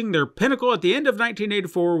before reaching their pinnacle at the end of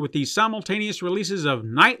 1984 with the simultaneous releases of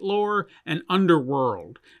Night Lore and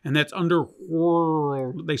Underworld. And that's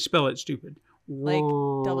Underworld. They spell it stupid. Like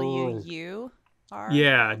World. W-U?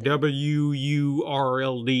 Yeah, W-U-R-L-D-E.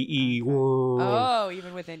 Oh,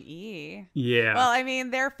 even with an E. Yeah. Well, I mean,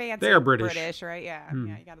 they're fancy. They're British. Right? Yeah.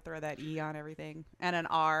 Yeah, you got to throw that E on everything. And an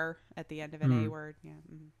R at the end of an A word. Yeah.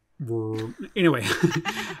 Anyway.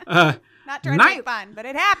 Not trying to make fun, but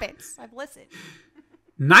it happens. I've listened.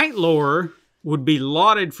 Night Lore would be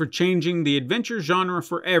lauded for changing the adventure genre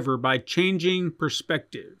forever by changing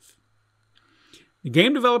perspective. The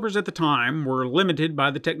game developers at the time were limited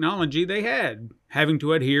by the technology they had, having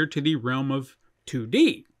to adhere to the realm of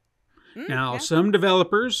 2D. Now, some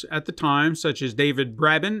developers at the time, such as David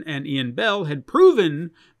Braben and Ian Bell, had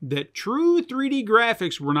proven that true 3D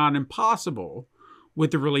graphics were not impossible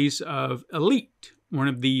with the release of Elite, one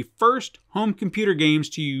of the first home computer games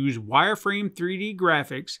to use wireframe 3D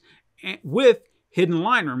graphics with hidden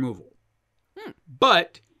line removal.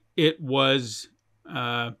 But it was...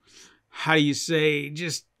 how do you say,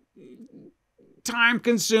 just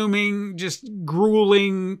time-consuming, just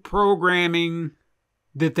grueling programming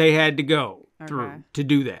that they had to go through to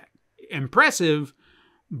do that. Impressive,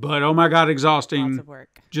 but oh my God, exhausting. Lots of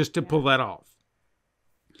work. Just to pull that off.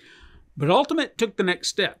 But Ultimate took the next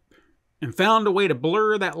step and found a way to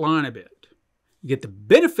blur that line a bit. You get the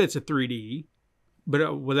benefits of 3D,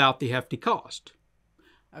 but without the hefty cost.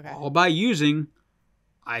 Okay. All by using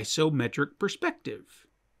isometric perspective.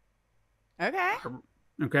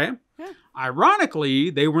 Okay. Yeah. Ironically,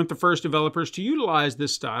 they weren't the first developers to utilize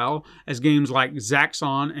this style, as games like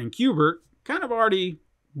Zaxxon and Qbert kind of already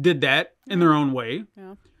did that in their own way.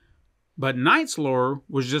 Yeah. But Knight's Lore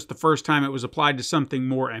was just the first time it was applied to something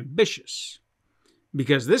more ambitious.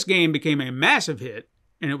 Because this game became a massive hit,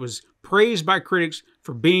 and it was praised by critics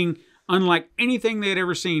for being unlike anything they had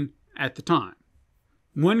ever seen at the time.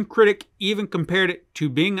 One critic even compared it to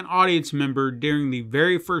being an audience member during the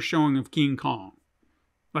very first showing of King Kong.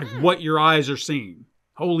 Like what your eyes are seeing.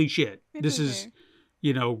 Holy shit. This is,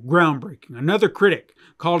 groundbreaking. Another critic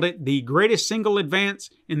called it the greatest single advance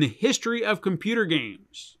in the history of computer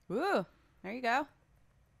games. Ooh, there you go.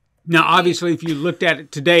 Now, obviously, if you looked at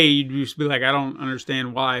it today, you'd just be like, I don't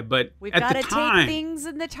understand why. But we've at got the to time, take things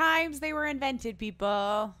in the times they were invented,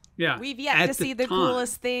 people. Yeah. We've yet to see the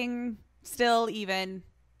coolest thing still even,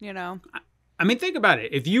 I mean, think about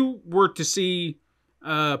it. If you were to see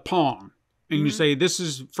Pong and you say, this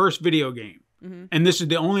is first video game, and this is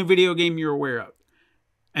the only video game you're aware of,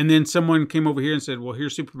 and then someone came over here and said, well,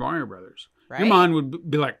 here's Super Mario Brothers. Right. Your mind would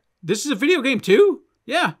be like, this is a video game too?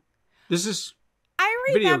 Yeah. This is...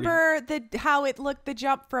 I remember how it looked, the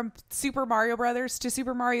jump from Super Mario Brothers to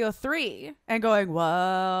Super Mario 3 and going,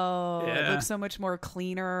 whoa, it looks so much more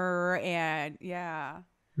cleaner and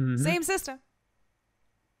same system.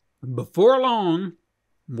 Before long,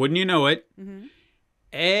 wouldn't you know it,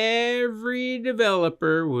 every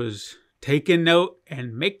developer was taking note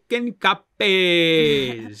and making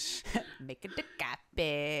copies. Making the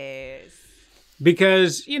copies.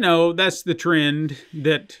 Because, that's the trend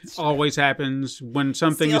that always happens when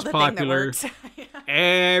something is popular.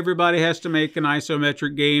 Everybody has to make an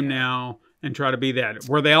isometric game now and try to be that.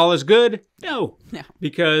 Were they all as good? No.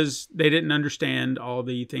 Because they didn't understand all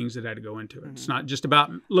the things that had to go into it. It's not just about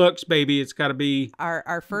looks, baby. It's got to be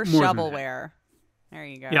our first shovelware. There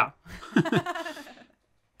you go. Yeah.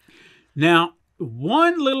 Now,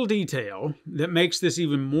 one little detail that makes this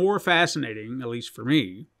even more fascinating, at least for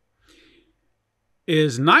me,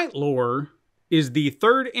 is Night Lore is the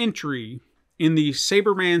third entry in the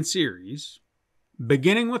Saberman series,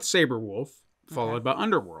 beginning with Saberwolf, followed by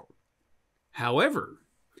Underworld. However,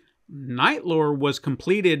 Night Lore was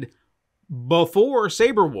completed before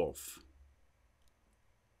Saberwolf.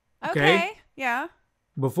 Okay, yeah.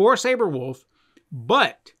 Before Saberwolf,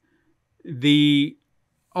 but the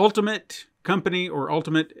Ultimate company or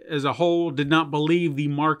Ultimate as a whole did not believe the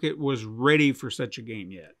market was ready for such a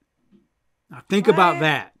game yet. Now think about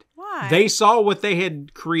that. Why? They saw what they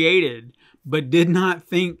had created, but did not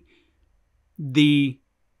think the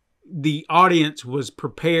audience was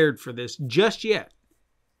prepared for this just yet.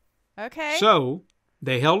 Okay. So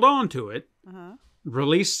they held on to it,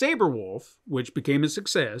 released Saberwolf, which became a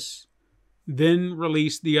success, then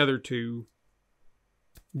released the other two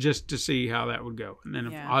just to see how that would go. And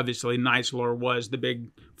then obviously Night Lore was the big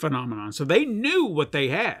phenomenon. So they knew what they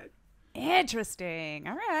had. Interesting.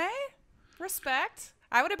 All right. Respect.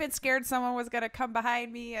 I would have been scared someone was going to come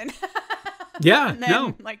behind me and yeah, and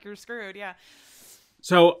then, like you're screwed. Yeah.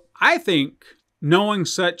 So I think knowing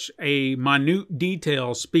such a minute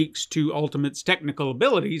detail speaks to Ultimate's technical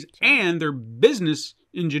abilities and their business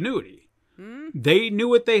ingenuity. They knew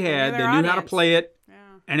what they had. They knew how to play it,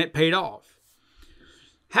 and it paid off.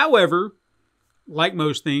 However, like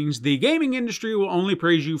most things, the gaming industry will only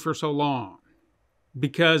praise you for so long.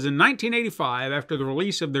 Because in 1985, after the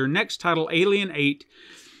release of their next title, Alien 8,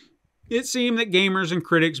 it seemed that gamers and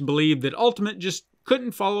critics believed that Ultimate just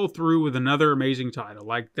couldn't follow through with another amazing title.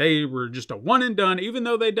 Like they were just a one and done, even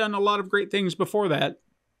though they'd done a lot of great things before that.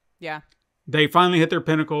 Yeah. They finally hit their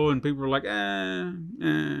pinnacle and people were like,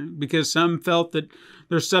 because some felt that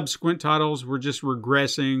their subsequent titles were just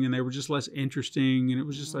regressing and they were just less interesting. And it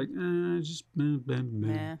was just like, And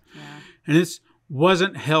it's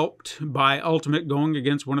wasn't helped by Ultimate going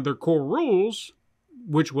against one of their core rules,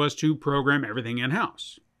 which was to program everything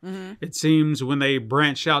in-house. It seems when they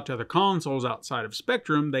branched out to other consoles outside of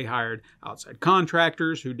Spectrum, they hired outside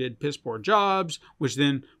contractors who did piss-poor jobs, which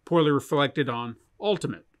then poorly reflected on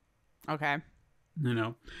Ultimate. Okay.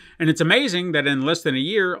 And it's amazing that in less than a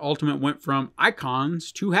year, Ultimate went from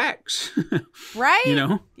icons to hacks.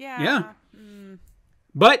 Right? Yeah.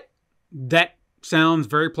 But that sounds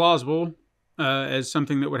very plausible as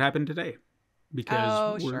something that would happen today.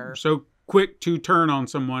 Because we're so quick to turn on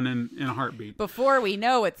someone in a heartbeat. Before we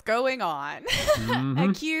know what's going on.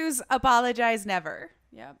 Accuse, apologize, never.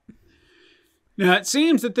 Yep. Now, it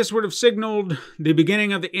seems that this would have signaled the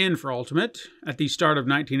beginning of the end for Ultimate. At the start of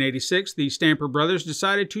 1986, the Stamper brothers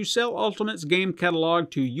decided to sell Ultimate's game catalog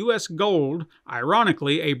to US Gold,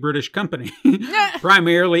 ironically a British company,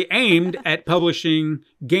 primarily aimed at publishing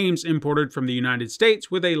games imported from the United States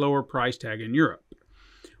with a lower price tag in Europe.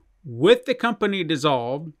 With the company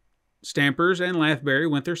dissolved, Stampers and Lathberry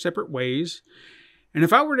went their separate ways, and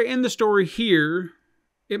if I were to end the story here,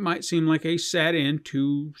 it might seem like a sad end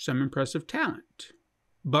to some impressive talent.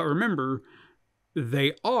 But remember,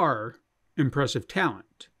 they are impressive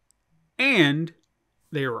talent. And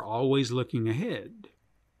they are always looking ahead.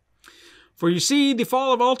 For you see, the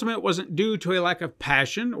fall of Ultimate wasn't due to a lack of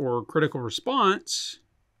passion or critical response.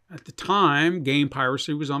 At the time, game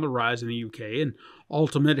piracy was on the rise in the UK, and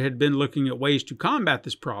Ultimate had been looking at ways to combat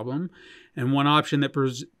this problem, and one option that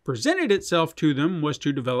presented itself to them was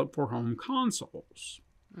to develop for home consoles.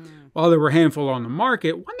 While there were a handful on the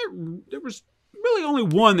market, there was really only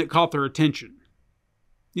one that caught their attention.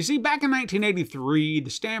 You see, back in 1983, the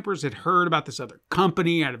Stampers had heard about this other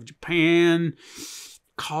company out of Japan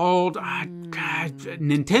called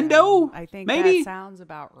Nintendo? I think maybe? that sounds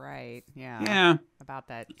about right. Yeah. About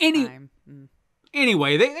that time.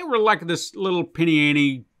 Anyway, they were like this little penny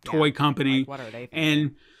ante toy company. Like, what are they thinking?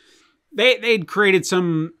 And they'd created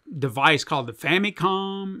some device called the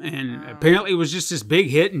Famicom, and apparently it was just this big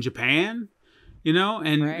hit in Japan, you know,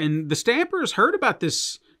 and the Stampers heard about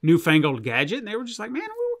this newfangled gadget, and they were just like, man,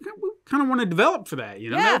 we kind of want to develop for that, you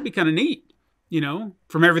know, that would be kind of neat, you know,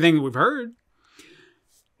 from everything that we've heard.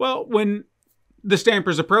 Well, when the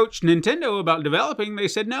Stampers approached Nintendo about developing, they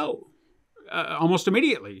said no. Almost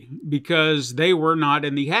immediately, because they were not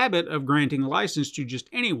in the habit of granting a license to just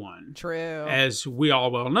anyone. True. As we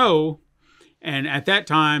all well know. And at that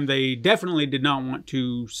time, they definitely did not want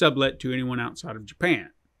to sublet to anyone outside of Japan.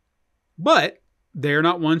 But they're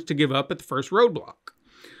not ones to give up at the first roadblock.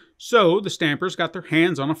 So the Stampers got their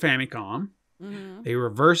hands on a Famicom. Mm-hmm. They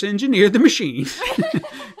reverse engineered the machine.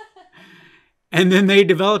 And then they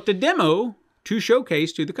developed a demo to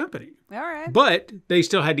showcase to the company. All right. But they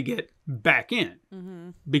still had to get back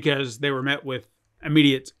in because they were met with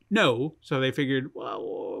immediate no. So they figured,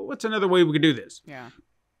 well, what's another way we could do this? Yeah.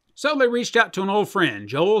 So they reached out to an old friend,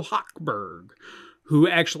 Joel Hochberg, who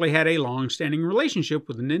actually had a long-standing relationship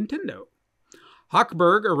with Nintendo.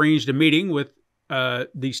 Hochberg arranged a meeting with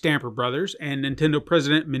the Stamper brothers and Nintendo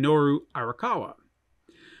president Minoru Arakawa.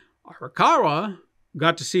 Arakawa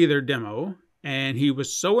got to see their demo, and he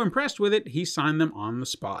was so impressed with it, he signed them on the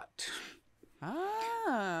spot.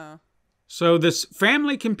 Ah. So this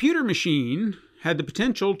family computer machine had the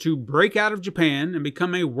potential to break out of Japan and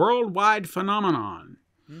become a worldwide phenomenon.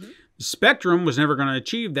 Mm-hmm. The Spectrum was never going to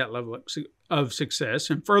achieve that level of success,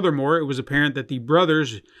 and furthermore, it was apparent that the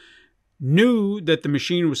brothers knew that the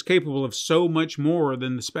machine was capable of so much more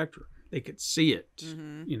than the Spectrum. They could see it,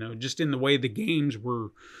 you know, just in the way the games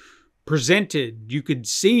were presented. You could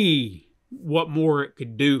see what more it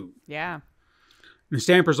could do. Yeah. The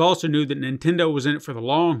Stampers also knew that Nintendo was in it for the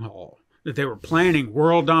long haul, that they were planning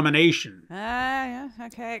world domination. Yeah,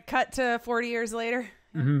 okay. Cut to 40 years later.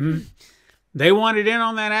 Mm-hmm. They wanted in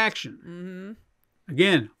on that action. Mm-hmm.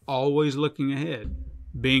 Again, always looking ahead,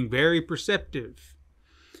 being very perceptive.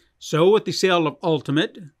 So with the sale of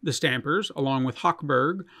Ultimate, the Stampers, along with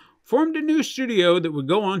Hochberg, formed a new studio that would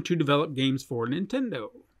go on to develop games for Nintendo.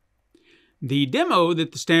 The demo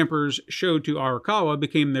that the Stampers showed to Arakawa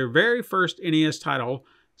became their very first NES title,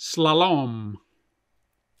 Slalom.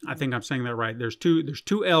 I think I'm saying that right. There's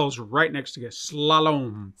two L's right next to it.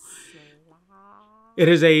 Slalom. It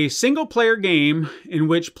is a single-player game in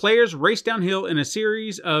which players race downhill in a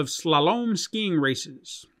series of slalom skiing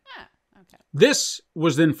races. Okay. This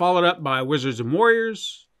was then followed up by Wizards and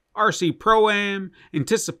Warriors, RC Pro-Am,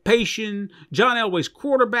 Anticipation, John Elway's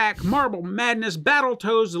Quarterback, Marble Madness,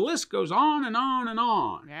 Battletoads, the list goes on and on and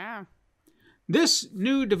on. Yeah. This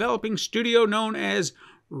new developing studio known as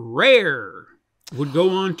Rare would go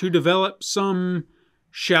on to develop some,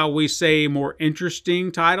 shall we say, more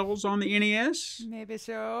interesting titles on the NES. Maybe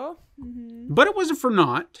so. Mm-hmm. But it wasn't for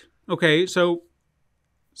naught. Okay, so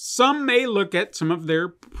some may look at some of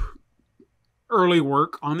their early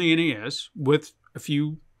work on the NES with a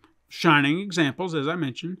few shining examples, as I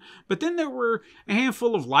mentioned. But then there were a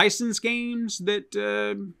handful of licensed games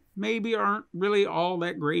that maybe aren't really all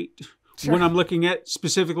that great. Sure. When I'm looking at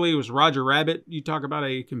specifically, it was Roger Rabbit. You talk about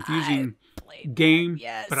a confusing game.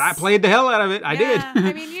 Yes. But I played the hell out of it. I did.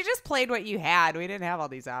 I mean, you just played what you had. We didn't have all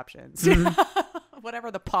these options. Mm-hmm.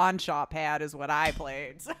 Whatever the pawn shop had is what I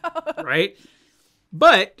played. So. Right.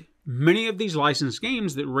 But many of these licensed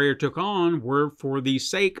games that Rare took on were for the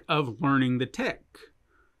sake of learning the tech.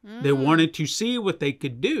 They wanted to see what they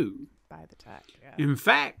could do. By the tech, yeah. In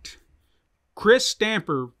fact, Chris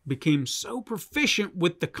Stamper became so proficient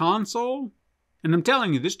with the console, and I'm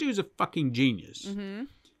telling you, this dude's a fucking genius. Mm-hmm.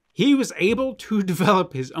 He was able to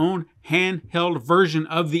develop his own handheld version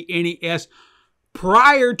of the NES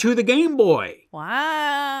prior to the Game Boy.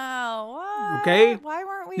 Wow. What? Okay. Why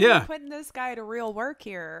weren't we putting this guy to real work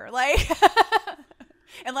here? Like,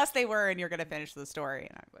 unless they were, and you're going to finish the story.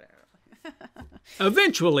 Whatever.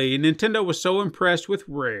 Eventually, Nintendo was so impressed with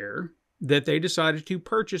Rare that they decided to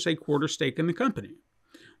purchase a quarter stake in the company,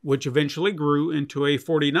 which eventually grew into a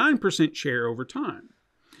 49% share over time.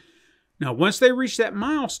 Now, once they reached that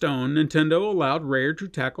milestone, Nintendo allowed Rare to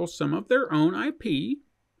tackle some of their own IP,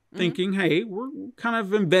 thinking, hey, we're kind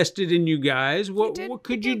of invested in you guys. What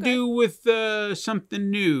could you do with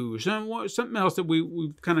something new, something else that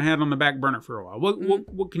we've kind of had on the back burner for a while?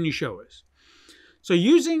 What can you show us? So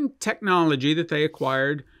using technology that they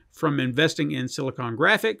acquired from investing in Silicon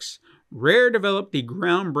Graphics, Rare developed the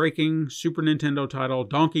groundbreaking Super Nintendo title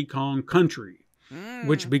Donkey Kong Country,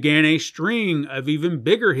 which began a string of even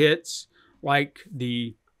bigger hits like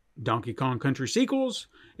the Donkey Kong Country sequels,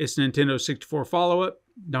 its Nintendo 64 follow-up,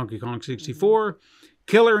 Donkey Kong 64,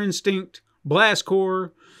 Killer Instinct, Blast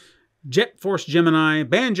Corps, Jet Force Gemini,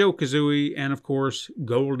 Banjo-Kazooie, and of course,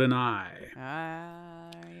 GoldenEye.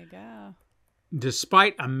 There you go.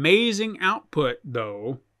 Despite amazing output,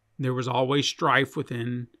 though, there was always strife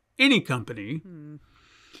within any company.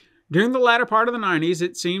 During the latter part of the 90s,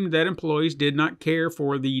 it seemed that employees did not care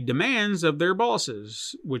for the demands of their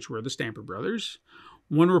bosses, which were the Stamper Brothers.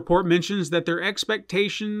 One report mentions that their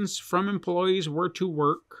expectations from employees were to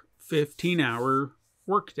work 15-hour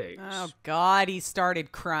workdays. Oh, God, he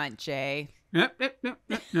started crunch, eh? Yep.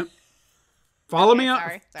 Follow me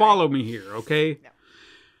sorry. Follow me here, okay? No.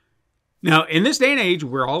 Now, in this day and age,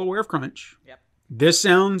 we're all aware of crunch. Yep. This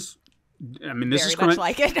sounds, this Very is much crunch.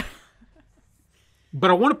 like it. But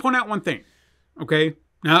I want to point out one thing, okay?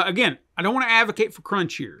 Now, again, I don't want to advocate for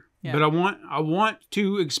crunch here, but I want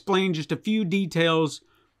to explain just a few details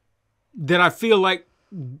that I feel like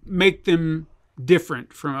make them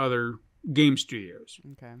different from other game studios.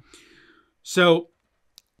 Okay. So,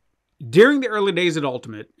 during the early days at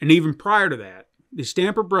Ultimate, and even prior to that, the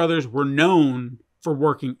Stamper Brothers were known for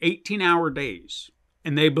working 18-hour days,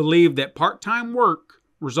 and they believed that part-time work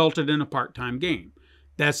resulted in a part-time game.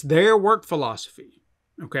 That's their work philosophy.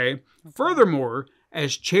 Okay? Furthermore,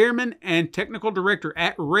 as chairman and technical director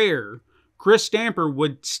at Rare, Chris Stamper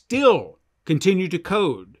would still continue to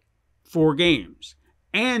code for games.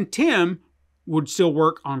 And Tim would still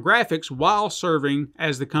work on graphics while serving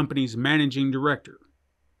as the company's managing director.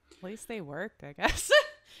 At least they worked, I guess.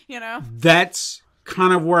 That's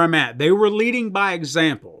kind of where I'm at. They were leading by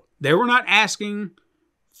example. They were not asking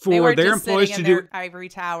for their employees to do their ivory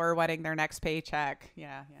tower, wanting their next paycheck.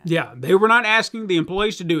 Yeah. Yeah, they were not asking the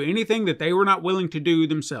employees to do anything that they were not willing to do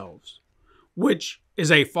themselves, which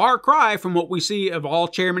is a far cry from what we see of all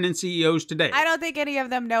chairmen and CEOs today. I don't think any of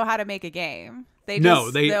them know how to make a game. They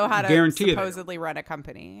know how to supposedly run a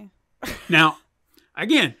company. Now,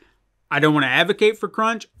 again, I don't want to advocate for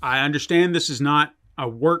crunch. I understand this is not a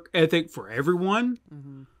work ethic for everyone.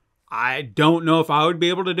 I don't know if I would be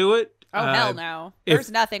able to do it. Oh, hell no.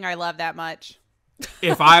 There's nothing I love that much.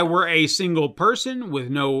 If I were a single person with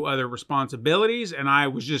no other responsibilities and I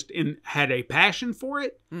was just had a passion for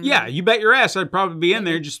it, yeah, you bet your ass I'd probably be in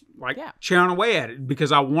there just chowing away at it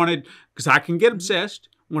because I can get obsessed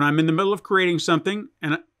when I'm in the middle of creating something,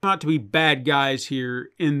 and not to be bad guys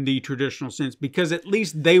here in the traditional sense, because at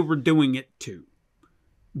least they were doing it too.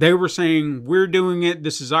 They were saying, we're doing it,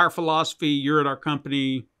 this is our philosophy, you're at our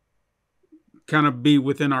company, kind of be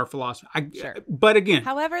within our philosophy. Sure. But again,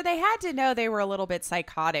 however, they had to know they were a little bit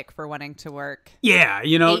psychotic for wanting to work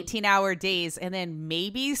 18-hour days and then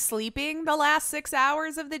maybe sleeping the last 6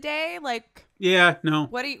 hours of the day. Like, yeah, no.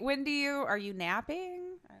 Are you napping?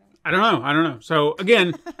 I don't know. So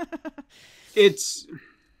again, it's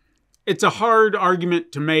a hard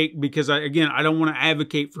argument to make because I don't want to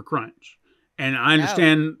advocate for crunch. And I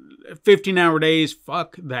understand 15-hour days,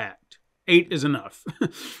 fuck that. 8 is enough.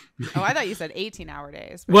 Oh, I thought you said 18-hour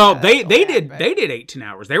days. Well, they did 18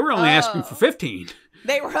 hours. They were only asking for 15.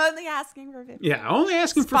 They were only asking for 15. Yeah, only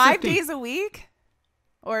asking for 5 15. days a week?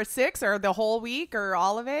 Or 6 or the whole week or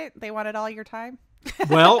all of it? They wanted all your time?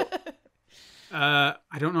 Well, I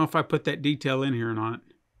don't know if I put that detail in here or not.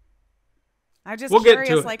 I'm just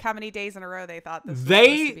curious, like how many days in a row they thought this was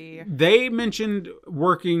supposed to be. They mentioned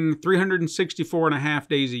working 364 and a half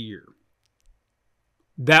days a year.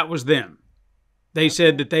 That was them. They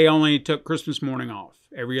said that they only took Christmas morning off.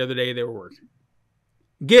 Every other day they were working.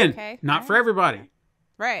 Again, not for everybody.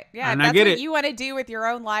 Right. Yeah. And if I get that's what it. you want to do with your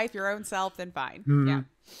own life, your own self, then fine.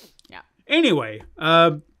 Yeah. Anyway,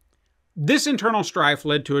 this internal strife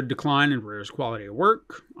led to a decline in Rare's quality of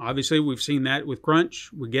work. Obviously, we've seen that with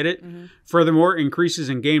crunch. We get it. Furthermore, increases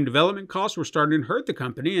in game development costs were starting to hurt the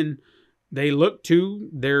company, and they looked to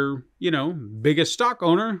their, biggest stock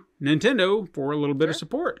owner, Nintendo, for a little bit of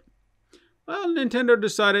support. Well, Nintendo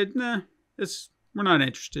decided, we're not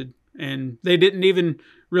interested. And they didn't even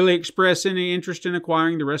really express any interest in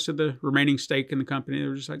acquiring the rest of the remaining stake in the company. They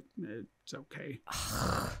were just like, it's okay.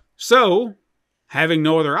 So, having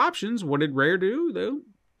no other options, what did Rare do? They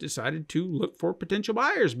decided to look for potential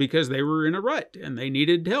buyers because they were in a rut and they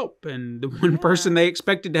needed help. And the one person they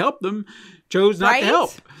expected to help them chose not to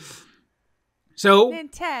help. So,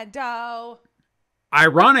 Nintendo.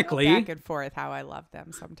 Ironically, back and forth how I love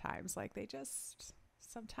them sometimes. Like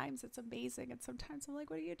sometimes it's amazing and sometimes I'm like,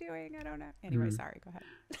 what are you doing? I don't know. Anyway, sorry, go ahead.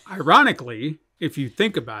 Ironically, if you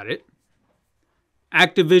think about it,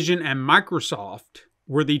 Activision and Microsoft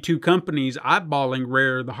were the two companies eyeballing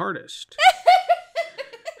Rare the hardest.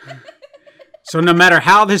 So no matter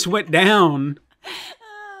how this went down,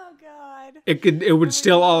 oh God, it would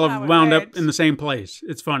still all have wound up in the same place.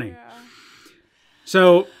 It's funny.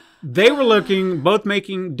 So They were looking, both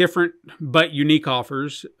making different but unique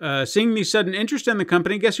offers. Seeing the sudden interest in the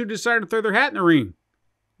company, guess who decided to throw their hat in the ring?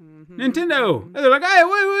 Nintendo. And they're like, hey,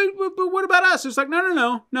 what about us? It's like,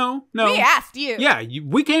 no. We asked you. Yeah,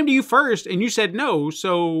 we came to you first, and you said no,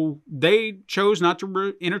 so they chose not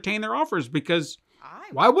to entertain their offers because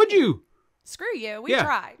why would you? Screw you. We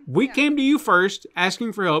tried. We came to you first,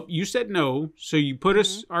 asking for help. You said no, so you put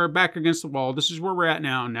us our back against the wall. This is where we're at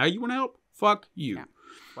now. Now you want to help? Fuck you. Yeah.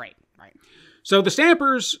 Right. So the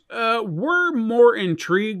Stampers were more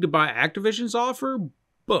intrigued by Activision's offer,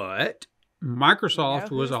 but Microsoft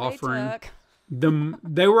was offering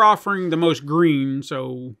they were offering the most green,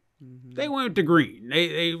 so they went to green.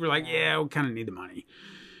 They were like, yeah, we kind of need the money.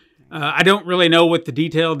 I don't really know what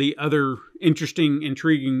the other interesting,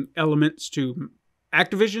 intriguing elements to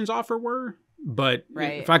Activision's offer were, but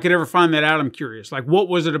if I could ever find that out, I'm curious. Like, what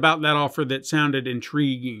was it about that offer that sounded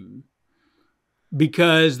intriguing?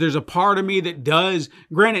 Because there's a part of me that does.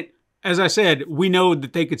 Granted, as I said, we know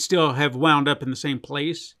that they could still have wound up in the same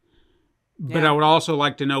place, but I would also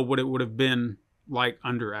like to know what it would have been like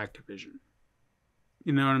under Activision.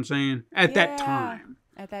 You know what I'm saying? At that time.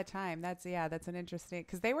 At that time, that's an interesting,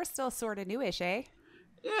 because they were still sort of newish, eh?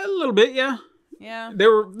 Yeah, a little bit, yeah. Yeah. They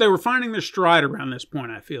were finding their stride around this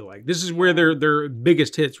point, I feel like. This is where their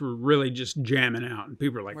biggest hits were really just jamming out, and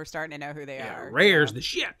people are like, we're starting to know who they are. Rare's the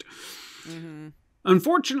shit.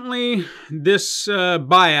 Unfortunately, this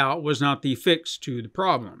buyout was not the fix to the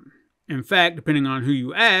problem. In fact, depending on who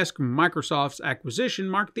you ask, Microsoft's acquisition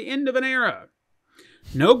marked the end of an era.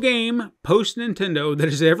 No game post-Nintendo that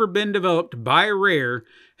has ever been developed by Rare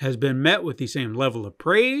has been met with the same level of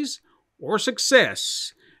praise or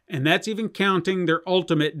success, and that's even counting their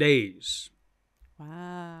Ultimate days.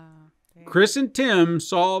 Wow. Chris and Tim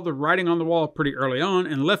saw the writing on the wall pretty early on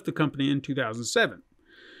and left the company in 2007.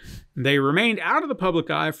 They remained out of the public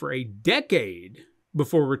eye for a decade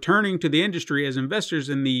before returning to the industry as investors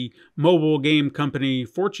in the mobile game company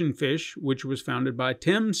Fortune Fish, which was founded by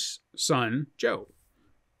Tim's son, Joe.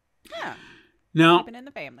 Yeah. Now, keeping in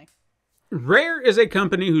the family. Rare is a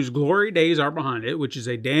company whose glory days are behind it, which is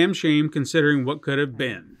a damn shame considering what could have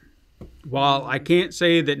been. While I can't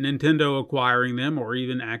say that Nintendo acquiring them or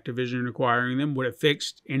even Activision acquiring them would have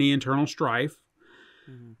fixed any internal strife,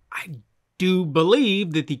 I do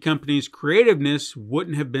believe that the company's creativeness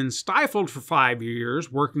wouldn't have been stifled for 5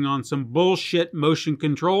 years working on some bullshit motion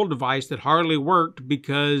control device that hardly worked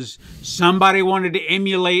because somebody wanted to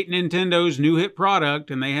emulate Nintendo's new hit product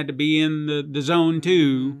and they had to be in the zone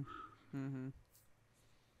too.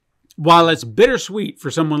 While it's bittersweet for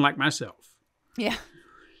someone like myself. Yeah.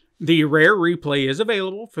 The Rare replay is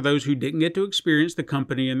available for those who didn't get to experience the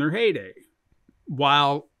company in their heyday.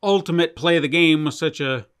 While Ultimate Play of the Game was such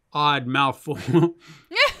a odd mouthful.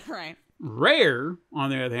 Yeah, right. Rare, on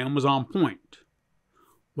the other hand, was on point.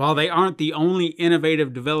 While they aren't the only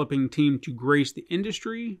innovative developing team to grace the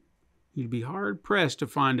industry, you'd be hard-pressed to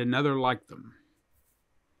find another like them.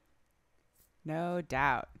 No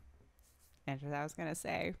doubt. And as I was going to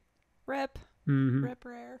say, rip. Mm-hmm. Rip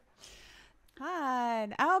Rare.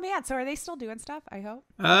 Fun. Oh, man. So are they still doing stuff, I hope?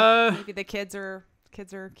 Maybe the kids are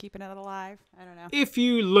keeping it alive. I don't know. If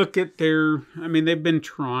you look at their, I mean, they've been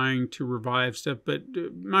trying to revive stuff, but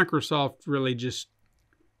Microsoft really just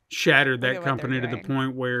shattered that company to the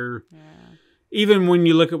point where even when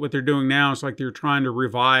you look at what they're doing now, it's like they're trying to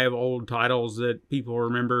revive old titles that people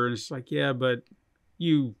remember. And it's like, yeah, but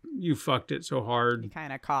you fucked it so hard. You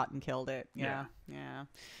kind of caught and killed it. Yeah.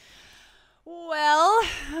 Well,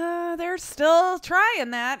 they're still trying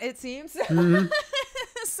that, it seems. Mm-hmm.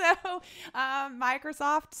 So,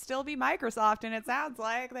 Microsoft still be Microsoft, and it sounds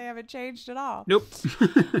like they haven't changed at all. Nope.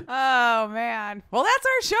 Oh, man. Well, that's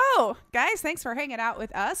our show. Guys, thanks for hanging out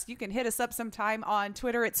with us. You can hit us up sometime on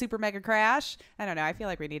Twitter at Super Mega Crash. I don't know. I feel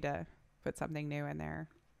like we need to put something new in there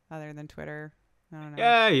other than Twitter. I don't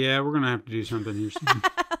know. Yeah, we're going to have to do something here soon.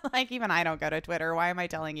 Like, even I don't go to Twitter. Why am I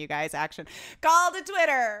telling you guys? Action. Call to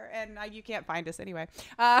Twitter. And you can't find us anyway.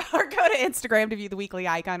 Or go to Instagram to view the weekly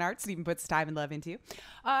icon art Stephen puts time and love into.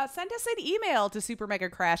 Send us an email to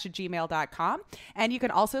supermegacrash@gmail.com. And you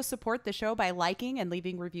can also support the show by liking and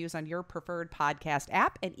leaving reviews on your preferred podcast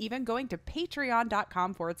app, and even going to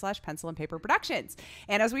patreon.com/pencil and paper productions.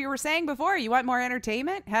 And as we were saying before, you want more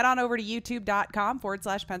entertainment? Head on over to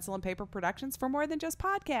youtube.com/pencil and paper productions for more than just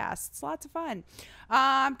podcasts. Lots of fun.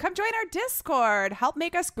 Come join our Discord. Help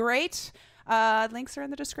make us great. Links are in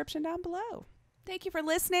the description down below. Thank you for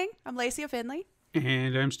listening. I'm Lacey Finley.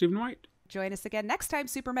 And I'm Stephen White. Join us again next time,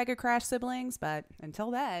 Super Mega Crash siblings. But until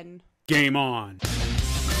then, game on.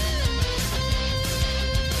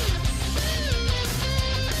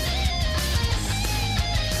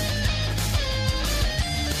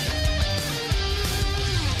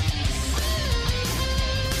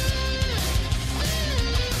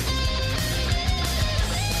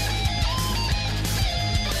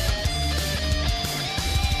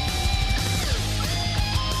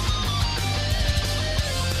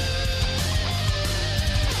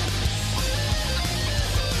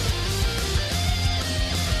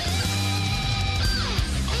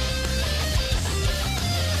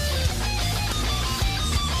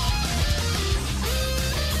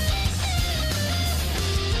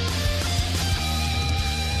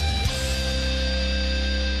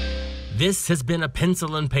 This has been a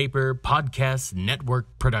Pencil and Paper Podcast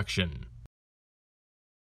Network production.